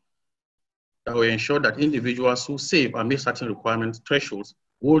wage, that will ensure that individuals who save and meet certain requirements, thresholds,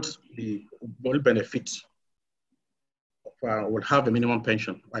 will benefit, will have a minimum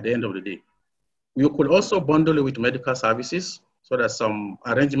pension at the end of the day. You could also bundle it with medical services so that some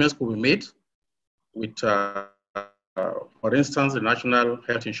arrangements could be made with, for instance, the National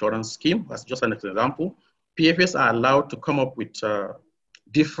Health Insurance Scheme, as just an example. PFAs are allowed to come up with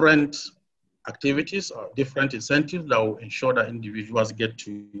different activities or different incentives that will ensure that individuals get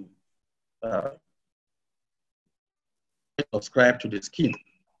to subscribe to the scheme.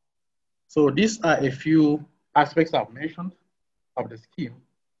 So these are a few aspects I've mentioned of the scheme.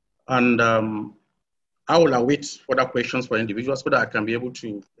 And I will await further questions for individuals so that I can be able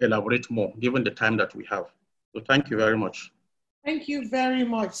to elaborate more given the time that we have. So thank you very much. Thank you very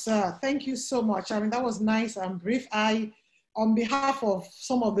much, sir. Thank you so much. I mean, that was nice and brief. On behalf of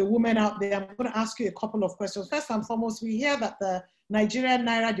some of the women out there, I'm going to ask you a couple of questions. First and foremost, we hear that the Nigerian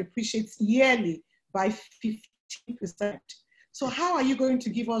Naira depreciates yearly by 15%. So how are you going to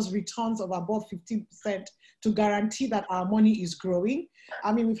give us returns of above 15% to guarantee that our money is growing?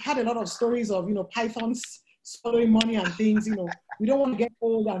 I mean, we've had a lot of stories of, pythons swallowing money and things. We don't want to get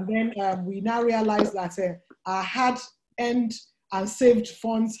old and then we now realize that our hard-earned and saved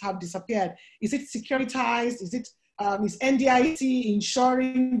funds have disappeared. Is it securitized? Is NDIC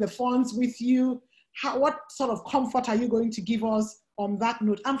insuring the funds with you? What sort of comfort are you going to give us on that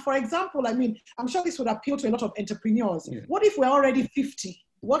note? And for example, I mean, I'm sure this would appeal to a lot of entrepreneurs. Yeah. What if we're already 50?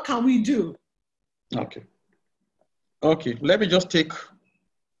 What can we do? Okay, let me just take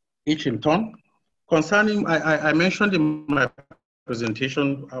each in turn. Concerning, I mentioned in my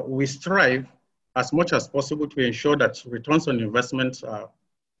presentation, we strive as much as possible to ensure that returns on investment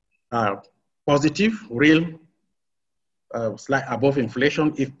are positive, real, slight above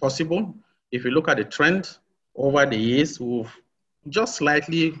inflation if possible. If you look at the trend over the years, we've just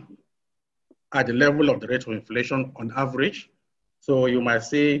slightly at the level of the rate of inflation on average. So you might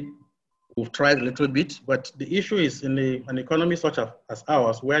say we've tried a little bit, but the issue is in an economy such as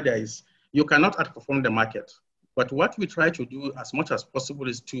ours, where you cannot outperform the market. But what we try to do as much as possible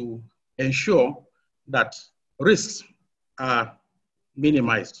is to ensure that risks are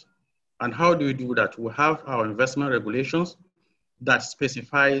minimized And how do we do that? We have our investment regulations that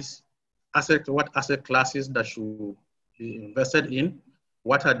specifies what asset classes that should be invested in,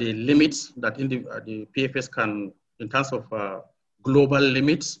 what are the limits that the PFS can, in terms of global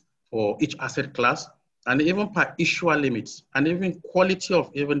limits for each asset class, and even per issuer limits, and even quality of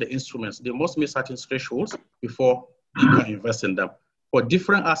even the instruments. They must meet certain thresholds before you can invest in them. For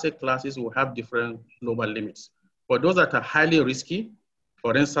different asset classes, we have different global limits. For those that are highly risky,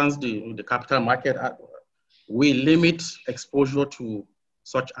 for instance, the capital market, we limit exposure to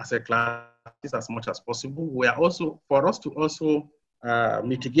such asset classes as much as possible. We are also, for us to also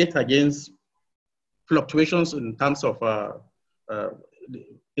mitigate against fluctuations in terms of the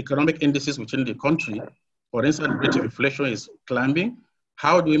economic indices within the country. For instance, rate of inflation is climbing.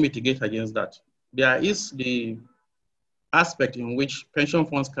 How do we mitigate against that? There is the aspect in which pension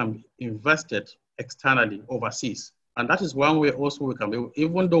funds can be invested externally overseas. And that is one way also we can be,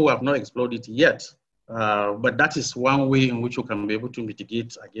 even though we have not explored it yet, but that is one way in which we can be able to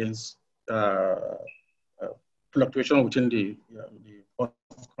mitigate against fluctuation within the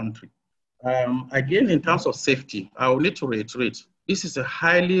country. Again, in terms of safety, I will need to reiterate, this is a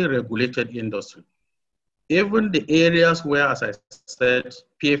highly regulated industry. Even the areas where, as I said,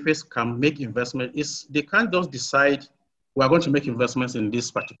 PFS can make investment, they can't just decide we are going to make investments in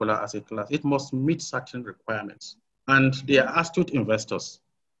this particular asset class. It must meet certain requirements. And they are astute investors.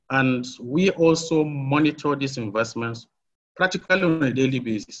 And we also monitor these investments practically on a daily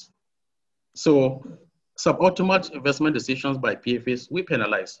basis. So suboptimal investment decisions by PFS, we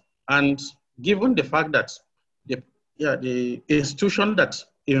penalize. And given the fact that the institution that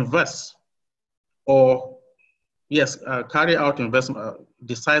invests or carry out investment,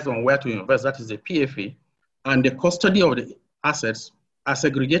 decides on where to invest, that is the PFA, and the custody of the assets are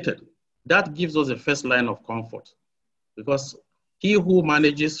segregated. That gives us a first line of comfort, because he who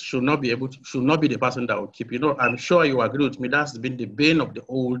manages should not be the person that will keep. I'm sure you agree with me, that's been the bane of the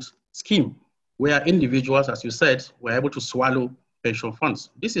old scheme, where individuals, as you said, were able to swallow pension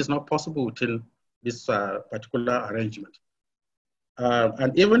funds. This is not possible within this particular arrangement.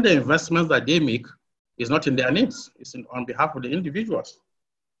 And even the investments that they make is not in their names, it's on behalf of the individuals.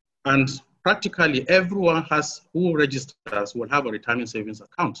 And practically everyone who registers will have a retirement savings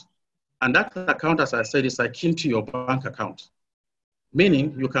account. And that account, as I said, is akin to your bank account,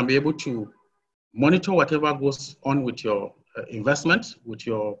 meaning you can be able to monitor whatever goes on with your investment, with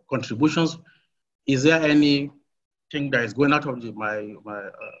your contributions. Is there anything that is going out of my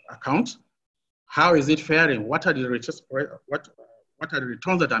account? How is it faring? What are the returns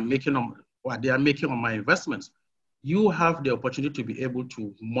that I'm making on what they are making on my investments? You have the opportunity to be able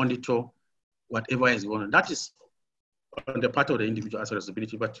to monitor whatever is going on. That is on the part of the individual as a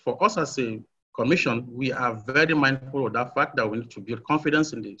responsibility. But for us as a commission, we are very mindful of that fact that we need to build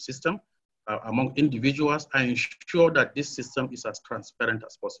confidence in the system among individuals and ensure that this system is as transparent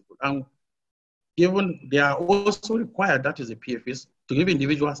as possible. And given they are also required, that is the PFS, to give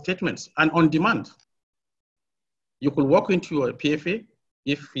individual statements and on demand. You could walk into your PFA,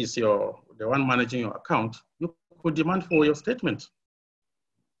 if he's the one managing your account, you could demand for your statement,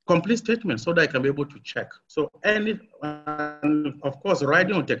 complete statement, so that I can be able to check. So of course,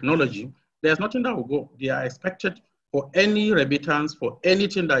 riding on technology, there's nothing that will go. They are expected for any remittance, for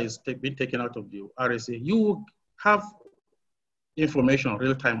anything that is being taken out of the RSA, you have information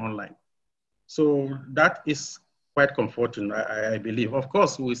real time online. So that is quite comforting, I believe. Of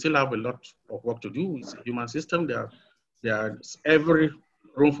course, we still have a lot of work to do. It's a human system. There's every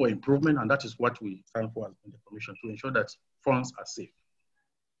room for improvement, and that is what we stand for in the Commission, to ensure that funds are safe.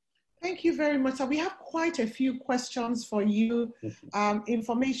 Thank you very much. So we have quite a few questions for you.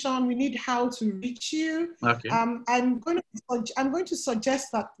 Information, we need how to reach you. Okay. I'm going to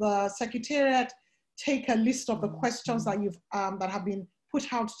suggest that the Secretariat take a list of the questions that that have been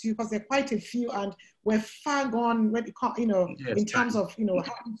put out to you, because there are quite a few, and we're far gone when yes, in terms of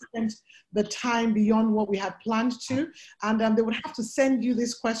how we spent the time beyond what we had planned to, and they would have to send you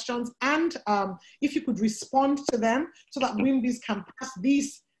these questions, and if you could respond to them so that WIMBIZ can pass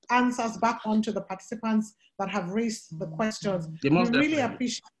these answers back on to the participants that have raised the questions. We really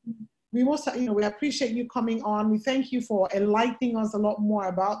appreciate. We appreciate you coming on. We thank you for enlightening us a lot more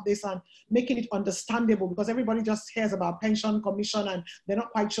about this and making it understandable, because everybody just hears about pension commission and they're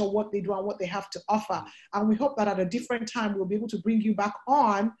not quite sure what they do and what they have to offer. And we hope that at a different time, we'll be able to bring you back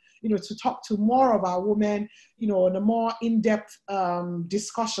on to talk to more of our women, in a more in-depth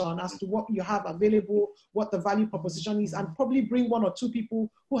discussion as to what you have available, what the value proposition is, and probably bring 1 or 2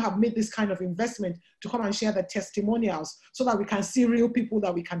 people who have made this kind of investment to come and share the testimonials so that we can see real people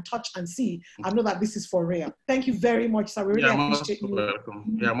that we can touch and see and know that this is for real. Thank you very much, sir. We really appreciate you.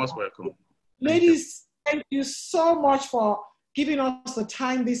 Welcome. Yeah, most welcome. Ladies, thank you so much for giving us the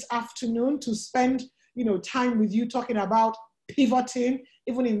time this afternoon to spend, time with you talking about pivoting,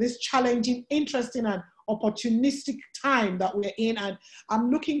 even in this challenging, interesting, and opportunistic time that we're in. And I'm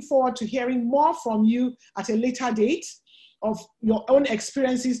looking forward to hearing more from you at a later date of your own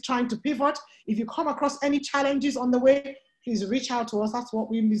experiences trying to pivot. If you come across any challenges on the way, please reach out to us. That's what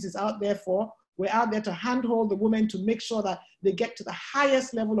WIMBIZ is out there for. We're out there to handhold the women to make sure that they get to the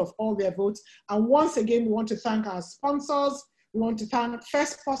highest level of all their votes. And once again, we want to thank our sponsors. We want to thank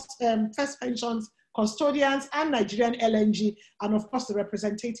First Pensions, custodians, and Nigerian LNG, and of course, the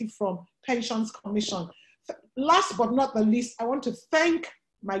representative from Pensions Commission. Last but not the least, I want to thank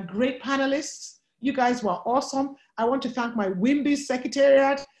my great panelists. You guys were awesome. I want to thank my WIMBIZ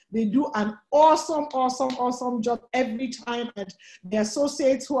Secretariat. They do an awesome job every time, and the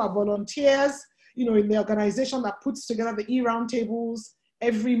associates who are volunteers, in the organization that puts together the e-roundtables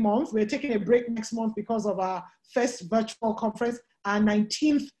every month. We're taking a break next month because of our first virtual conference, our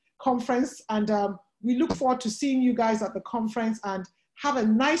 19th conference, and we look forward to seeing you guys at the conference, and have a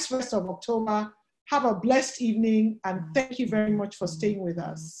nice rest of October. Have a blessed evening, and thank you very much for staying with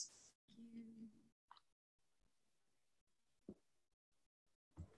us.